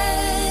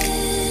rather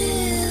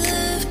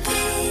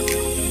be.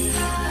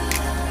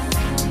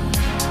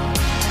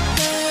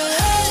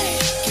 Hey,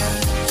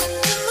 get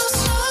in my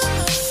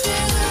summer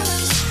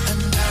feelings,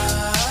 and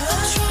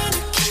I'm trying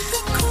to keep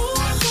it cool.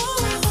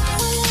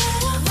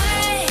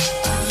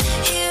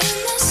 Here in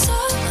my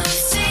summer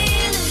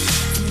feeling,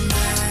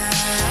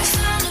 I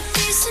found a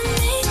piece of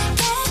me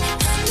that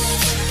I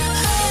never knew.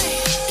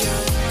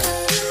 Get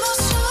in my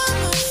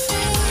summer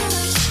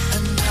feelings,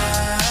 and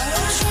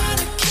I'm trying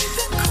to keep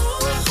it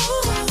cool.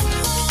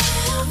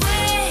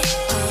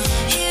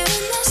 Here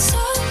in my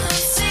summer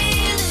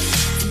feeling,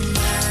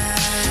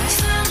 I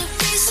found a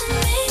piece of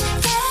me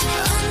that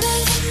I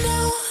never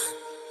knew.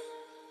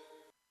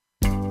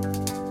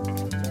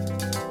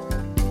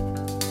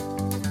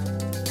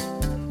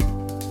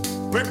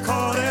 We're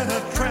caught in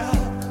a trap.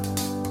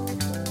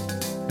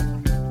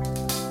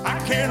 I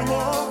can't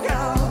walk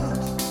out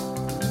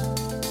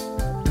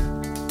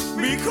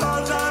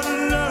because I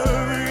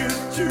love you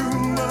too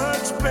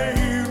much,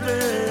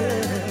 baby.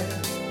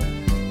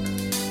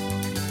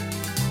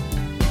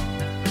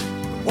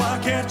 Why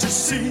can't you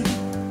see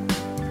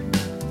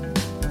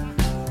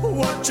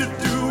what you're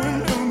doing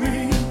to me?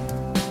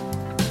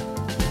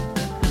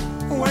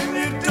 When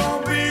you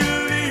don't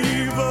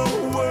believe a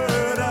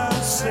word I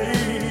say.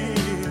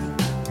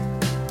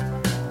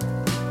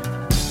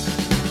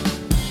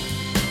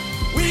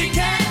 We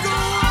can't go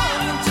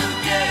on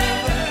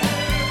together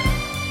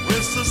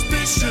with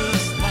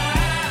suspicious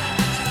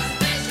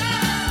minds.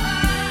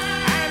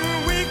 And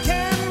we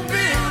can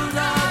build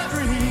our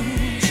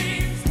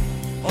dreams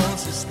on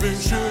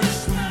suspicious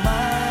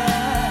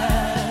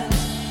minds.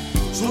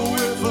 So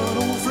if an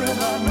old friend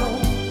I know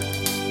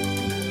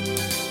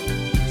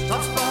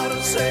stops by to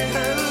say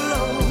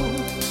hello,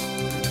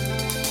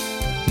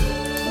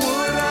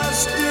 would I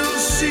still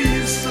see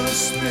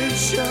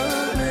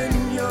suspicion in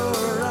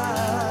your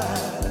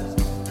eyes?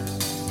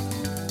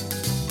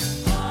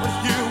 But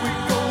here we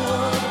go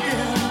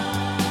again,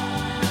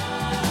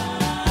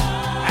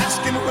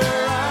 asking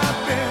where I've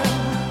been.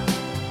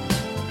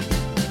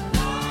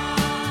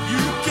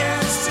 You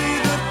can't see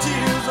the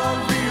tears are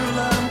real,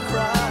 I'm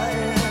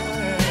crying.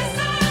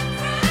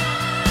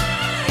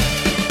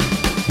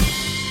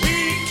 We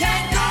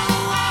can't go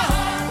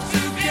on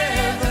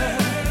together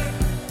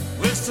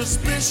with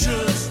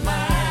suspicious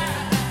minds.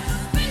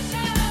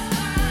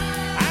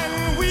 And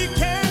we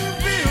can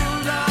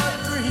build our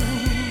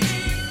dreams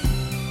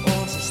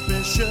on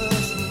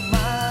suspicious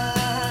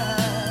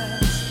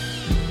minds.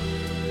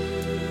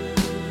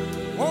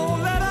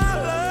 Won't let our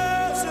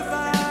love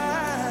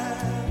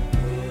survive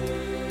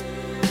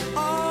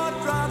or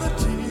dry the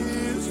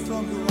tears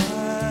from your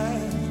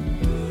eyes.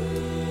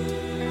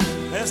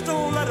 Let's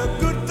don't let a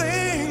good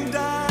thing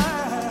die.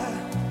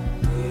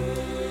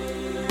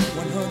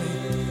 When honey,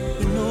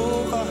 you know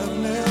I've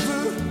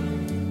never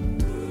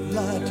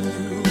lied to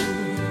you.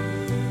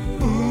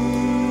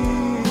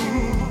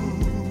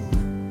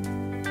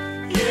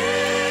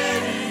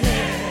 Yes.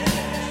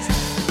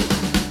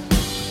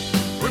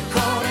 We're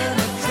caught in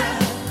a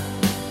trap.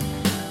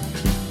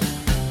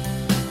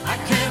 I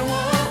can't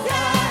walk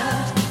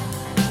out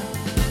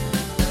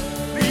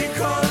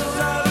because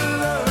I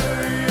love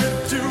you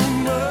too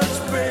much,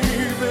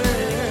 baby.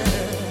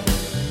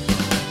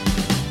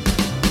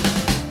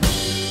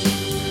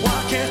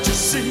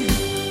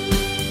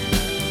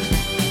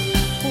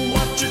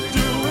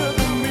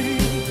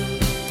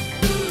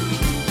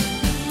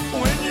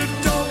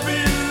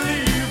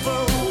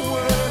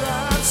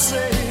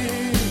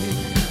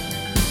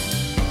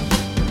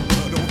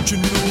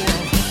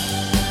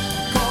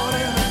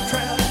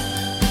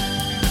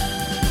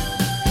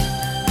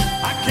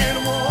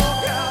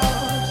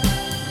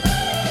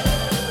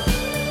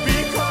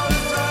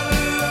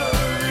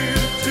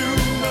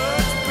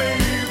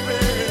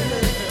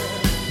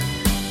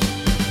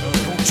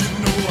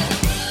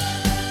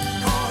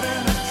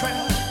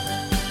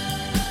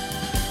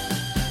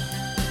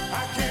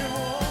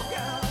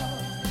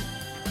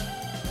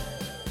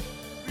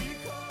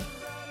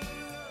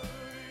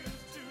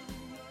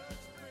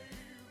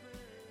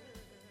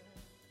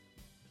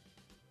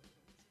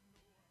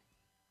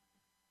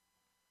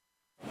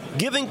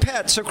 Giving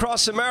pets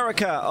across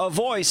America a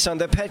voice on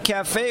the Pet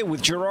Cafe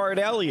with Gerard,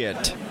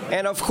 Elliott.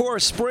 And of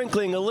course,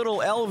 sprinkling a little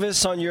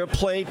Elvis on your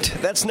plate,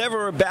 that's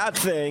never a bad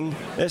thing,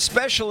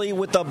 especially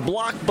with the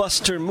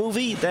blockbuster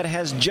movie that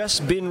has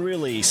just been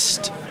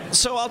released.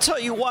 So I'll tell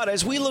you what,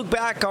 as we look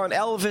back on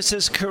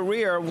Elvis's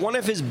career, one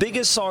of his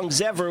biggest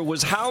songs ever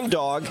was Hound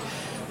Dog.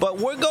 But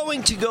we're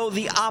going to go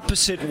the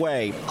opposite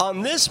way.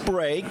 On this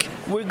break,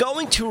 we're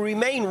going to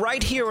remain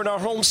right here in our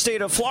home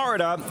state of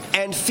Florida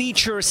and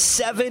feature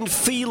 7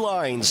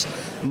 felines.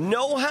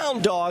 No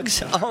hound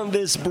dogs on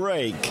this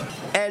break.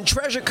 And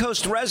Treasure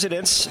Coast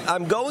residents,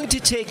 I'm going to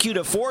take you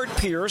to Fort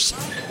Pierce,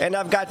 and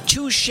I've got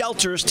 2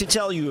 shelters to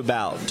tell you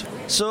about.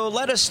 So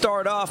let us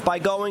start off by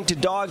going to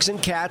Dogs and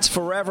Cats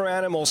Forever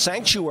Animal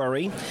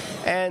Sanctuary,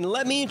 and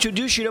let me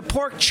introduce you to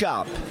Pork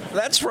Chop.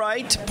 That's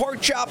right,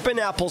 pork chop and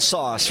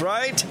applesauce,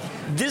 right?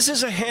 This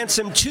is a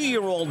handsome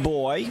 2-year-old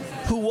boy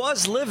who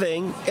was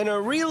living in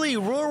a really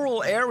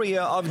rural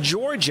area of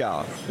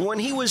Georgia when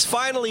he was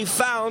finally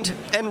found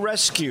and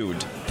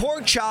rescued.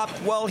 Pork Chop,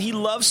 well, he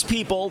loves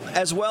people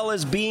as well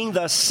as being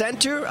the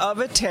center of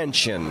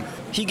attention.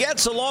 He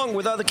gets along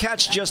with other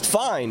cats just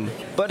fine,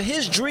 but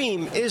his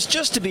dream is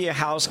just to be a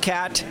house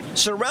cat,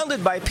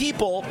 surrounded by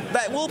people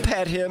that will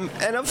pet him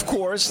and, of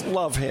course,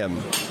 love him.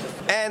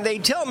 And they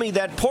tell me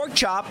that Pork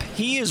Chop,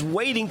 he is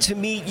waiting to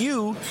meet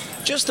you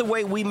just the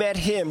way we met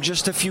him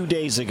just a few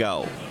days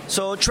ago.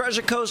 So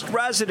Treasure Coast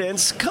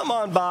residents, come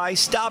on by,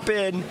 stop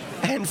in,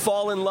 and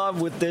fall in love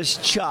with this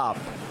Chop.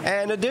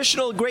 And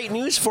additional great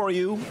news for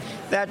you,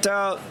 that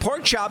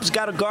Pork Chop's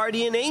got a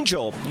guardian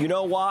angel. You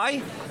know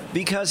why?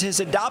 Because his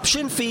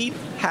adoption fee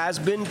has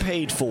been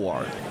paid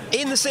for.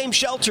 In the same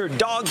shelter,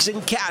 Dogs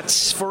and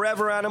Cats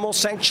Forever Animal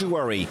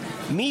Sanctuary.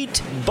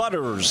 Meet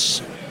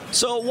Butters.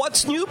 So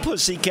what's new,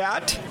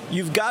 Pussycat?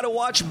 You've got to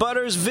watch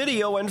Butters'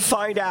 video and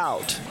find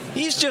out.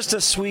 He's just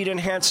a sweet and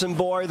handsome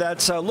boy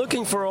that's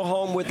looking for a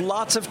home with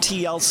lots of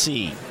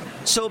TLC.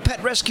 So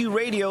Pet Rescue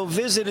Radio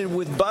visited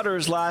with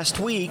Butters last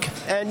week,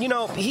 and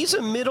he's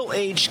a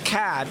middle-aged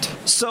cat,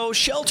 so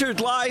sheltered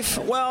life,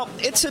 well,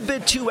 it's a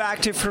bit too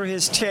active for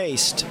his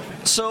taste.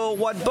 So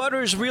what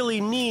Butters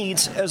really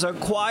needs is a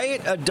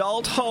quiet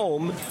adult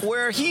home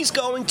where he's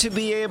going to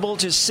be able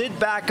to sit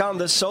back on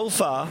the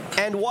sofa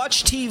and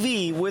watch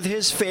TV with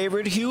his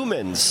favorite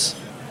humans.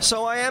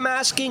 So I am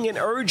asking and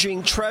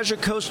urging Treasure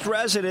Coast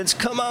residents,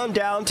 come on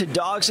down to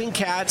Dogs and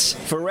Cats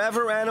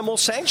Forever Animal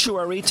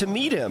Sanctuary to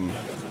meet him.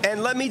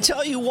 And let me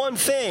tell you one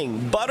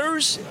thing,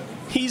 Butters,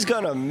 he's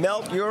gonna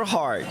melt your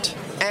heart.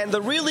 And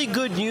the really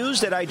good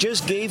news that I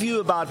just gave you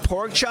about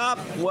Pork Chop,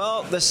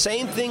 well, the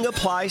same thing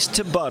applies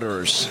to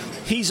Butters.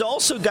 He's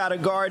also got a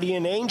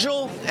guardian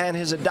angel, and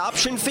his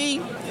adoption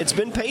fee, it's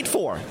been paid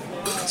for.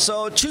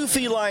 So 2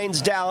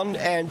 felines down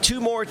and 2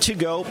 more to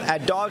go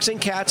at Dogs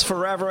and Cats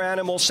Forever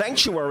Animal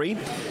Sanctuary.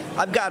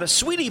 I've got a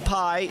sweetie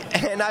pie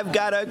and I've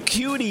got a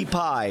cutie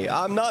pie.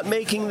 I'm not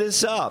making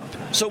this up.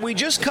 So we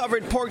just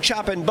covered Pork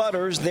Chop and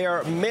Butters.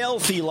 They're male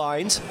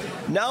felines.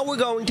 Now we're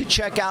going to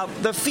check out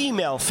the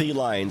female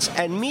felines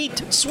and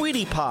meet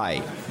Sweetie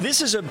Pie. This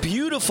is a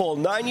beautiful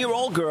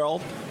 9-year-old girl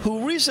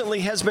who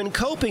recently has been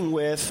coping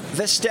with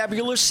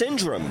vestibular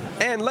syndrome.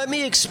 And let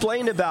me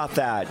explain about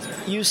that.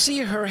 You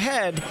see her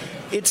head,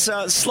 it's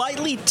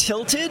slightly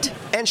tilted,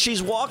 and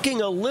she's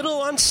walking a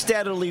little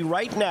unsteadily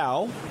right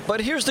now.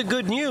 But here's the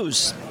good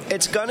news.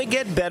 It's gonna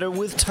get better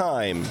with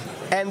time.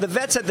 And the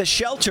vets at the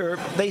shelter,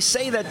 they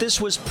say that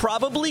this was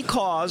probably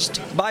caused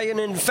by an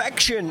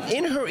infection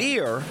in her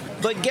ear.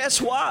 But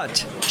guess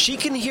what? She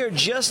can hear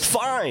just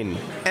fine.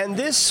 And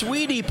this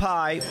Sweetie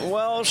Pie,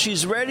 well,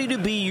 she's ready to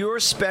be your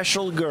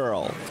special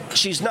girl.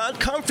 She's not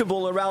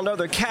comfortable around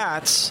other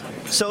cats.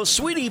 So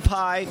Sweetie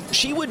Pie,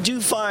 she would do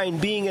fine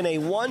being in a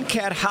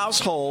 1-cat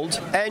household.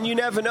 And you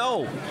never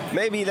know,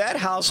 maybe that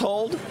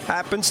household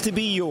happens to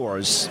be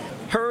yours.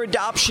 Her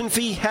adoption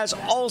fee has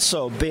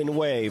also been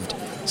waived,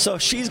 so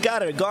she's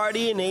got a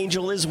guardian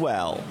angel as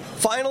well.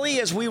 Finally,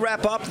 as we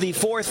wrap up the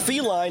 4th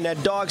feline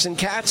at Dogs and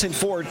Cats in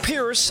Fort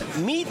Pierce,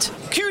 meet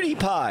Cutie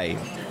Pie.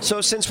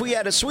 So since we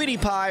had a Sweetie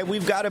Pie,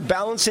 we've got to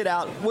balance it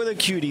out with a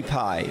Cutie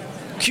Pie.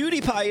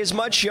 Cutie Pie is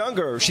much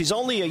younger. She's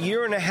only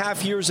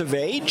 1.5 years of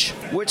age.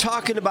 We're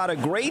talking about a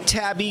great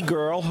tabby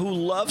girl who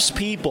loves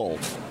people.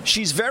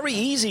 She's very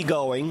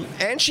easygoing,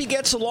 and she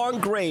gets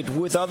along great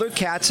with other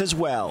cats as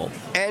well.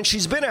 And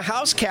she's been a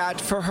house cat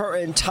for her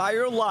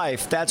entire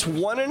life. That's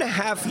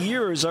 1.5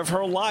 years of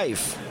her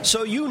life.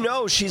 So you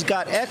know she's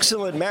got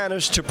excellent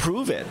manners to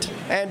prove it.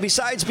 And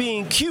besides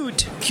being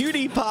cute,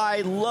 Cutie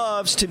Pie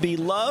loves to be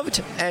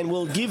loved and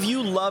will give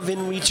you love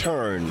in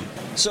return.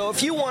 So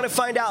if you want to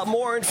find out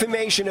more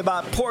information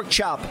about Pork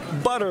Chop,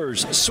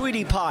 Butters,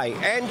 Sweetie Pie,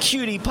 and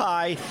Cutie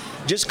Pie,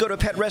 just go to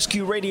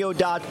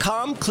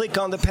PetRescueRadio.com, click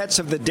on the Pets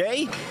of the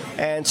Day,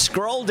 and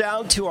scroll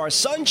down to our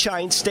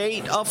Sunshine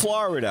State of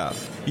Florida.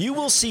 You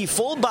will see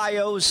full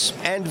bios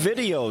and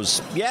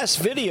videos. Yes,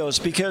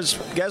 videos, because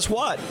guess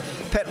what?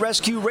 Pet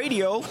Rescue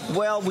Radio,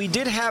 well, we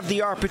did have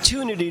the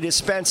opportunity to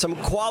spend some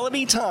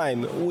quality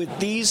time with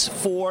these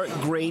 4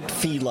 great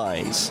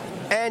felines.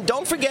 And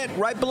don't forget,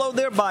 right below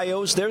their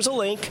bios, there's a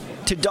link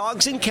to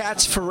Dogs and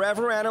Cats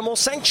Forever Animal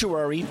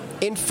Sanctuary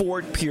in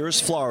Fort Pierce,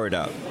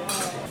 Florida.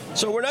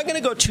 So we're not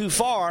going to go too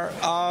far.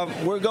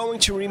 We're going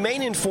to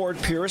remain in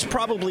Fort Pierce,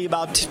 probably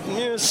about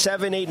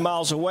 7-8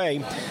 miles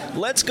away.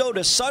 Let's go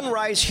to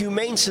Sunrise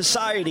Humane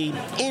Society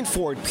in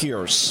Fort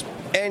Pierce.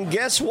 And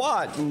guess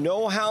what?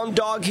 No hound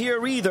dog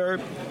here either.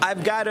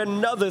 I've got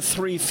another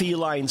 3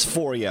 felines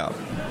for you.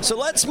 So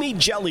let's meet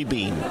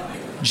Jellybean.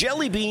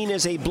 Jellybean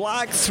is a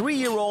black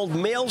 3-year-old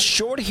male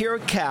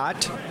short-haired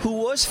cat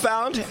who was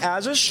found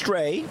as a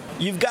stray.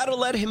 You've got to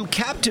let him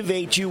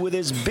captivate you with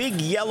his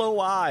big yellow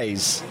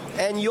eyes.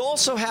 And you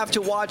also have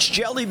to watch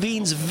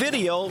Jellybean's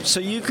video so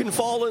you can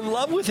fall in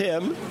love with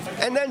him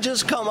and then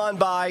just come on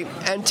by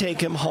and take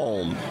him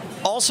home.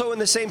 Also in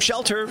the same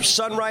shelter,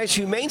 Sunrise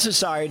Humane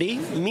Society,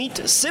 meet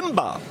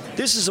Simba.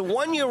 This is a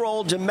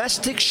 1-year-old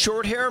domestic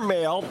short-hair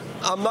male.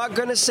 I'm not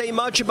going to say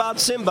much about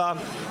Simba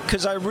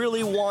because I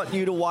really want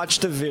you to watch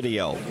the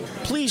video.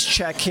 Please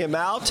check him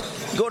out.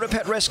 Go to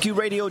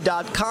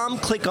PetRescueRadio.com,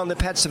 click on the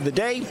Pets of the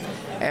Day,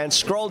 and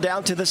scroll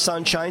down to the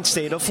Sunshine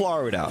State of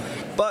Florida.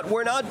 But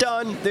we're not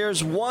done.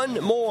 There's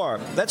one more.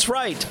 That's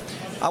right.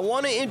 I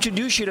want to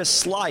introduce you to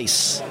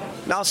Slice.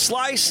 Now,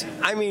 Slice,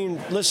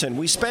 listen,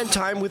 we spent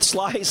time with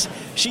Slice.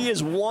 She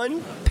is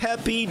one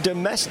peppy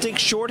domestic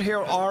short-hair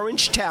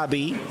orange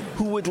tabby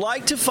who would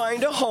like to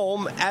find a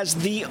home as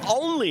the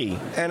only,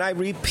 and I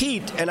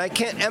repeat, and I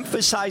can't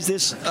emphasize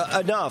this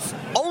enough,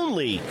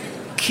 only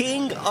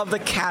king of the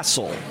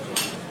castle.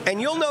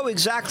 And you'll know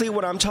exactly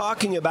what I'm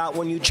talking about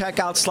when you check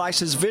out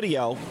Slice's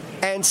video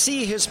and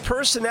see his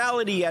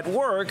personality at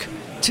work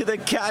to the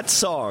cat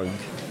song.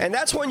 And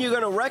that's when you're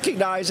going to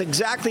recognize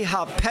exactly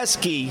how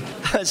pesky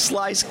a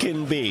Slice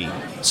can be.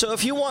 So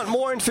if you want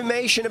more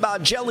information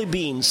about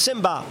Jellybean,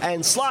 Simba,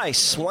 and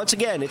Slice, once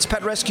again, it's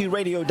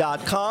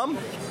PetRescueRadio.com.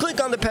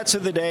 Click on the Pets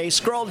of the Day,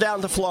 scroll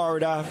down to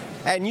Florida,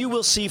 and you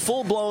will see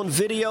full-blown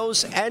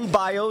videos and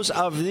bios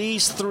of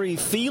these 3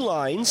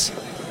 felines.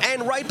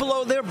 And right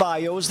below their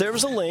bios,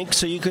 there's a link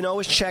so you can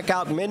always check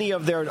out many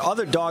of their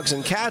other dogs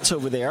and cats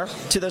over there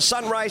to the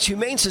Sunrise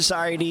Humane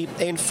Society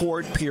in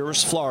Fort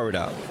Pierce,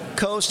 Florida.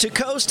 Coast to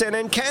coast and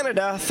in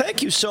Canada,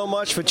 thank you so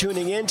much for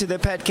tuning in to the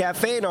Pet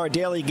Cafe and our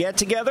daily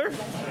get-together.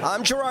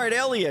 I'm Gerard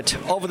Elliott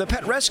over the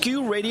Pet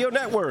Rescue Radio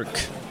Network.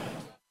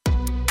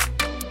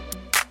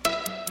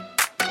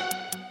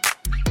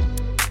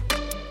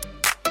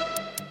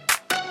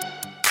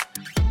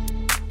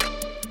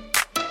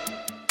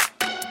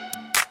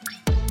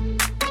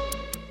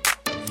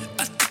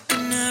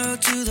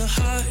 To the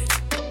heart,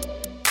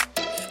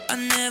 I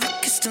never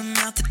kissed a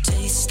mouth that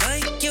tastes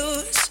like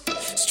yours.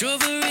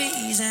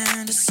 Strawberries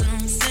and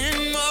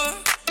something more.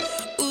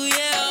 Ooh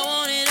yeah, I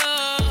want it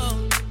all.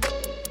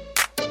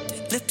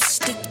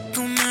 Lipstick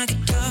on my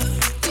guitar.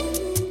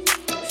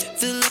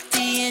 Fill up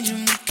the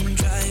engine, we can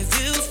drive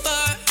real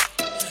far.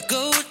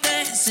 Go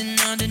dancing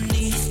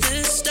underneath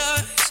the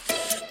stars.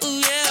 Ooh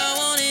yeah, I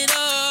want it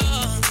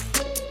all.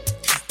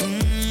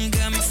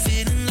 Got me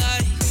feeling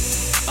like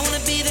I wanna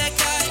be that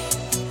guy.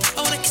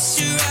 I wanna kiss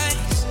your eyes.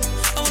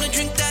 I wanna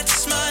drink that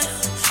smile.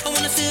 I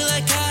wanna feel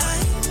like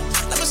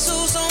like my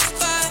soul's on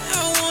fire.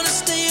 I wanna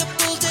stay up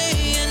all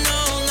day and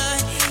all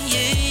night.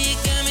 Yeah, you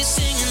got me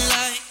singing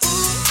like,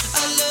 ooh,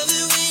 I love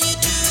it when you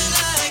do it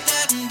like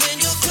that. And when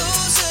you're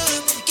close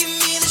up, give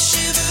me the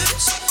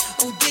shivers.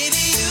 Oh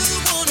baby, you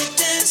wanna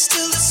dance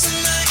till the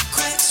sunlight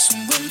cracks.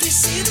 And when they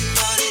say the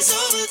party's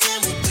over, then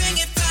we'll bring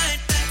it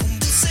right back. And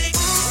we'll say,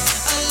 ooh,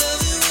 I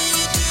love it when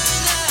you do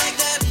it like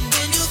that. And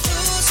when you're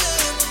close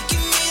up,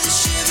 give me the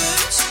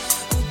shivers.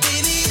 Oh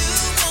baby, you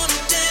wanna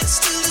dance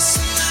till the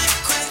sunlight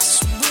cracks.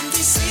 And when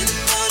they say the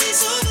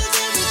party's over,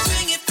 then we'll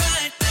bring it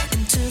right back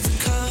into the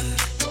car.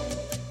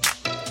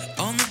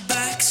 On the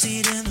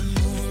backseat in the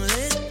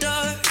moonlit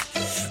dark.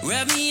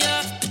 Wrap me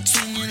up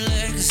between your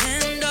legs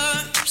and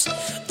arms.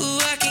 Ooh,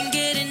 I can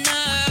get enough.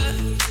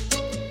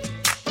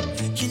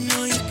 You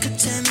know you could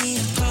tear me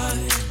apart.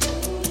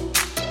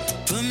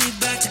 Put me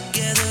back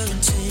together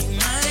and take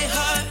my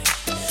heart.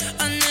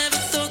 I never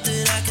thought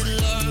that I could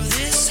love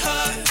this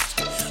hard.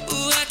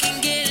 Ooh, I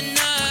can get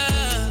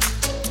enough.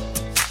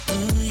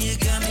 Ooh, you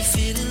got me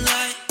feeling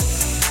like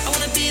I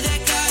wanna be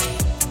that guy.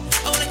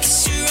 I wanna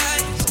kiss your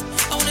eyes.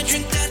 I wanna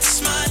drink that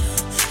smile.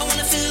 I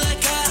wanna feel like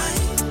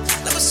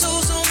like my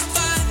soul's on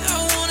fire. I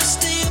wanna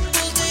stay up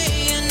all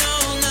day and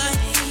all night.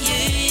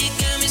 Yeah, you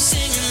got me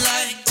singing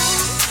like,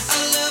 ooh, I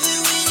love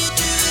it when you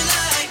do it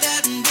like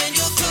that. And when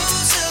you're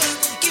close up,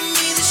 give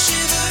me the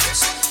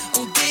shivers.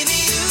 Oh baby,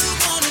 you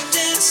wanna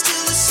dance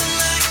till the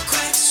sunlight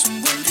cracks.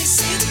 And when they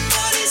say the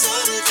party's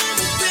over, then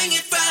we'll bring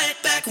it right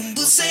back. And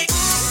we'll say,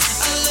 ooh,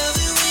 I love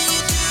it when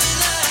you do it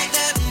like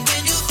that. And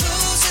when you're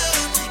close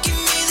up, give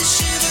me the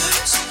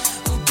shivers.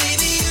 Oh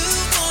baby, you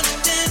wanna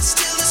dance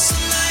till the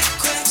sunlight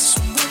cracks.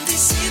 And when they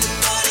say the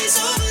party's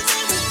over,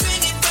 then we'll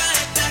bring it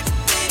right back.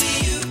 Baby,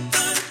 you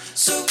burn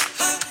so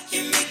hot,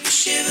 you make me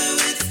shiver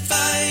with the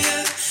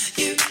fire.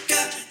 You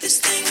got this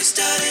thing we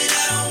started,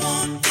 I don't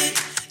want it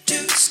to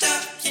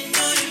stop. You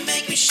know you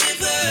make me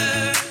shiver.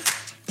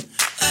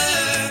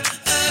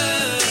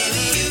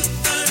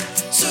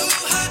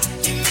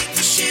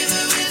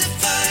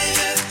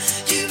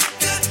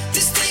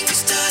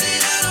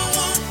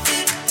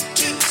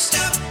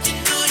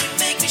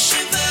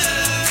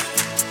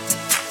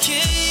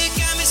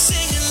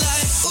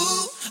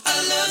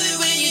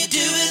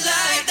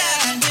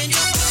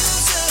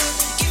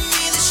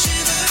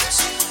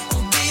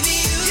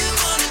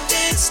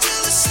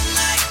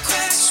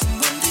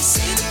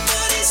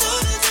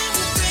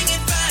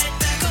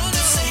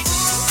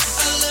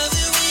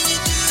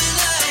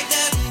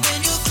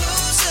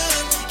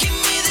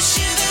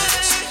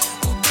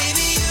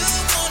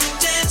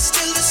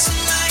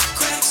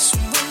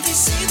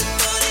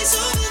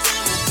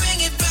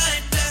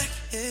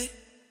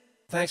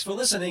 Thanks for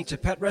listening to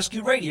Pet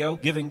Rescue Radio,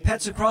 giving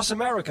pets across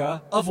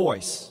America a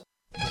voice.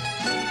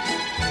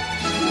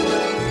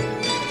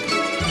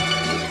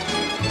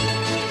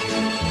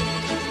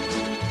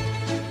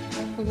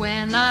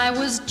 When I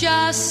was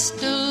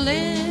just a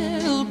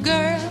little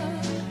girl,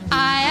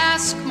 I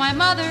asked my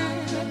mother,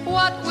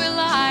 what will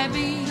I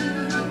be?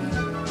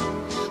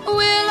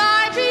 Will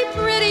I be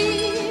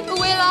pretty?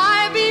 Will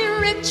I be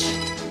rich?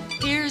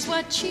 Here's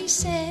what she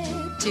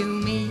said to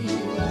me.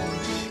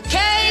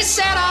 Que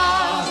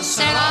sera,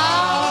 sera,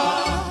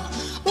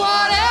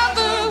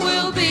 whatever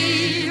will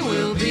be,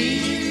 will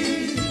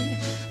be.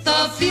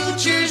 The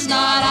future's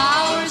not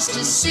ours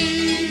to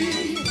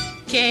see.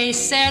 Que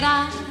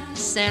sera,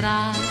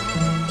 sera,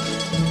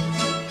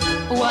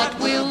 what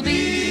will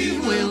be,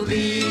 will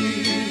be.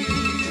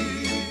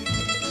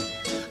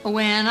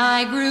 When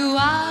I grew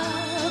up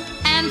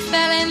and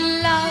fell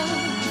in love,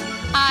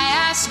 I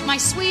asked my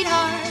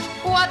sweetheart,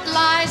 what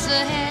lies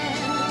ahead?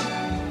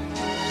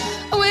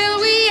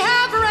 Will we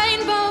have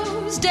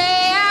rainbows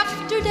day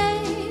after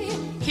day?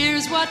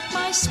 Here's what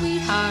my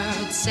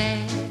sweetheart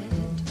said.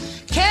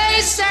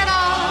 Que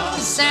sera,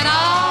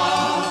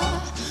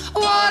 sera,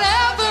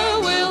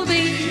 whatever will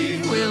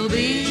be, will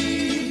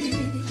be.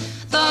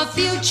 The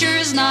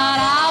future's not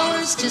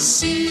ours to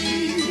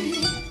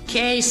see.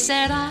 Que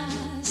sera,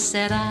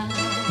 sera,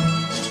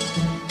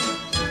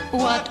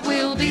 what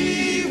will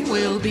be,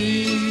 will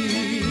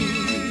be.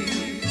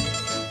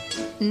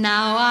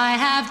 Now I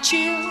have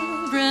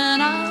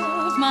children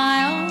of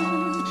my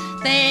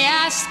own. They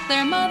ask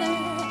their mother,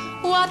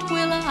 what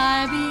will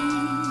I be?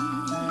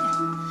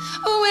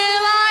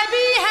 Will I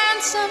be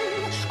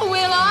handsome?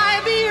 Will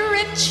I be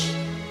rich?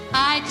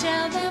 I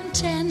tell them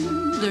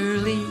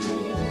tenderly.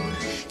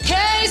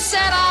 Que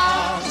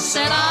sera,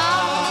 sera,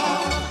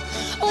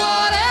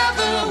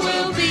 whatever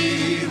will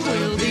be,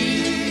 will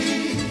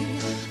be.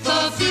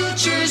 The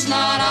future's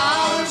not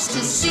ours to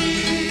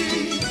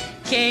see.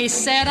 Que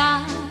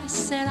sera,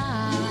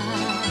 sera,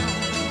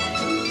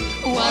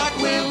 what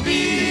will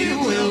be,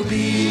 will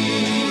be.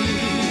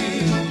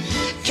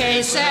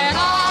 Que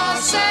sera,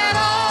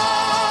 sera.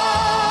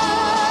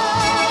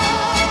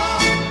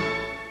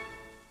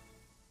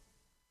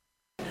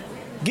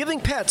 Giving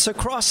pets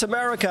across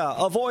America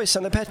a voice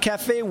on the Pet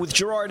Cafe with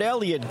Gerard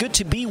Elliott. Good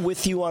to be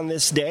with you on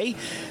this day.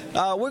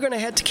 We're going to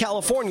head to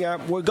California.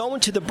 We're going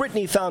to the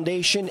Brittany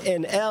Foundation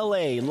in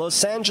L.A.,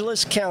 Los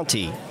Angeles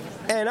County.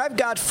 And I've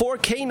got 4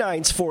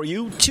 canines for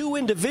you, 2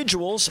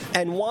 individuals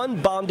and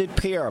 1 bonded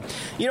pair.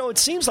 You know, it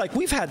seems like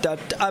we've had a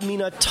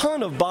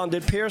ton of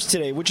bonded pairs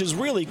today, which is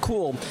really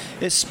cool,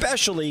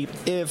 especially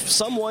if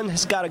someone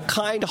has got a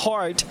kind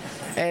heart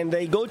and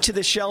they go to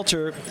the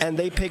shelter and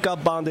they pick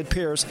up bonded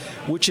pairs,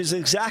 which is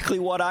exactly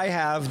what I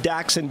have,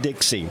 Dax and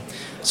Dixie.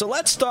 So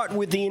let's start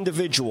with the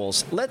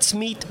individuals. Let's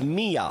meet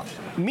Mia.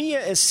 Mia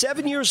is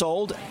 7 years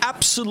old,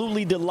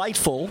 absolutely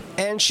delightful,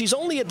 and she's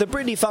only at the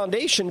Brittany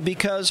Foundation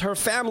because her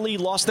family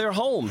lost their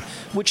home,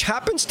 which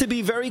happens to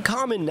be very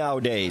common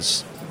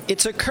nowadays.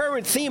 It's a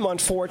current theme,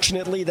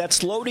 unfortunately,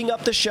 that's loading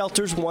up the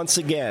shelters once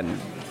again.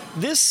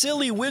 This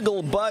silly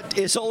wiggle butt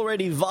is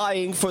already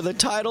vying for the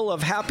title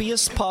of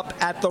happiest pup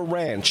at the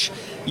ranch.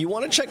 You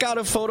want to check out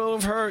a photo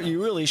of her?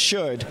 You really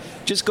should.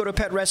 Just go to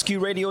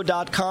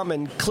PetRescueRadio.com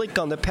and click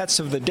on the Pets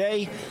of the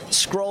Day.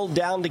 Scroll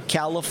down to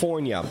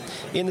California.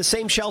 In the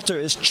same shelter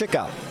is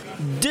Chica.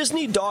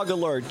 Disney Dog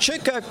Alert.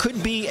 Chica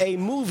could be a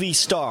movie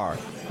star.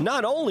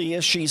 Not only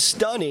is she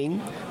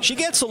stunning, she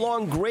gets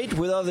along great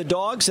with other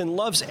dogs and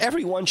loves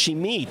everyone she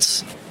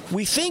meets.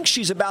 We think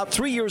she's about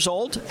 3 years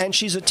old, and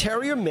she's a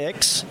terrier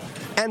mix.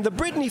 And the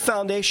Brittany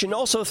Foundation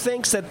also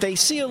thinks that they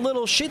see a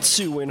little Shih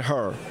Tzu in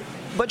her.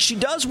 But she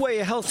does weigh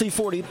a healthy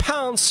 40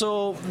 pounds,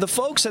 so the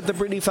folks at the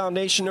Brittany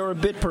Foundation are a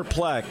bit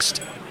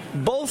perplexed.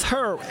 Both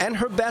her and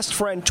her best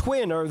friend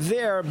Twin are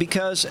there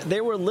because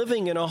they were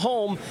living in a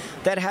home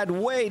that had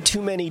way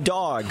too many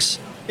dogs.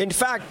 In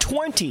fact,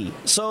 20,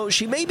 so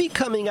she may be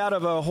coming out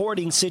of a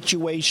hoarding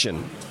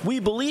situation. We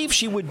believe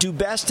she would do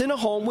best in a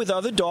home with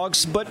other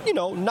dogs, but,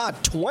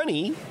 not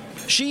 20.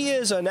 She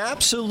is an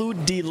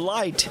absolute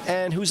delight,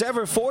 and who's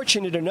ever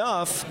fortunate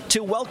enough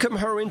to welcome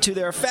her into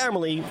their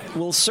family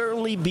will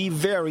certainly be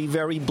very,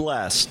 very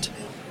blessed.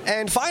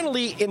 And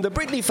finally, in the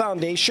Brittany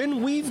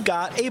Foundation, we've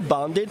got a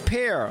bonded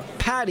pair,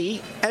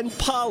 Patty and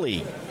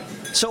Polly.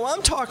 So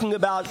I'm talking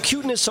about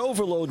cuteness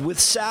overload with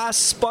sass,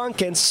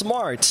 spunk, and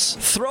smarts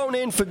thrown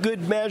in for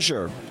good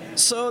measure.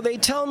 So they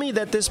tell me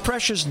that this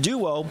precious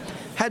duo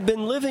had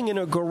been living in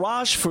a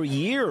garage for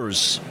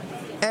years.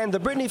 And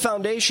the Brittany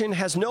Foundation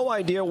has no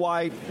idea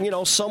why,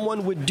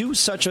 someone would do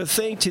such a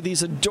thing to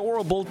these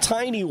adorable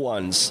tiny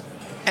ones.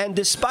 And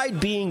despite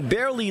being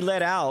barely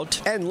let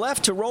out and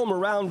left to roam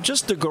around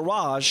just the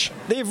garage,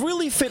 they've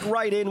really fit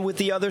right in with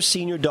the other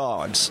senior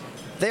dogs.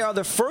 They are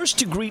the first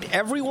to greet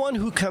everyone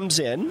who comes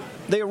in.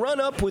 They run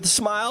up with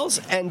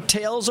smiles and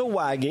tails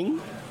a-wagging.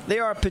 They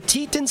are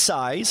petite in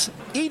size,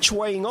 each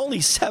weighing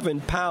only 7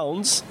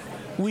 pounds.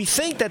 We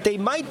think that they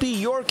might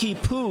be Yorkie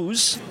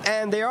poos,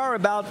 and they are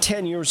about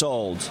 10 years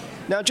old.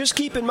 Now just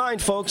keep in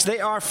mind, folks, they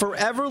are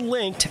forever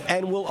linked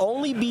and will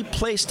only be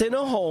placed in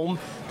a home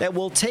that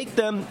will take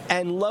them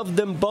and love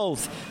them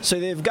both. So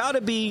they've got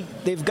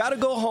to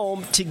go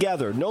home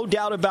together, no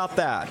doubt about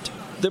that.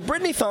 The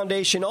Britney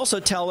Foundation also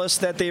tell us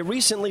that they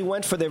recently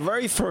went for their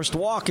very first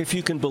walk, if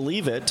you can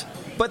believe it.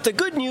 But the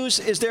good news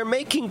is they're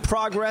making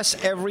progress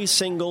every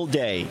single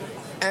day.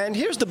 And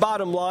here's the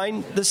bottom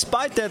line.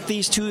 Despite that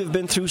these two have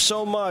been through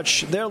so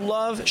much, their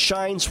love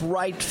shines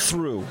right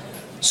through.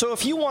 So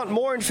if you want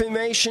more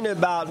information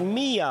about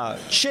Mia,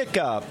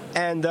 Chica,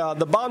 and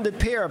the bonded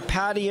pair,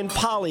 Patty and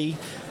Polly,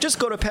 just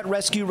go to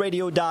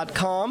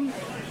PetRescueRadio.com,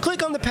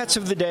 click on the Pets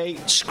of the Day,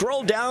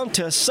 scroll down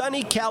to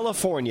sunny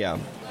California.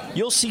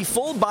 You'll see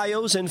full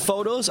bios and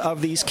photos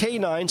of these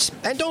canines,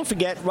 and don't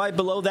forget, right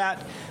below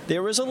that,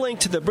 there is a link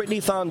to the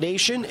Britney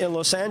Foundation in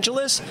Los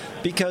Angeles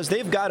because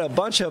they've got a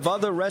bunch of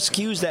other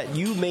rescues that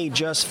you may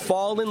just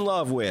fall in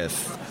love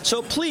with.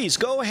 So please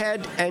go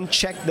ahead and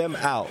check them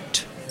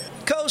out.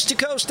 Coast to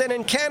coast and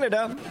in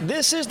Canada,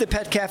 this is the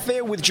Pet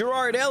Cafe with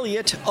Gerard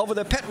Elliott over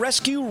the Pet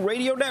Rescue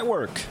Radio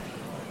Network.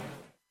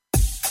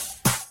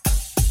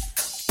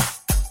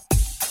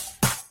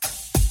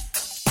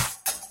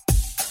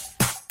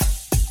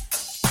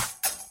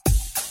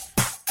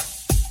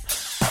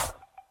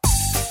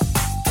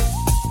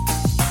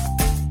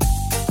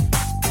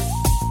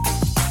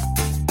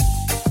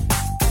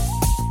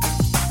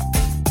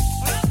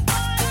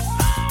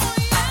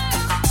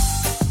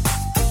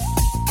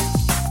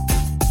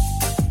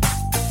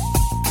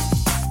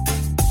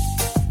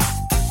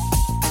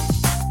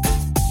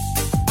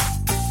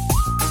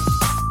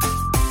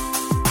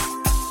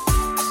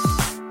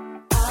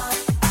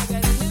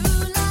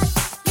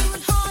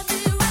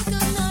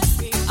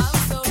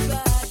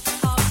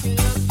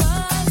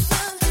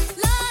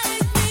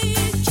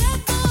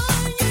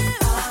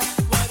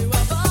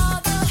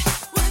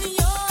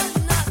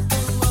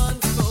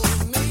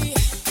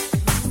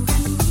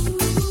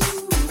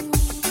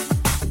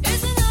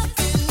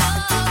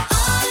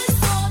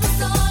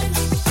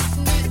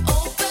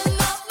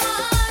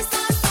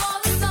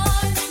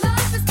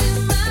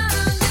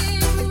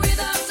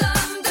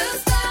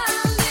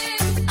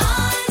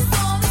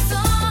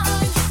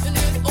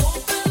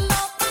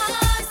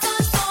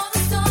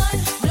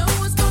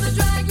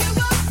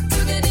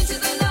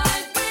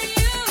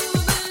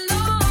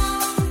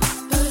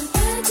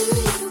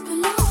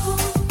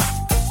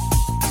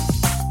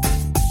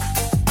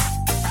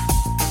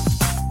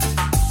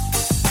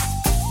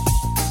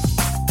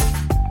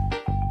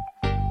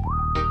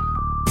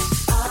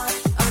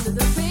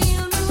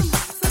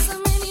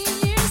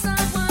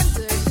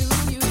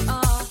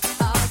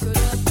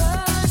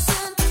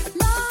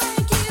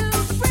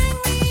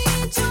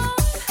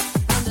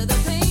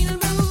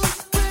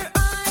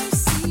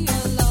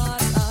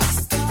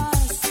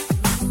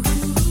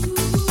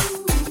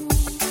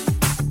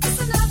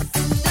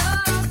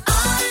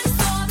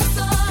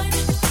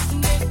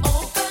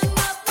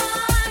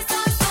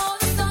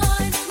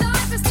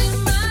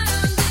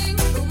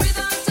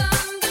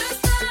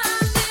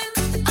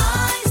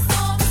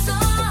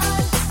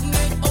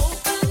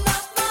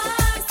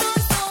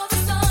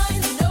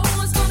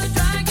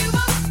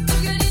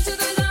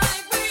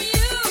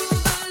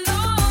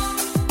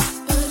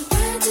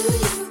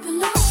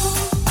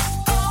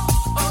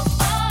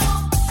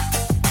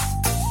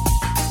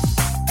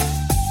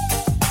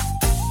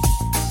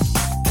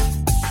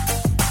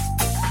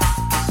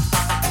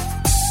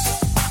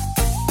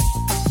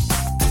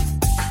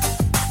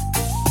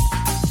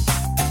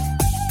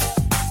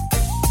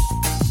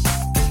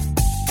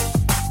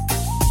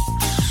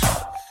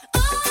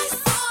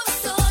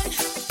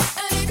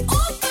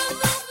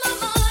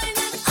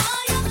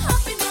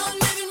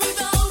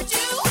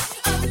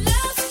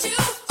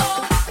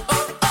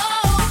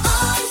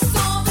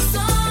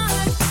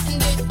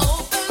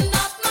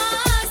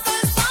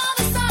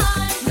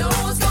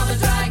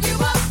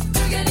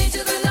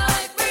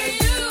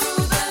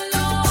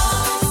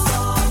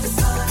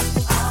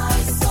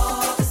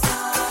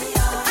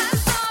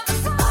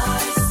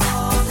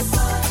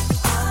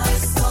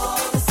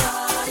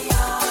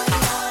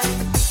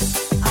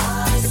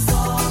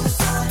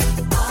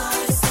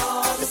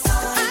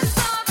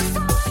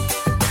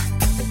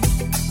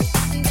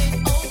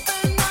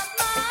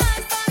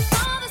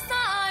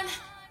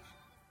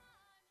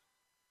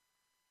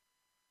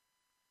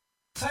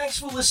 Thanks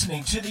for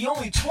listening to the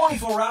only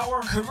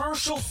 24-hour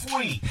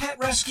commercial-free pet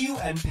rescue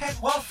and pet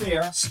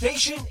welfare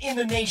station in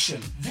the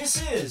nation. This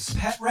is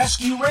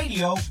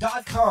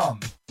PetRescueRadio.com.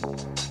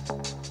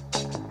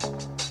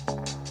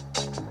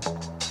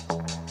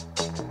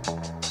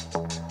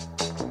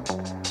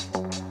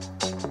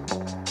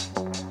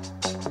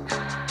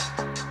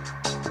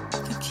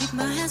 Can keep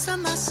my hands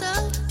on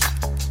myself.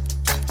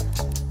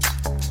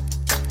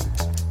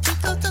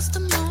 Pick out dust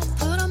them all,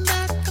 put them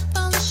back up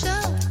on the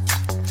shelf.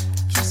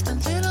 Kiss them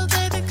little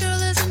baby girl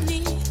isn't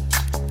me.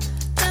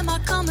 Them are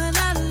coming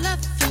out of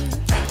left field.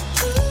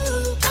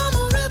 Ooh, come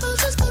on rebel,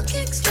 just for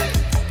kicks.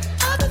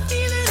 I've been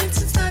feeling it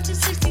since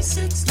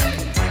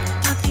 1966.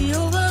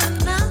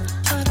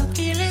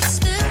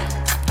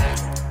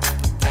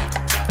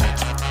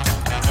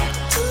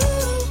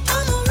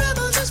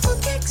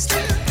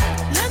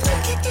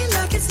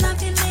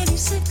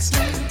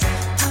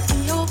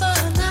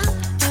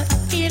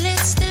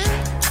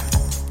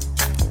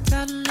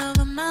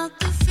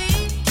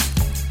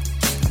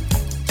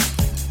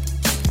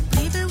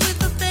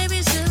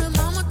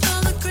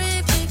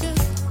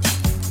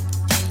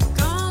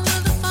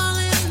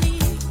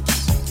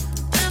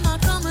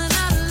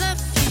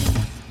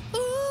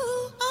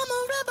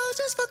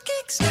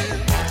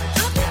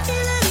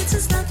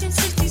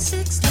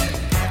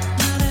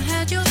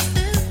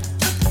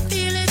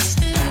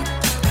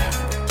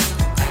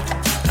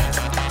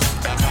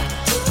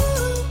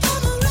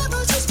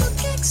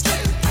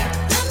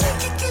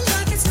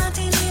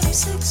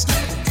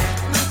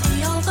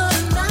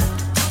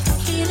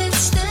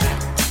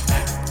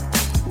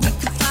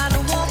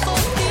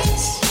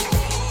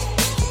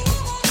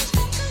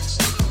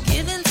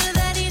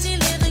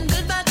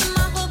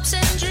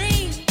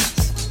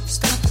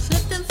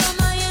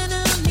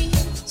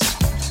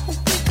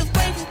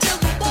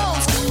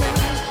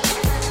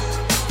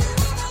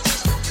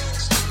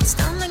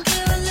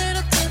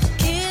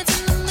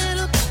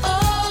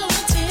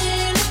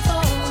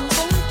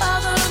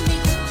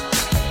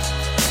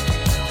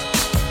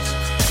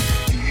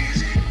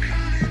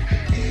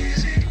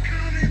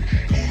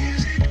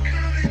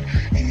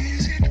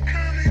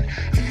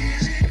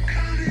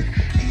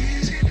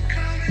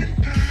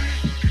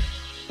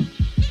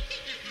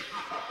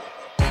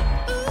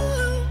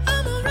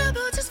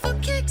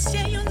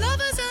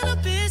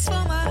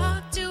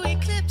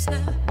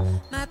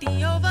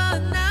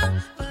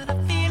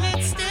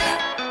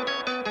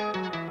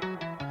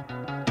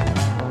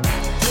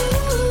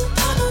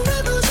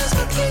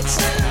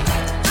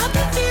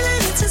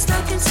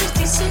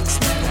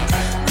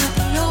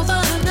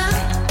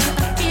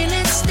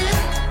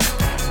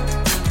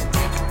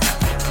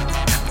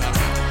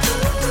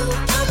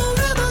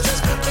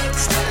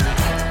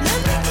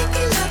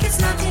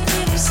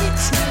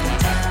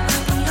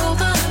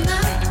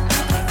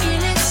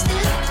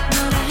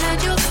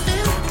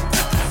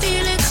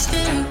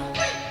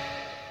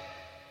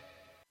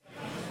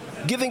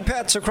 Giving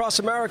pets across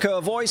America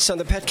a voice on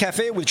the Pet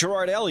Cafe with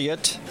Gerard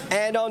Elliott.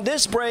 And on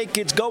this break,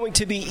 it's going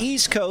to be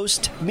East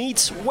Coast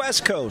meets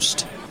West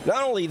Coast.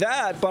 Not only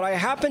that, but I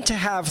happen to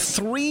have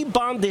 3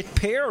 bonded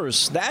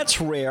pairs.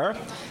 That's rare.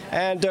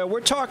 And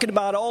we're talking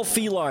about all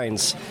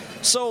felines.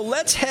 So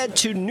let's head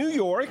to New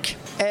York,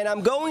 and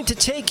I'm going to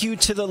take you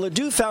to the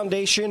Ledoux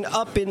Foundation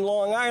up in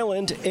Long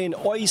Island in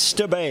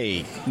Oyster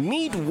Bay.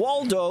 Meet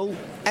Waldo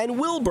and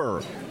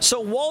Wilbur. So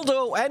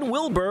Waldo and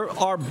Wilbur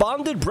are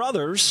bonded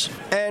brothers,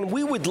 and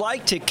we would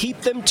like to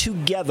keep them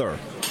together.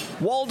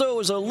 Waldo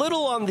is a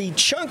little on the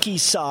chunky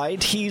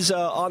side. He's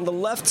on the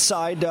left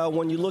side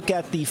when you look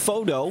at the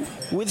photo,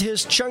 with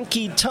his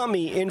chunky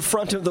tummy in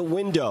front of the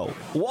window.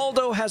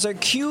 Waldo has a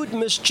cute,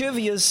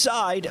 mischievous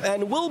side,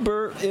 and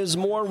Wilbur is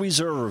more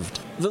reserved.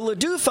 The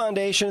Ledoux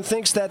Foundation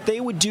thinks that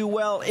they would do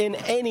well in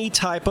any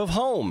type of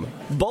home.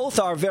 Both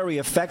are very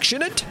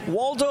affectionate,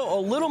 Waldo a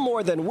little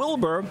more than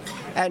Wilbur,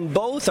 and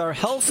both are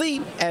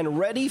healthy and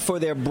ready for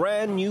their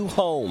brand new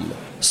home.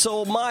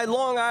 So my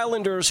Long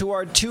Islanders who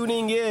are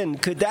tuning in,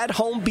 could that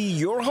home be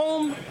your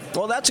home?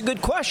 Well, that's a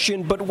good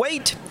question, but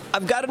wait,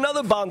 I've got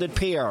another bonded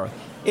pair.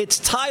 It's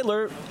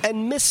Tyler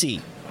and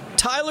Missy.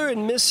 Tyler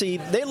and Missy,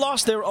 they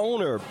lost their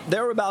owner.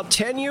 They're about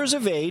 10 years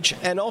of age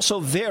and also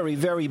very,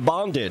 very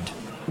bonded.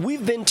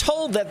 We've been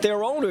told that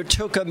their owner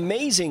took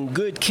amazing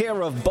good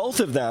care of both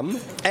of them,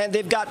 and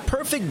they've got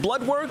perfect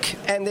blood work,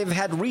 and they've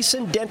had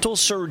recent dental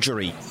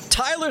surgery.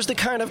 Tyler's the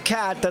kind of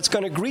cat that's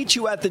going to greet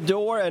you at the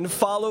door and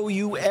follow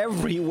you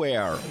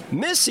everywhere.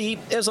 Missy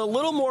is a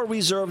little more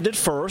reserved at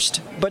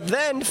first, but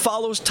then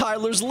follows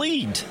Tyler's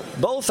lead.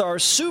 Both are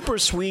super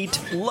sweet,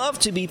 love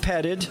to be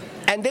petted,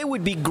 and they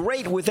would be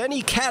great with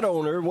any cat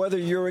owner, whether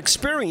you're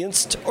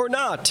experienced or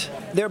not.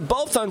 They're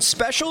both on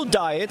special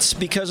diets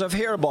because of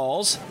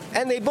hairballs,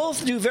 and they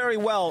both do very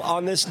well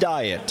on this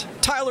diet.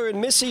 Tyler and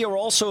Missy are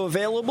also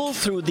available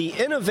through the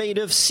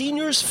innovative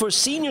Seniors for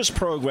Seniors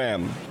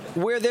program,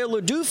 where their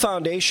Ledoux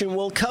Foundation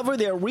will cover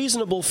their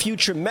reasonable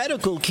future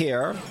medical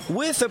care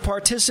with a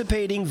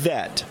participating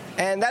vet.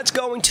 And that's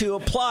going to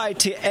apply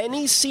to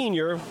any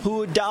senior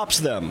who adopts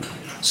them.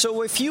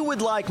 So if you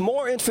would like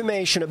more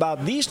information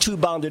about these 2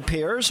 bonded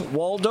pairs,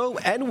 Waldo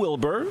and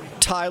Wilbur,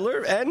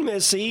 Tyler and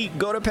Missy,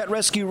 go to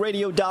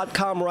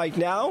PetRescueRadio.com right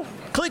now,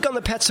 click on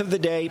the Pets of the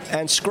Day,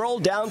 and scroll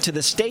down to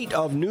the state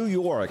of New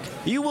York.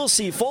 You will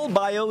see full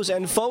bios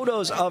and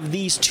photos of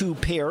these 2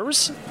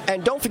 pairs.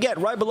 And don't forget,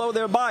 right below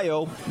their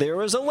bio,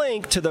 there is a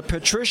link to the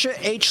Patricia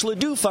H.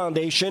 Ledoux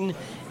Foundation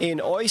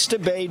in Oyster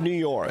Bay, New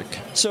York.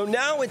 So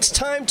now it's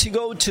time to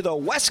go to the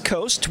West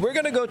Coast. We're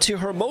going to go to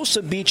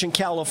Hermosa Beach in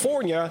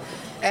California,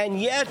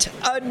 and yet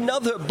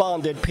another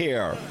bonded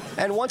pair.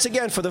 And once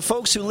again, for the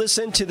folks who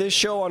listen to this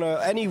show on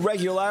any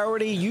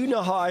regularity, you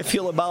know how I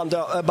feel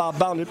about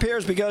bonded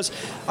pairs, because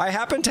I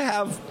happen to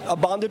have a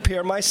bonded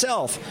pair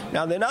myself.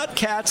 Now, they're not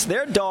cats,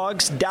 they're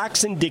dogs,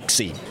 Dax and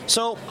Dixie.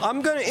 So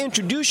I'm going to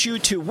introduce you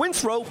to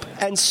Winthrop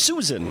and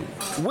Susan.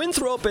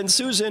 Winthrop and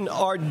Susan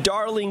are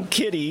darling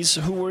kitties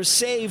who were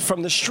saved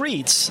from the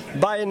streets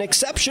by an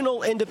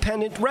exceptional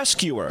independent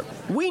rescuer.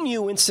 We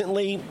knew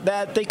instantly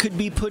that they could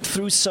be put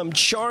through some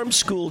charm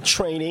school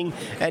training,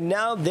 and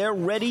now they're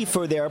ready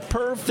for their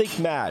perfect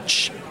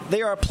match.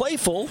 They are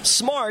playful,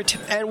 smart,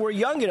 and were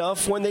young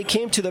enough when they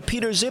came to the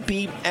Peter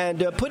Zippy,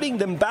 and putting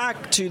them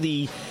back to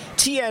the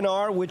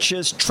TNR, which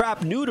is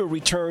trap neuter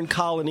return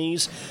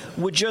colonies,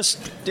 it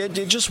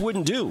just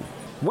wouldn't do.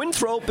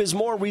 Winthrop is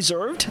more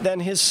reserved than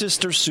his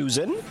sister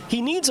Susan.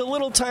 He needs a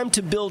little time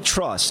to build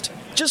trust.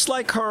 Just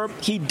like her,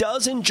 he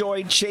does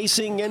enjoy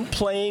chasing and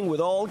playing with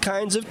all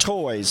kinds of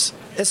toys,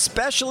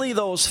 especially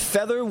those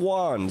feather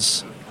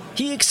wands.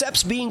 He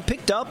accepts being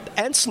picked up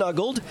and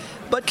snuggled,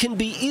 but can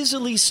be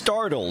easily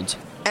startled.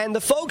 And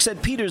the folks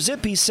at Peter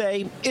Zippy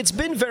say it's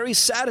been very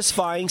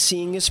satisfying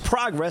seeing his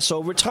progress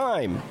over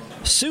time.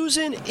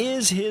 Susan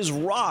is his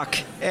rock,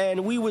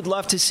 and we would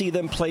love to see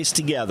them placed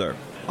together.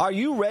 Are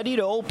you ready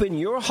to open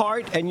your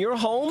heart and your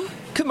home?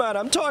 Come on,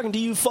 I'm talking to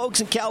you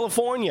folks in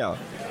California.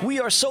 We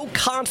are so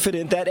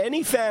confident that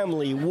any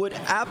family would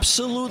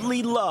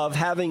absolutely love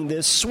having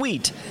this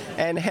sweet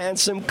and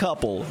handsome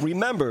couple.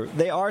 Remember,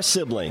 they are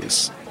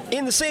siblings.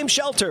 In the same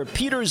shelter,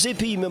 Peter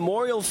Zippy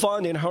Memorial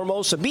Fund in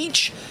Hermosa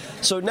Beach.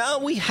 So now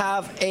we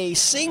have a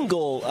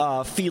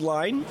single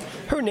feline.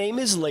 Her name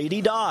is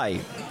Lady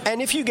Di.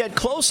 And if you get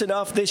close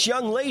enough, this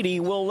young lady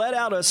will let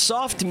out a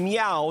soft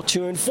meow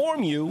to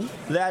inform you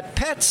that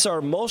pets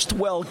are most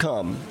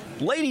welcome.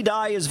 Lady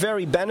Di is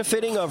very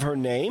benefiting of her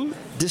name,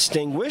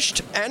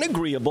 distinguished and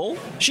agreeable.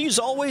 She's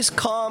always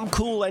calm,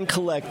 cool, and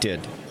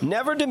collected.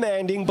 Never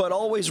demanding, but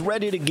always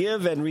ready to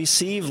give and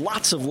receive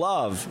lots of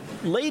love.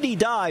 Lady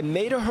Di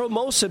made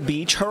Hermosa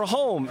Beach her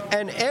home,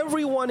 and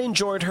everyone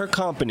enjoyed her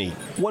company.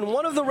 When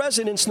one of the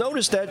residents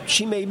noticed that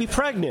she may be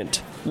pregnant,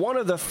 one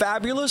of the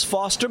fabulous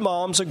foster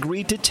moms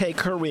agreed to take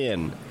her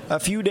in. A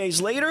few days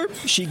later,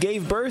 she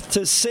gave birth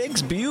to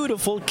 6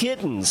 beautiful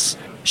kittens.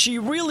 She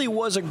really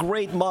was a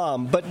great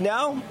mom, but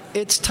now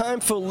it's time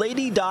for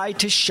Lady Di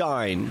to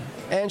shine.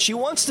 And she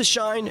wants to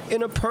shine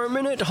in a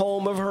permanent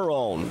home of her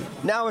own.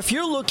 Now, if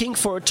you're looking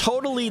for a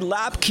totally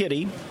lap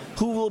kitty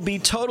who will be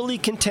totally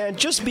content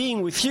just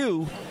being with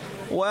you,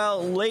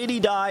 well, Lady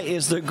Di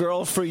is the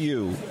girl for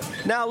you.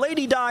 Now,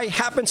 Lady Di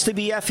happens to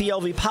be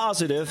FELV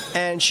positive,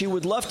 and she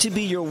would love to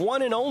be your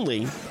one and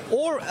only,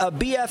 or a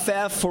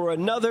BFF for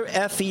another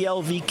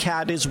FELV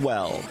cat as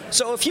well.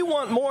 So if you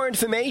want more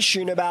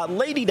information about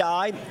Lady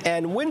Di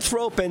and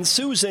Winthrop and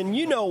Susan,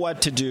 you know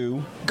what to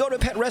do. Go to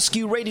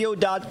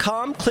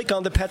PetRescueRadio.com, click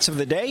on the Pets of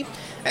the Day,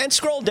 and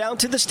scroll down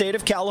to the state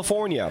of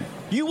California.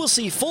 You will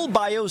see full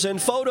bios and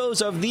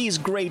photos of these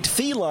great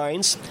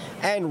felines,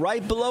 and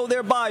right below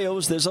their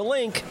bios, there's a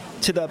link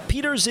to the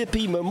Peter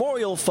Zippy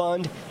Memorial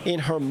Fund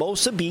in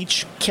Hermosa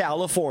Beach,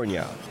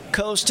 California.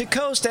 Coast to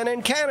coast and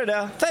in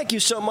Canada, thank you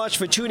so much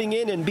for tuning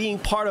in and being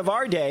part of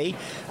our day.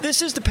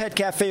 This is the Pet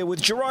Cafe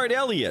with Gerard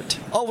Elliott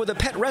over the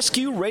Pet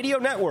Rescue Radio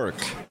Network.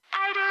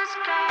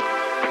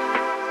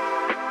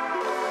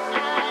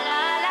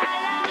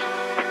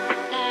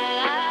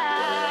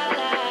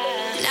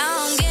 Now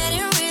I'm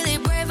getting really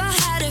brave. I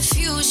had a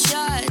few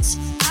shots.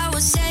 I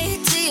would say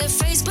it to your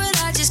face, but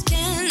I just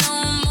can't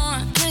no more.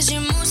 'Cause you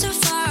move so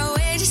far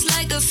away, just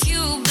like a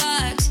few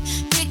blocks.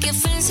 Picket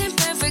fence and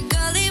perfect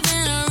girl,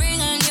 leaving a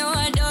ring on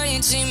your door.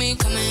 You see me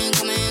coming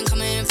from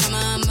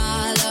a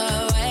mile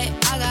away.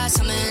 I got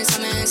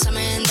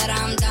something that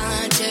I'm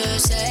dying to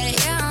say.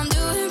 Yeah, I'm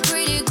doing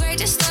pretty great,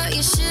 just thought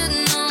you should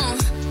know.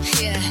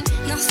 Yeah,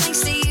 no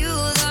thanks to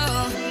you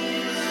though.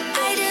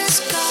 I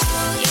just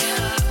call you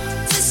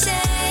to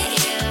say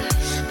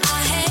I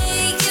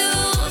hate you.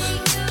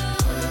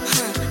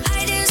 I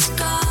just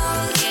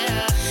call you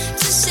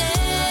to say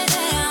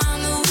that I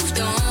moved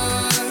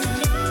on.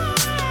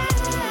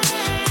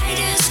 I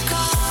just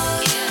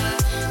call you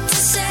to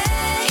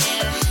say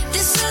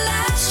this the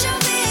last you'll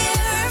be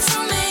hearing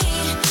from me.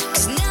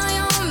 'Cause now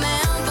your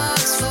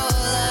mailbox full, I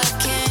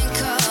can't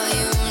call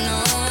you no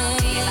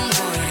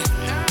more.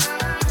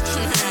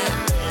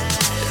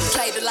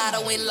 Play the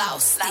lotto and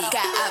lost.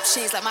 Got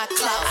options like my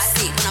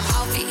closet. When I'm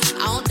off it, I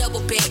don't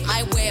double back.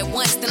 Might wear it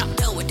once, then I'm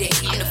done with it.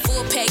 I'm the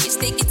full package,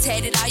 thick and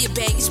tatted. All your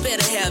baggage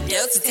better have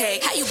Delta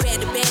tag. How you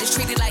bad to bad is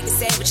treated like a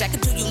savage. I can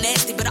do you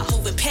nasty, but I'm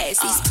moving past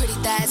these pretty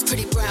thighs,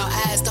 pretty brown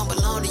eyes don't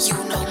belong to you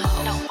no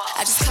more.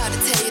 I just called to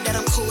tell you that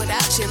I'm cool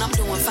without you and I'm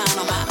doing fine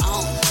on my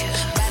own.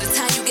 By the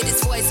time you get this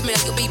voicemail,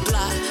 you'll be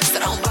blocked, so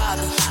don't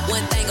bother.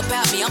 One thing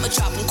about me, I'ma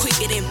drop them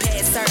quicker than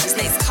bad service.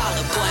 Next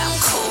caller, boy, I'm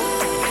cool.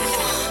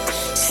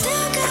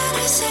 Still got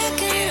a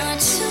second or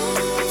two.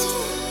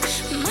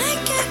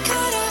 Might get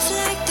cut off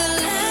like the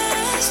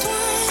last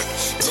one,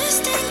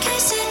 just in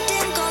case it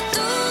didn't go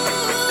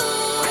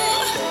through.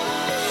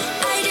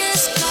 I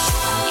just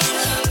called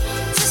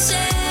to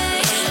say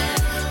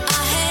I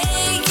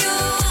hate you.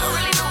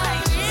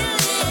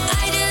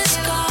 I just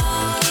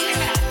called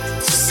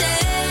to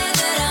say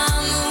that I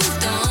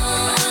moved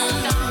on.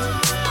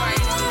 I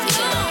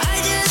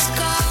just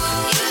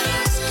called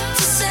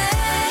to say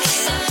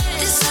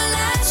this the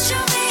last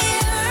you'll be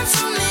hearing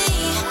from me.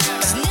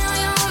 'Cause now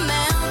your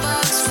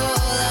mailbox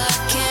full, I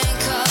can't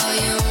call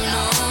you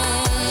no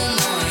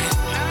more.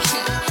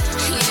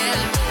 Yeah,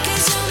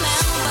 'cause your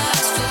mailbox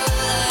full,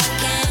 I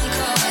can't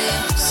call you.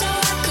 So I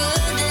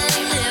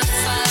couldn't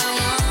if I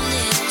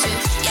wanted to.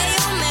 Yeah,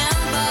 your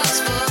mailbox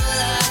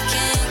full, I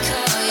can't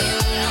call you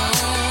no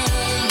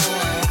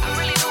more. I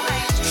really don't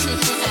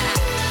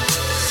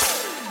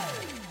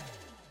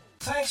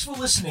Thanks for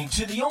listening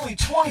to the only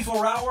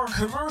 24-hour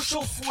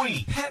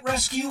commercial-free pet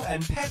rescue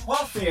and pet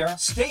welfare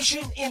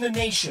station in the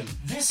nation.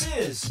 This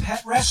is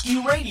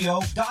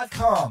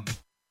PetRescueRadio.com.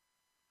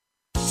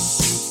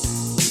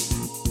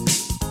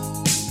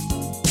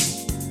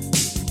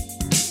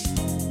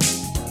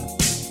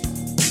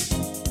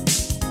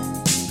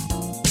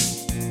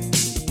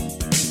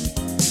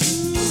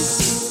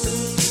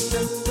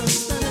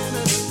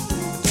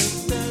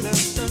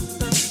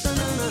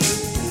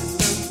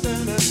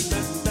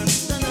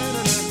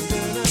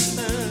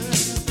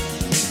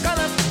 Call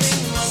up the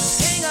ring,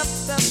 hang up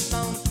the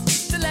phone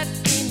to let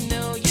me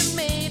know you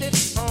made it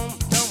home.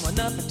 Don't want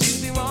nothing to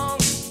be wrong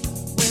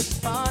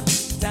with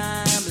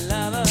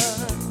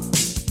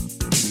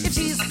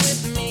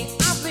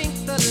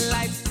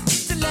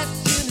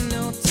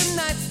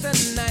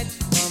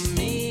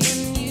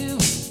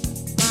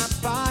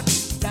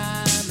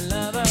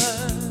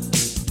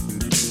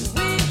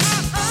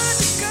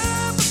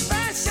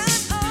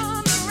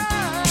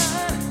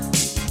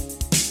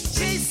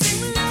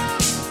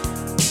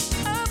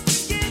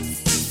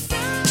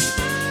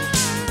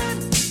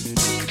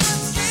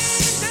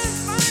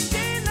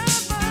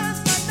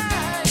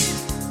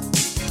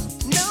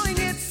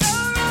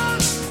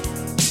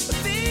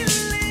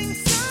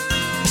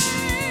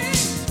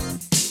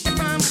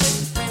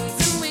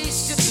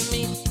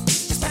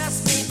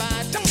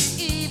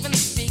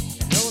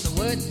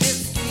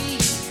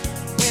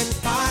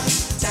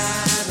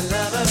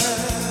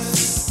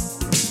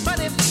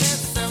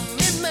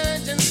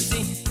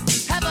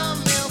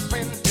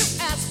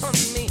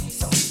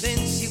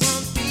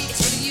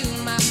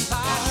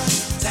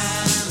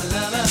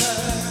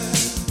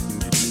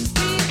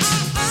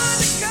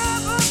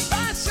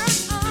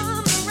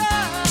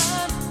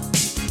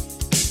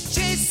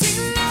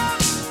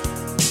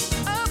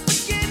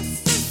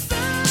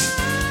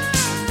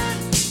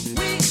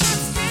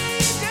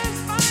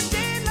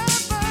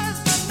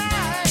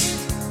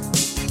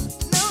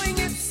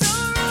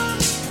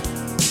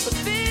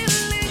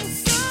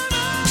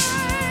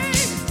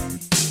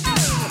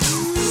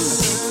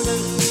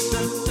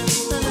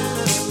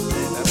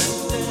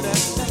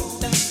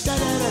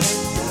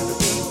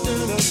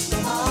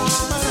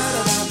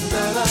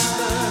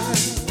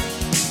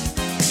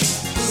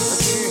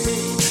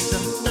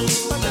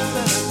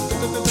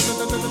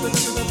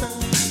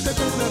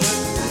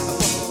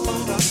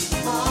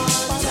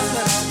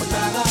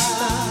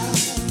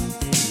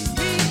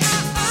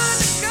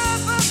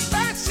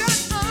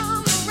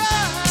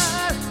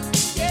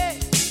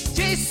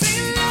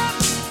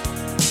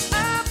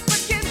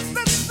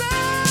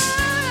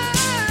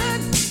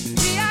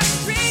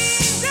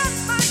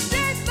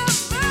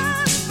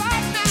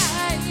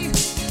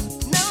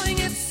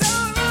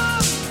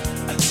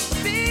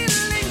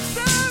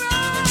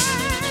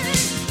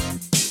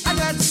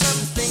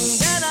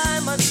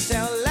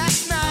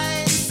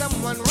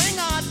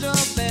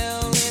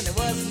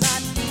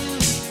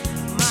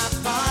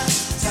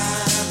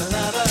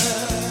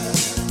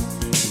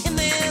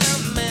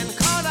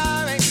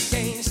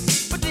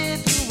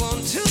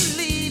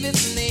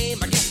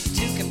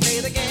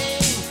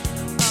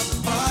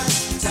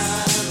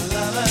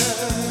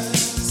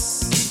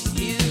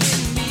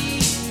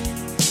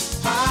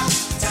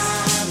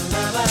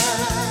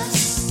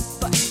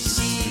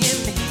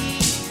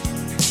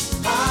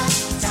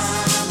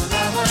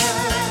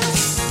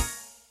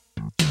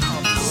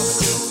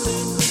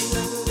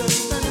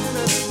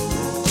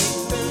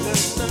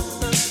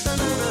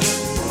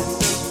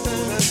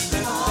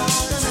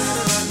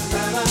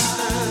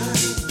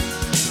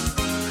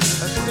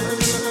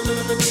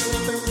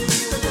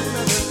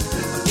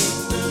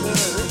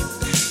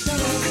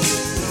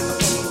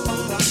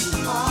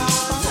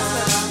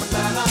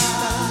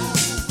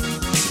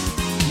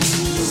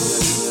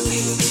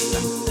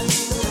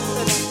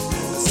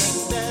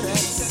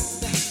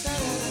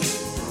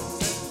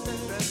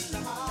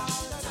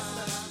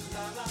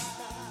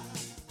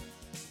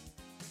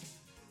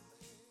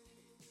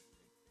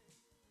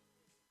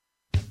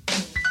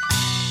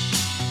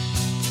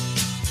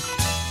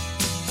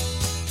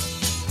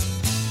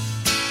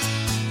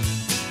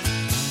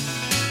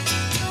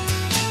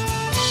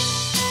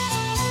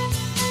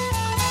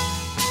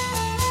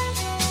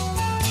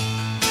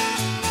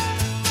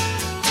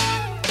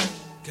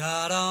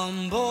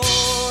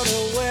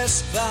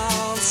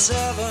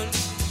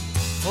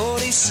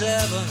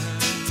 47.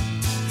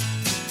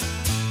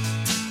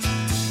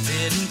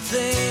 Didn't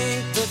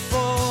think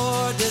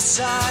before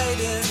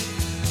deciding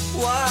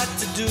what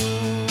to do.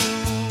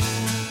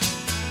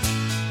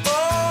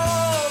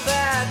 Oh,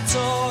 that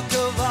talk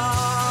of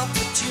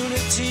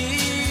opportunities,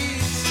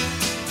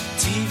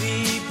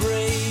 TV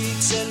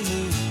breaks and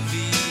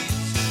movies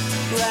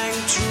rang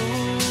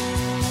true,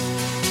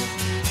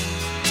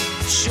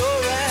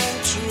 sure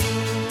and true.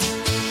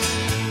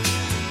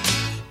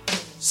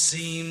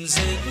 Seems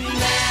it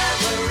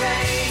never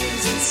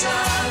rains in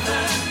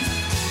Southern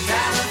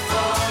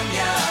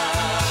California.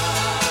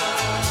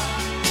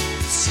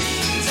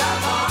 Seems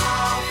I've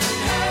often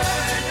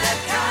heard that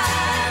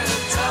kind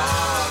of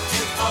talk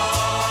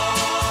before.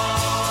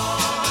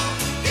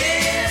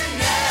 It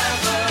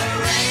never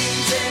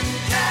rains in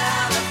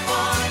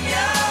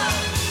California,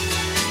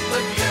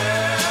 but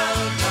girl,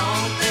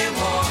 don't they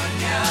warn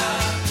ya?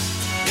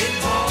 It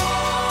pours,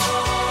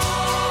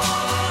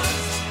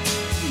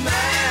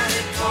 man,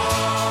 it pours.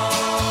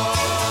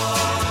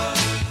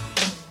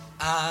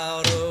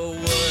 Out of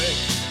work,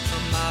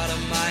 I'm out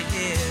of my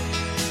head.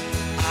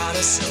 Out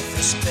of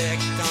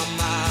self-respect, I'm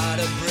out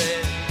of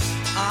breath.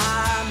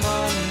 I'm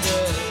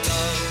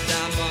underloved,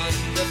 I'm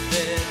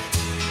underfed.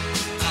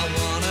 I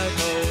wanna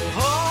go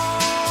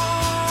home.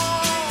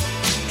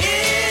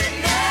 It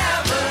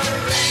never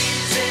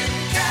rains in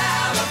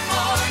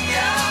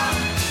California,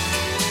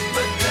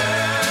 but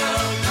girl,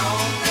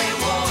 don't they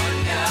warn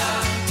ya?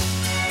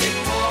 It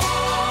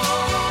pours,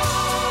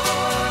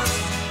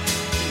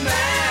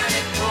 man,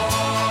 it pours.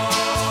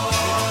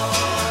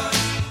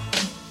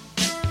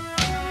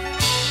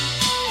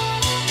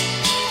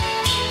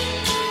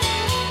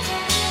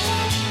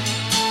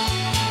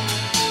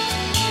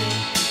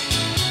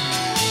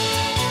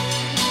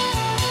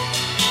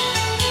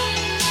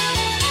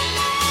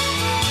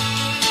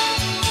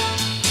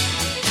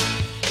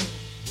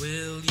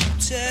 Will you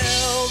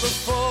tell the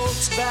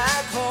folks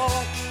back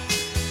home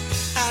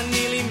I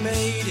nearly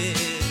made it?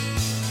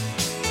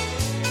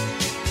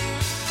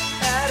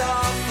 Had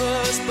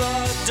offers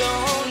but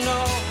don't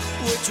know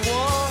which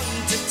one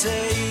to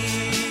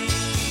take.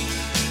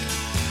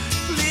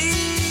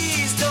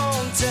 Please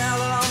don't tell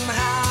them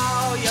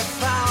how you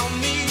found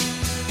me.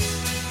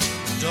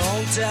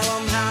 Don't tell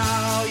them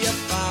how you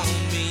found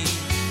me.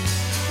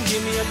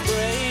 Give me a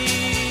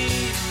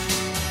break.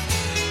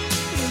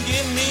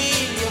 Give me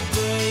a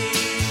break.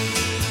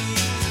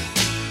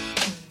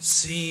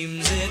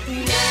 Seems it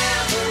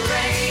never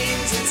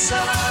rains in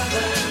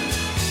Southern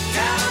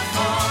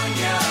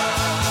California.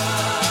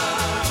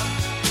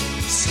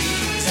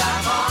 Seems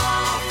I've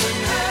often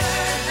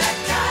heard that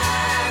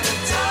kind of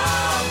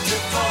talk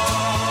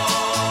before.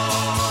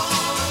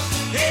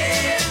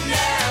 It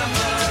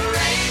never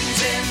rains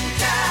in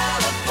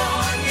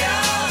California,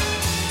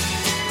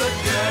 but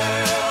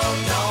girl,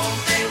 don't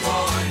they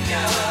warn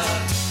ya?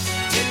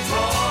 It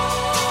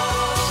pours,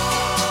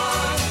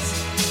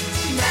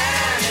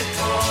 man, it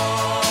pours.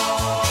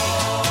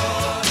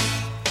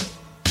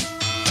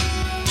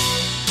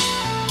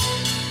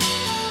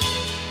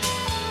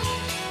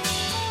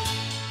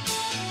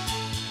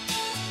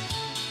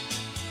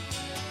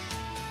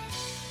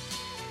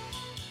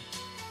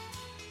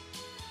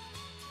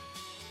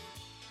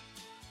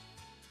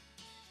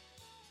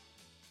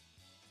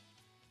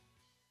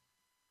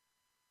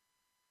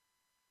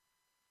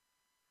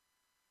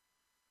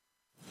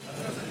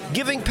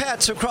 Giving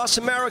pets across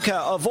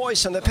America a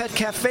voice on the Pet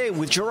Cafe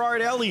with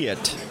Gerard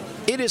Elliott.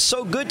 It is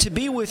so good to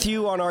be with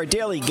you on our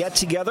daily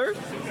get-together.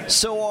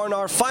 So on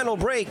our final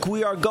break,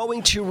 we are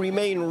going to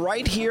remain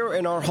right here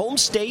in our home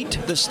state,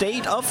 the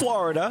state of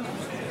Florida,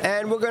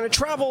 and we're going to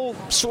travel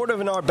sort of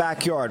in our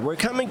backyard. We're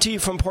coming to you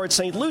from Port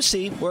St.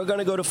 Lucie. We're going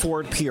to go to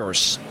Fort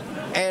Pierce.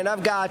 And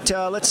I've got,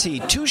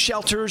 2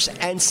 shelters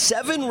and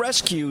 7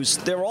 rescues.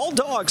 They're all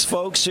dogs,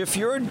 folks. If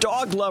you're a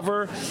dog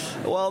lover,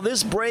 well,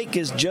 this break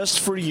is just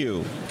for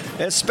you,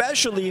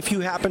 especially if you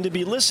happen to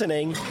be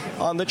listening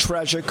on the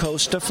Treasure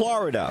Coast of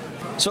Florida.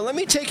 So let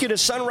me take you to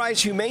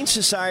Sunrise Humane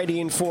Society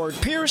in Fort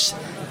Pierce.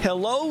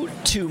 Hello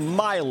to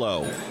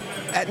Milo.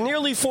 At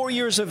nearly 4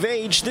 years of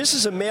age, this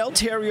is a male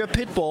terrier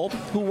pit bull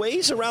who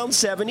weighs around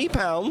 70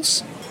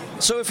 pounds.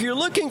 So if you're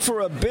looking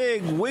for a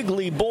big,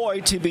 wiggly boy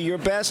to be your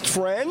best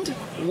friend,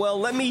 well,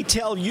 let me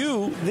tell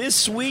you, this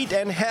sweet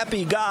and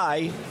happy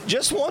guy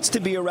just wants to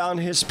be around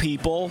his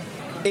people.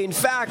 In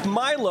fact,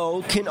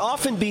 Milo can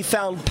often be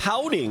found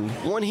pouting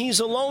when he's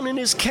alone in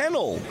his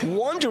kennel,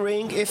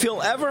 wondering if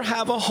he'll ever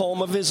have a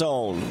home of his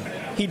own.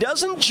 He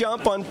doesn't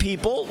jump on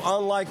people,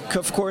 unlike,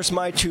 of course,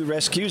 my 2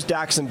 rescues,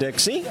 Dax and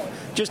Dixie.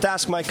 Just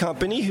ask my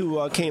company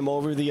who came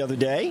over the other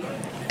day.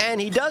 And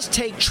he does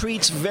take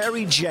treats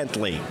very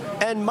gently.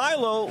 And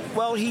Milo,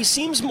 well, he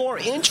seems more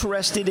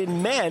interested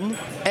in men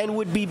and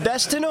would be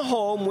best in a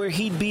home where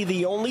he'd be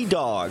the only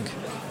dog.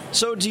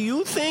 So do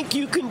you think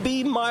you can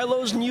be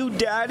Milo's new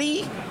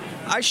daddy?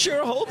 I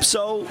sure hope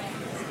so.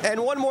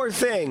 And one more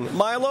thing,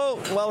 Milo,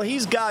 well,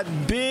 he's got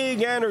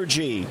big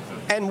energy,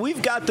 and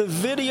we've got the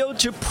video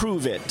to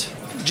prove it.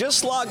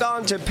 Just log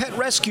on to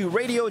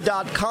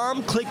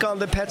PetRescueRadio.com, click on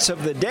the Pets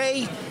of the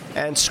Day,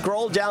 and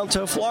scroll down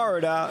to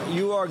Florida.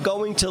 You are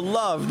going to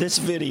love this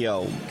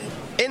video.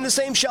 In the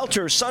same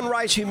shelter,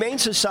 Sunrise Humane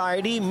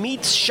Society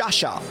meets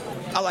Shasha.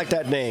 I like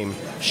that name,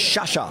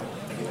 Shasha.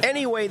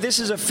 Anyway, this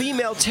is a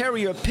female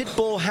terrier pit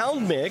bull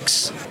hound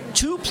mix,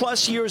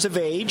 2+ years of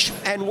age,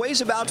 and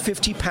weighs about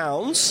 50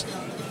 pounds.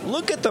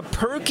 Look at the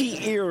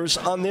perky ears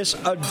on this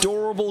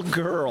adorable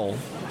girl.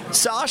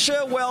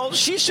 Sasha, well,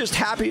 she's just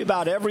happy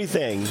about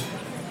everything.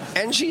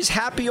 And she's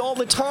happy all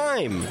the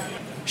time.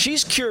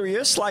 She's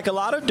curious, like a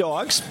lot of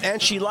dogs,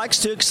 and she likes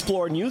to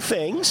explore new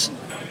things.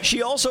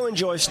 She also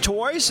enjoys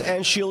toys,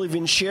 and she'll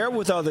even share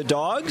with other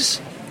dogs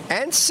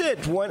and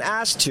sit when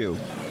asked to.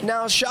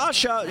 Now,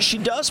 Shasha, she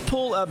does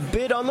pull a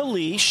bit on the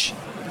leash,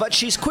 but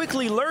she's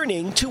quickly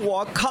learning to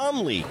walk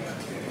calmly.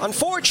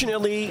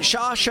 Unfortunately,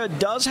 Shasha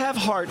does have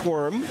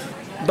heartworm,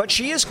 but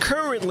she is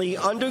currently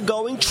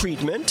undergoing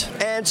treatment,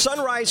 and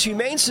Sunrise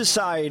Humane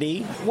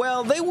Society,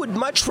 well, they would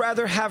much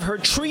rather have her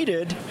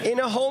treated in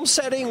a home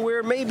setting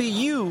where maybe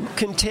you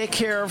can take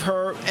care of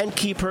her and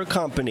keep her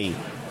company.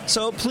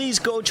 So please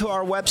go to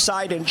our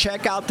website and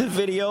check out the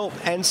video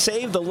and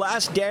save the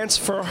last dance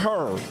for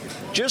her.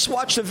 Just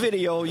watch the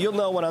video, you'll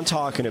know what I'm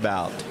talking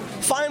about.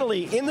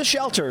 Finally, in the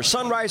shelter,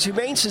 Sunrise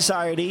Humane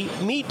Society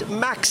meet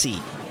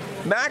Maxie.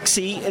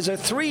 Maxie is a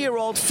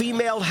 3-year-old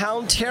female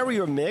hound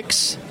terrier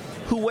mix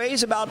who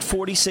weighs about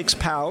 46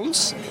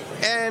 pounds.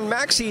 And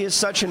Maxie is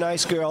such a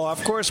nice girl.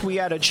 Of course, we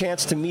had a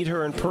chance to meet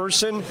her in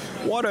person.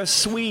 What a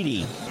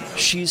sweetie.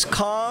 She's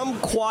calm,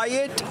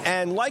 quiet,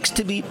 and likes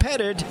to be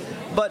petted,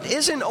 but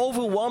isn't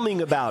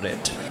overwhelming about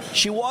it.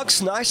 She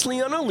walks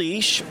nicely on a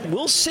leash,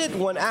 will sit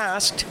when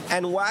asked,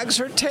 and wags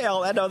her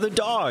tail at other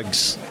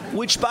dogs,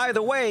 which, by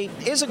the way,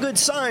 is a good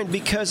sign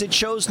because it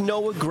shows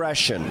no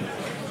aggression.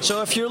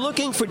 So if you're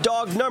looking for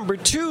dog number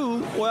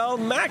 2, well,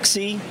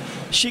 Maxie,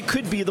 she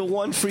could be the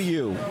one for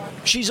you.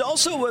 She's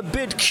also a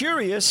bit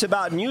curious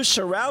about new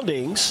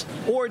surroundings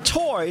or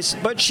toys,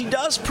 but she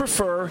does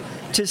prefer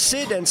to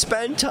sit and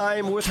spend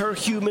time with her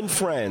human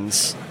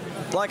friends.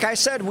 Like I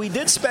said, we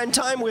did spend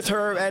time with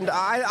her, and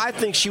I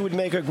think she would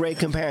make a great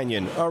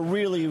companion, a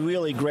really,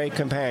 really great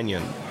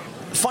companion.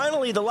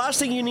 Finally, the last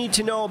thing you need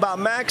to know about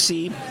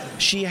Maxie,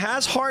 she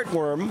has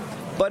heartworm,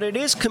 but it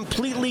is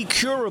completely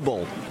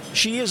curable.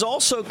 She is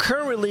also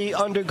currently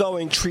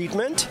undergoing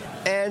treatment,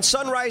 and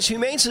Sunrise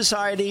Humane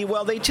Society,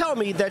 well, they tell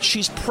me that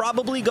she's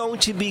probably going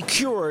to be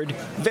cured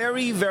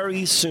very,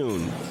 very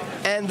soon.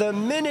 And the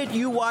minute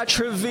you watch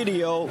her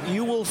video,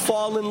 you will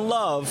fall in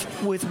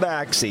love with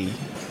Maxie.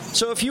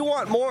 So if you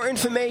want more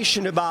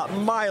information about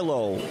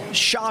Milo,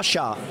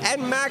 Shasha,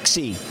 and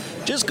Maxie,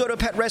 just go to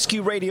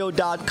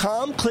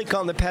PetRescueRadio.com, click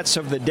on the Pets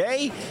of the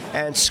Day,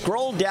 and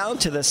scroll down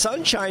to the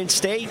Sunshine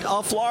State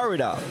of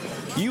Florida.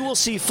 You will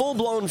see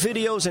full-blown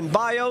videos and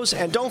bios,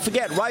 and don't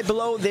forget, right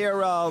below their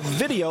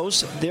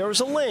videos, there's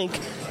a link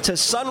to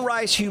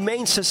Sunrise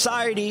Humane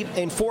Society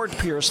in Fort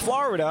Pierce,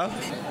 Florida.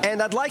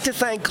 And I'd like to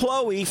thank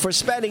Chloe for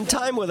spending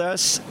time with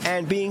us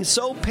and being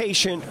so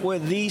patient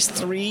with these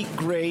 3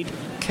 great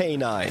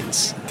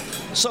canines.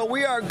 So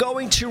we are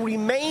going to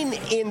remain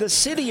in the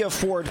city of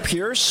Fort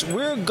Pierce.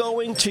 We're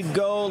going to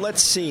go,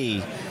 let's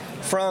see,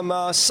 from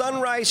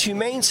Sunrise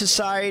Humane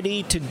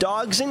Society to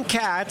Dogs and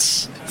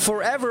Cats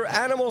Forever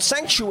Animal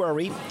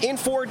Sanctuary in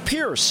Fort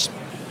Pierce.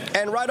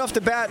 And right off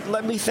the bat,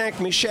 let me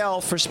thank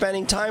Michelle for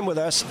spending time with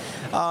us.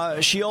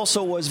 She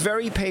also was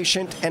very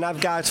patient, and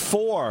I've got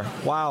 4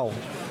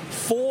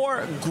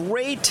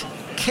 great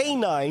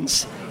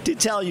canines to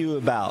tell you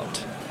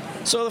about.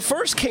 So the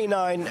first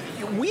canine,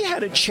 we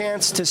had a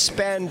chance to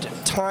spend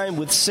time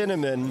with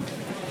Cinnamon.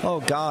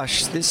 Oh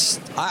gosh,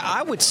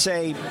 I would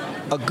say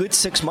a good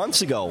 6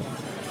 months ago.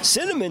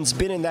 Cinnamon's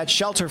been in that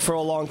shelter for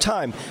a long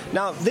time.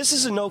 Now, this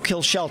is a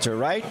no-kill shelter,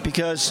 right?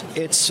 Because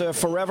it's a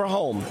forever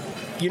home.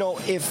 You know,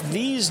 if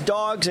these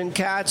dogs and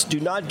cats do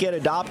not get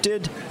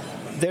adopted,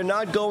 they're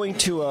not going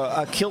to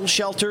a kill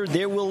shelter.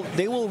 They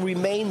will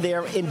remain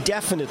there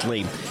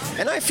indefinitely.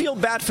 And I feel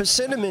bad for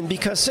Cinnamon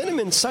because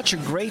Cinnamon's such a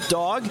great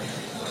dog,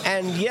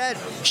 and yet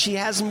she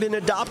hasn't been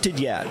adopted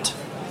yet.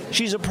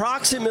 She's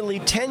approximately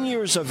 10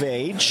 years of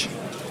age.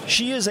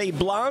 She is a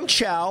blonde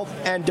chow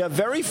and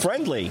very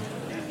friendly.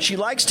 She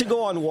likes to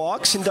go on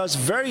walks and does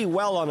very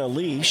well on a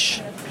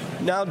leash.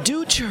 Now,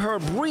 due to her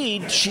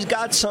breed, she's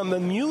got some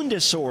immune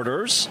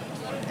disorders.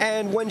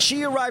 And when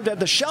she arrived at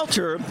the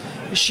shelter,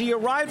 she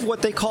arrived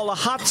what they call a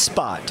hot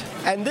spot.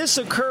 And this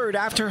occurred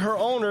after her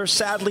owner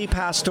sadly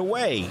passed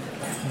away.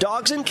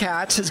 Dogs and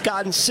Cats has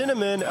gotten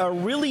Cinnamon a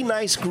really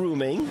nice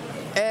grooming,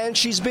 and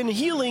she's been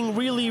healing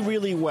really,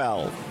 really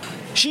well.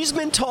 She's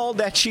been told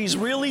that she's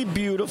really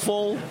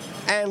beautiful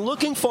and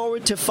looking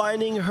forward to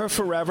finding her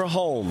forever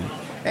home.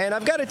 And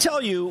I've got to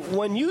tell you,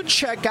 when you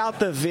check out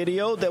the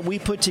video that we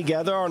put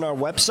together on our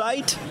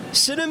website,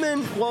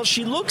 Cinnamon, well,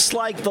 she looks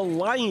like the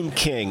Lion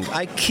King.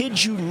 I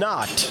kid you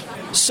not.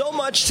 So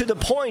much to the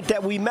point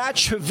that we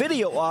matched her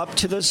video up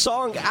to the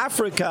song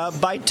Africa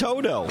by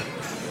Toto.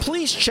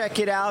 Please check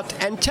it out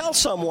and tell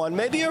someone,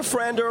 maybe a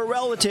friend or a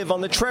relative on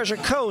the Treasure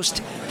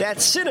Coast,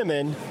 that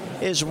Cinnamon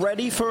is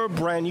ready for a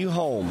brand new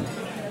home.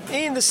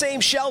 In the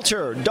same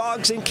shelter,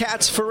 Dogs and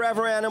Cats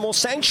Forever Animal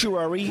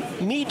Sanctuary,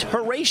 meet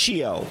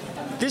Horatio.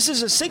 This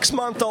is a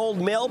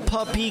 6-month-old male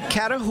puppy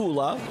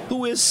Catahoula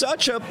who is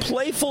such a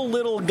playful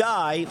little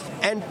guy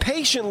and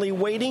patiently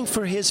waiting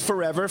for his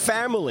forever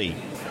family.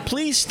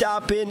 Please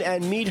stop in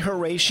and meet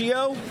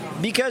Horatio,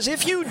 because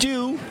if you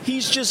do,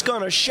 he's just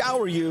gonna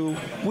shower you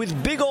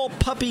with big old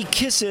puppy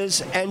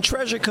kisses and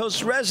Treasure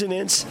Coast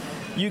residents.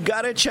 You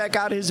gotta check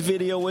out his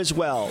video as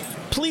well.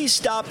 Please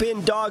stop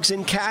in Dogs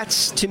and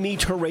Cats to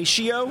meet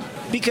Horatio,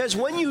 because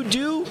when you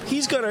do,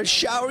 he's gonna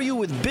shower you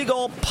with big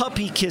old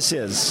puppy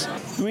kisses.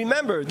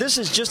 Remember, this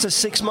is just a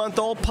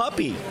 6-month-old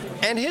puppy,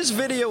 and his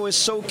video is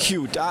so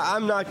cute.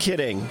 I'm not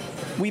kidding.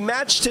 We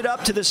matched it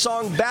up to the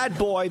song Bad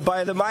Boy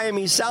by the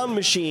Miami Sound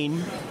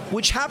Machine,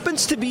 which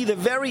happens to be the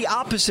very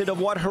opposite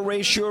of what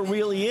Horatio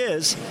really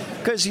is,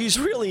 because he's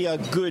really a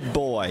good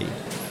boy.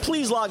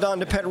 Please log on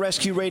to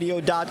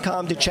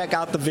PetRescueRadio.com to check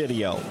out the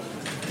video.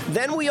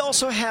 Then we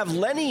also have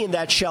Lenny in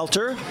that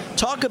shelter.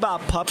 Talk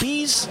about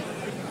puppies.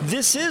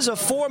 This is a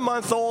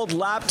 4-month-old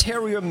Lab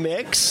Terrier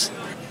mix.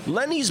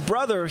 Lenny's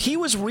brother, he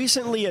was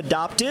recently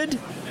adopted,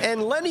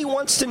 and Lenny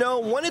wants to know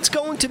when it's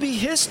going to be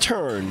his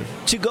turn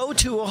to go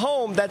to a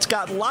home that's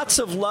got lots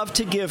of love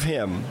to give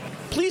him.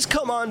 Please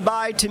come on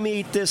by to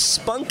meet this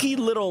spunky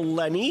little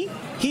Lenny.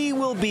 He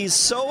will be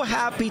so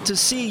happy to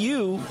see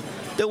you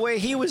the way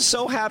he was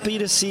so happy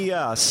to see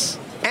us.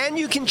 And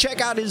you can check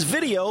out his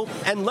video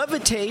and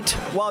levitate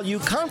while you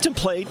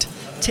contemplate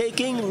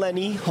taking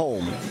Lenny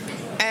home.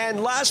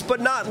 And last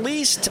but not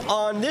least,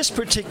 on this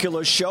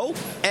particular show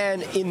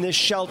and in this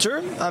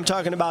shelter, I'm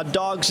talking about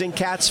Dogs and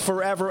Cats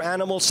Forever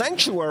Animal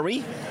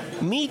Sanctuary,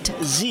 meet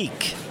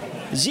Zeke.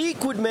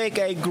 Zeke would make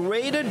a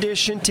great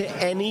addition to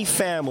any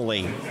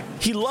family.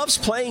 He loves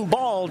playing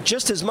ball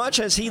just as much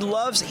as he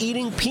loves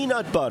eating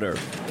peanut butter.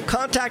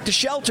 Contact the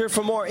shelter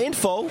for more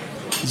info.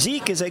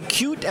 Zeke is a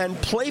cute and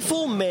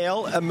playful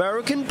male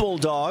American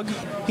bulldog.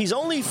 He's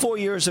only 4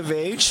 years of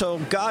age, so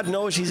God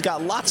knows he's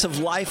got lots of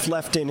life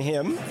left in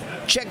him.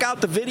 Check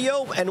out the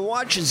video and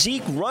watch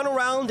Zeke run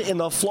around in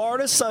the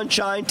Florida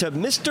sunshine to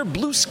Mr.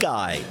 Blue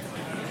Sky.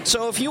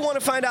 So if you want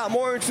to find out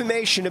more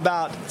information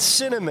about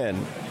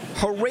Cinnamon,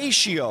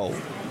 Horatio,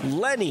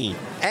 Lenny,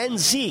 and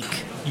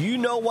Zeke, you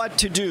know what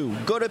to do.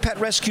 Go to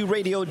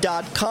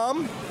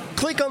PetRescueRadio.com,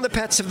 click on the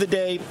Pets of the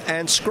Day,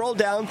 and scroll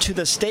down to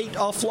the state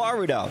of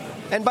Florida.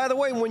 And by the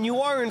way, when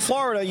you are in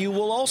Florida, you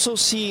will also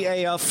see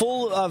a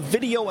full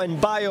video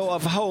and bio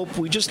of Hope.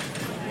 We just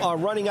are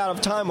running out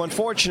of time,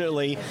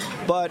 unfortunately,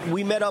 but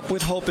we met up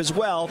with Hope as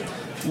well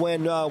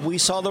when we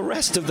saw the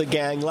rest of the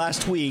gang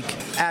last week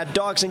at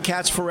Dogs and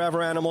Cats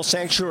Forever Animal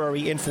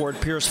Sanctuary in Fort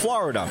Pierce,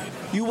 Florida.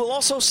 You will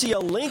also see a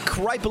link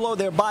right below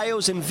their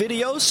bios and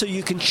videos so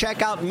you can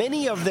check out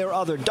many of their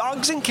other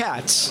dogs and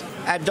cats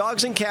at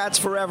Dogs and Cats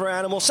Forever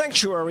Animal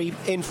Sanctuary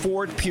in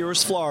Fort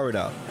Pierce,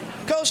 Florida.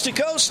 Coast to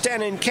coast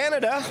and in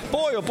Canada,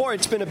 boy, oh boy,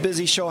 it's been a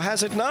busy show,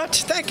 has it not?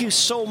 Thank you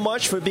so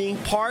much for being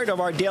part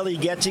of our daily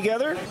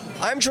get-together.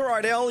 I'm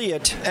Gerard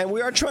Elliott, and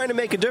we are trying to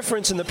make a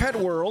difference in the pet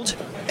world,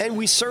 and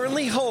we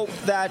certainly hope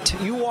that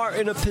you are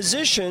in a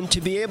position to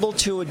be able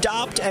to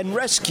adopt and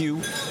rescue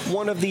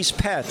one of these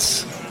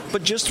pets.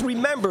 But just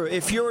remember,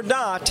 if you're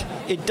not,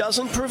 it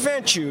doesn't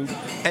prevent you,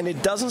 and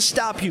it doesn't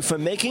stop you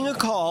from making a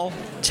call,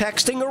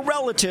 texting a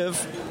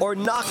relative, or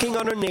knocking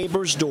on a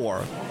neighbor's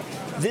door.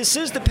 This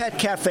is the Pet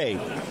Cafe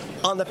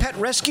on the Pet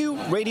Rescue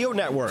Radio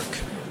Network.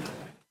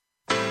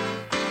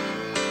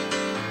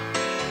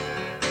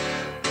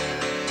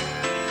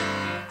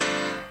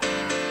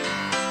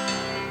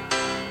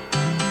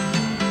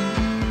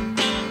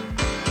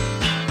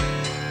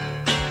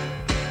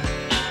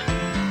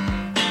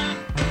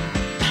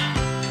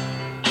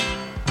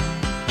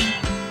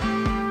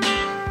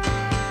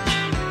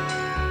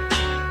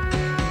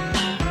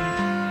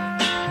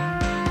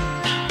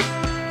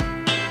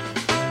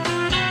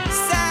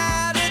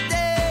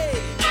 Saturday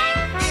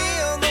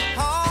in the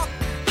park.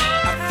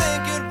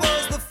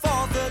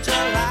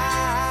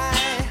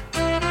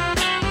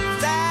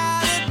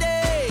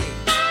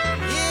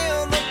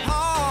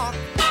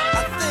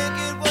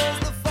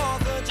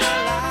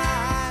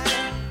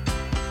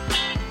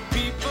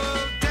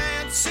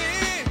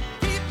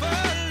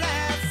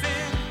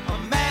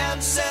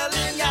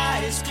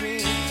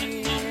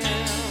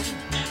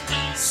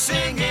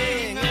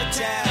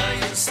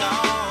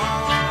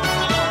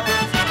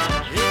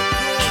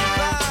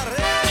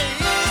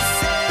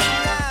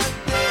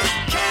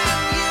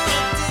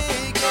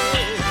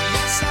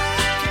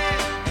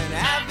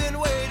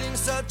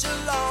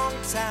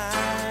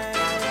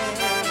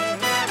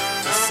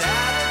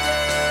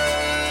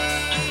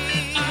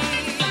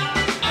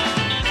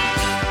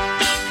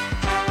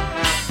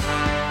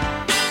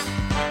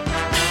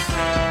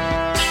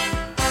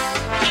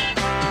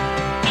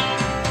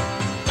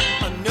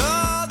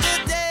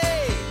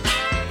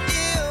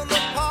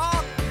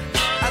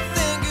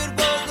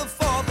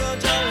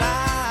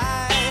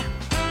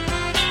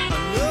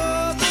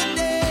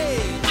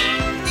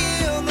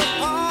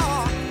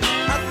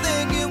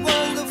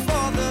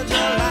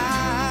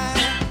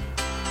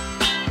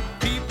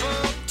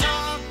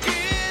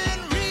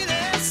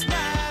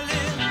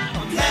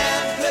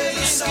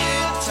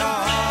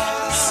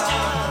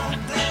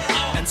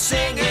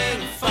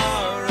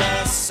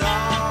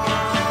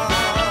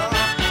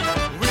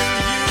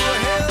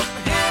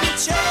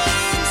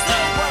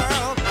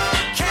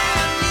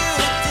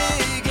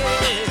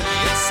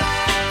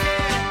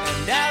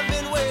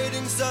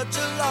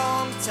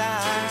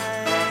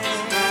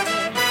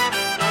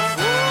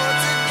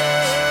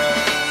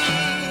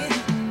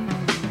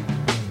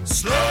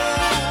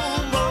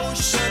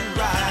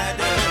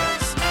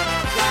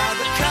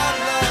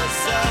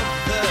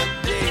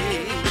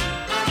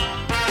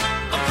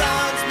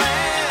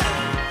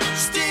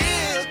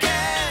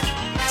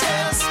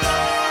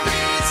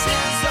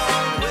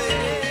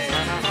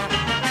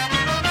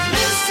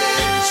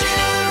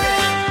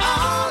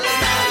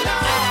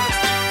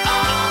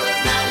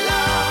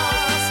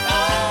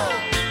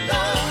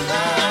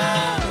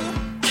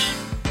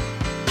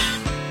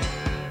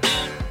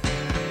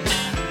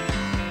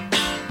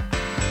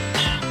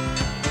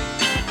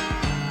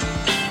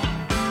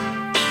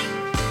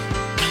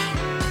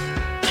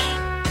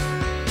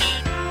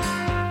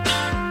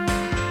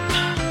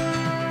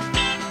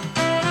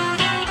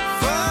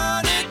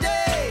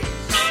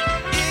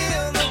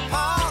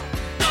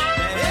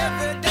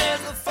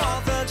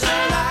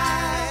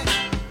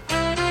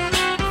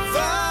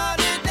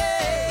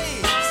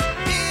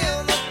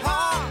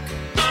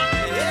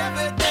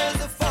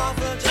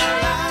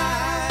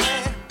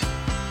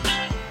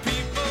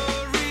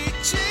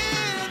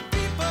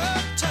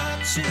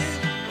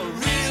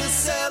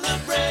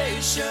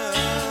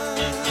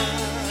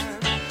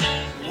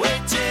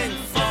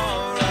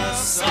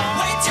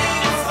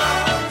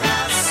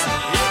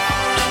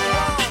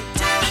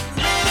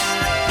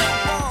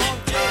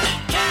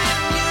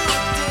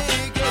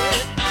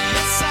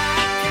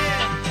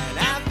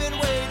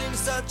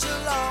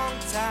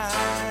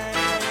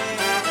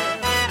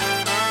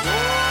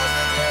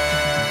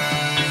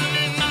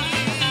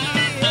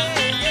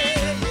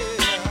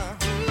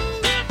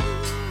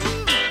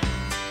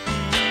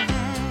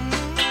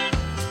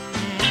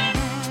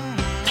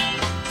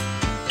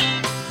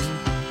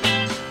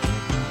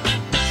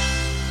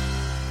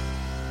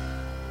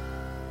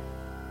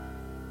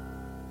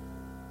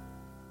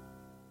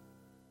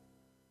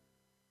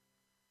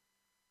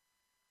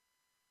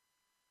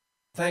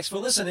 Thanks for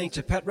listening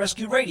to Pet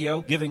Rescue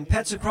Radio, giving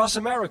pets across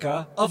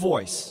America a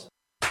voice.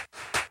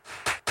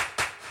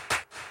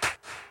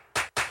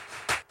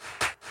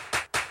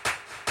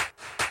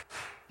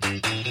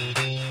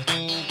 Thank you.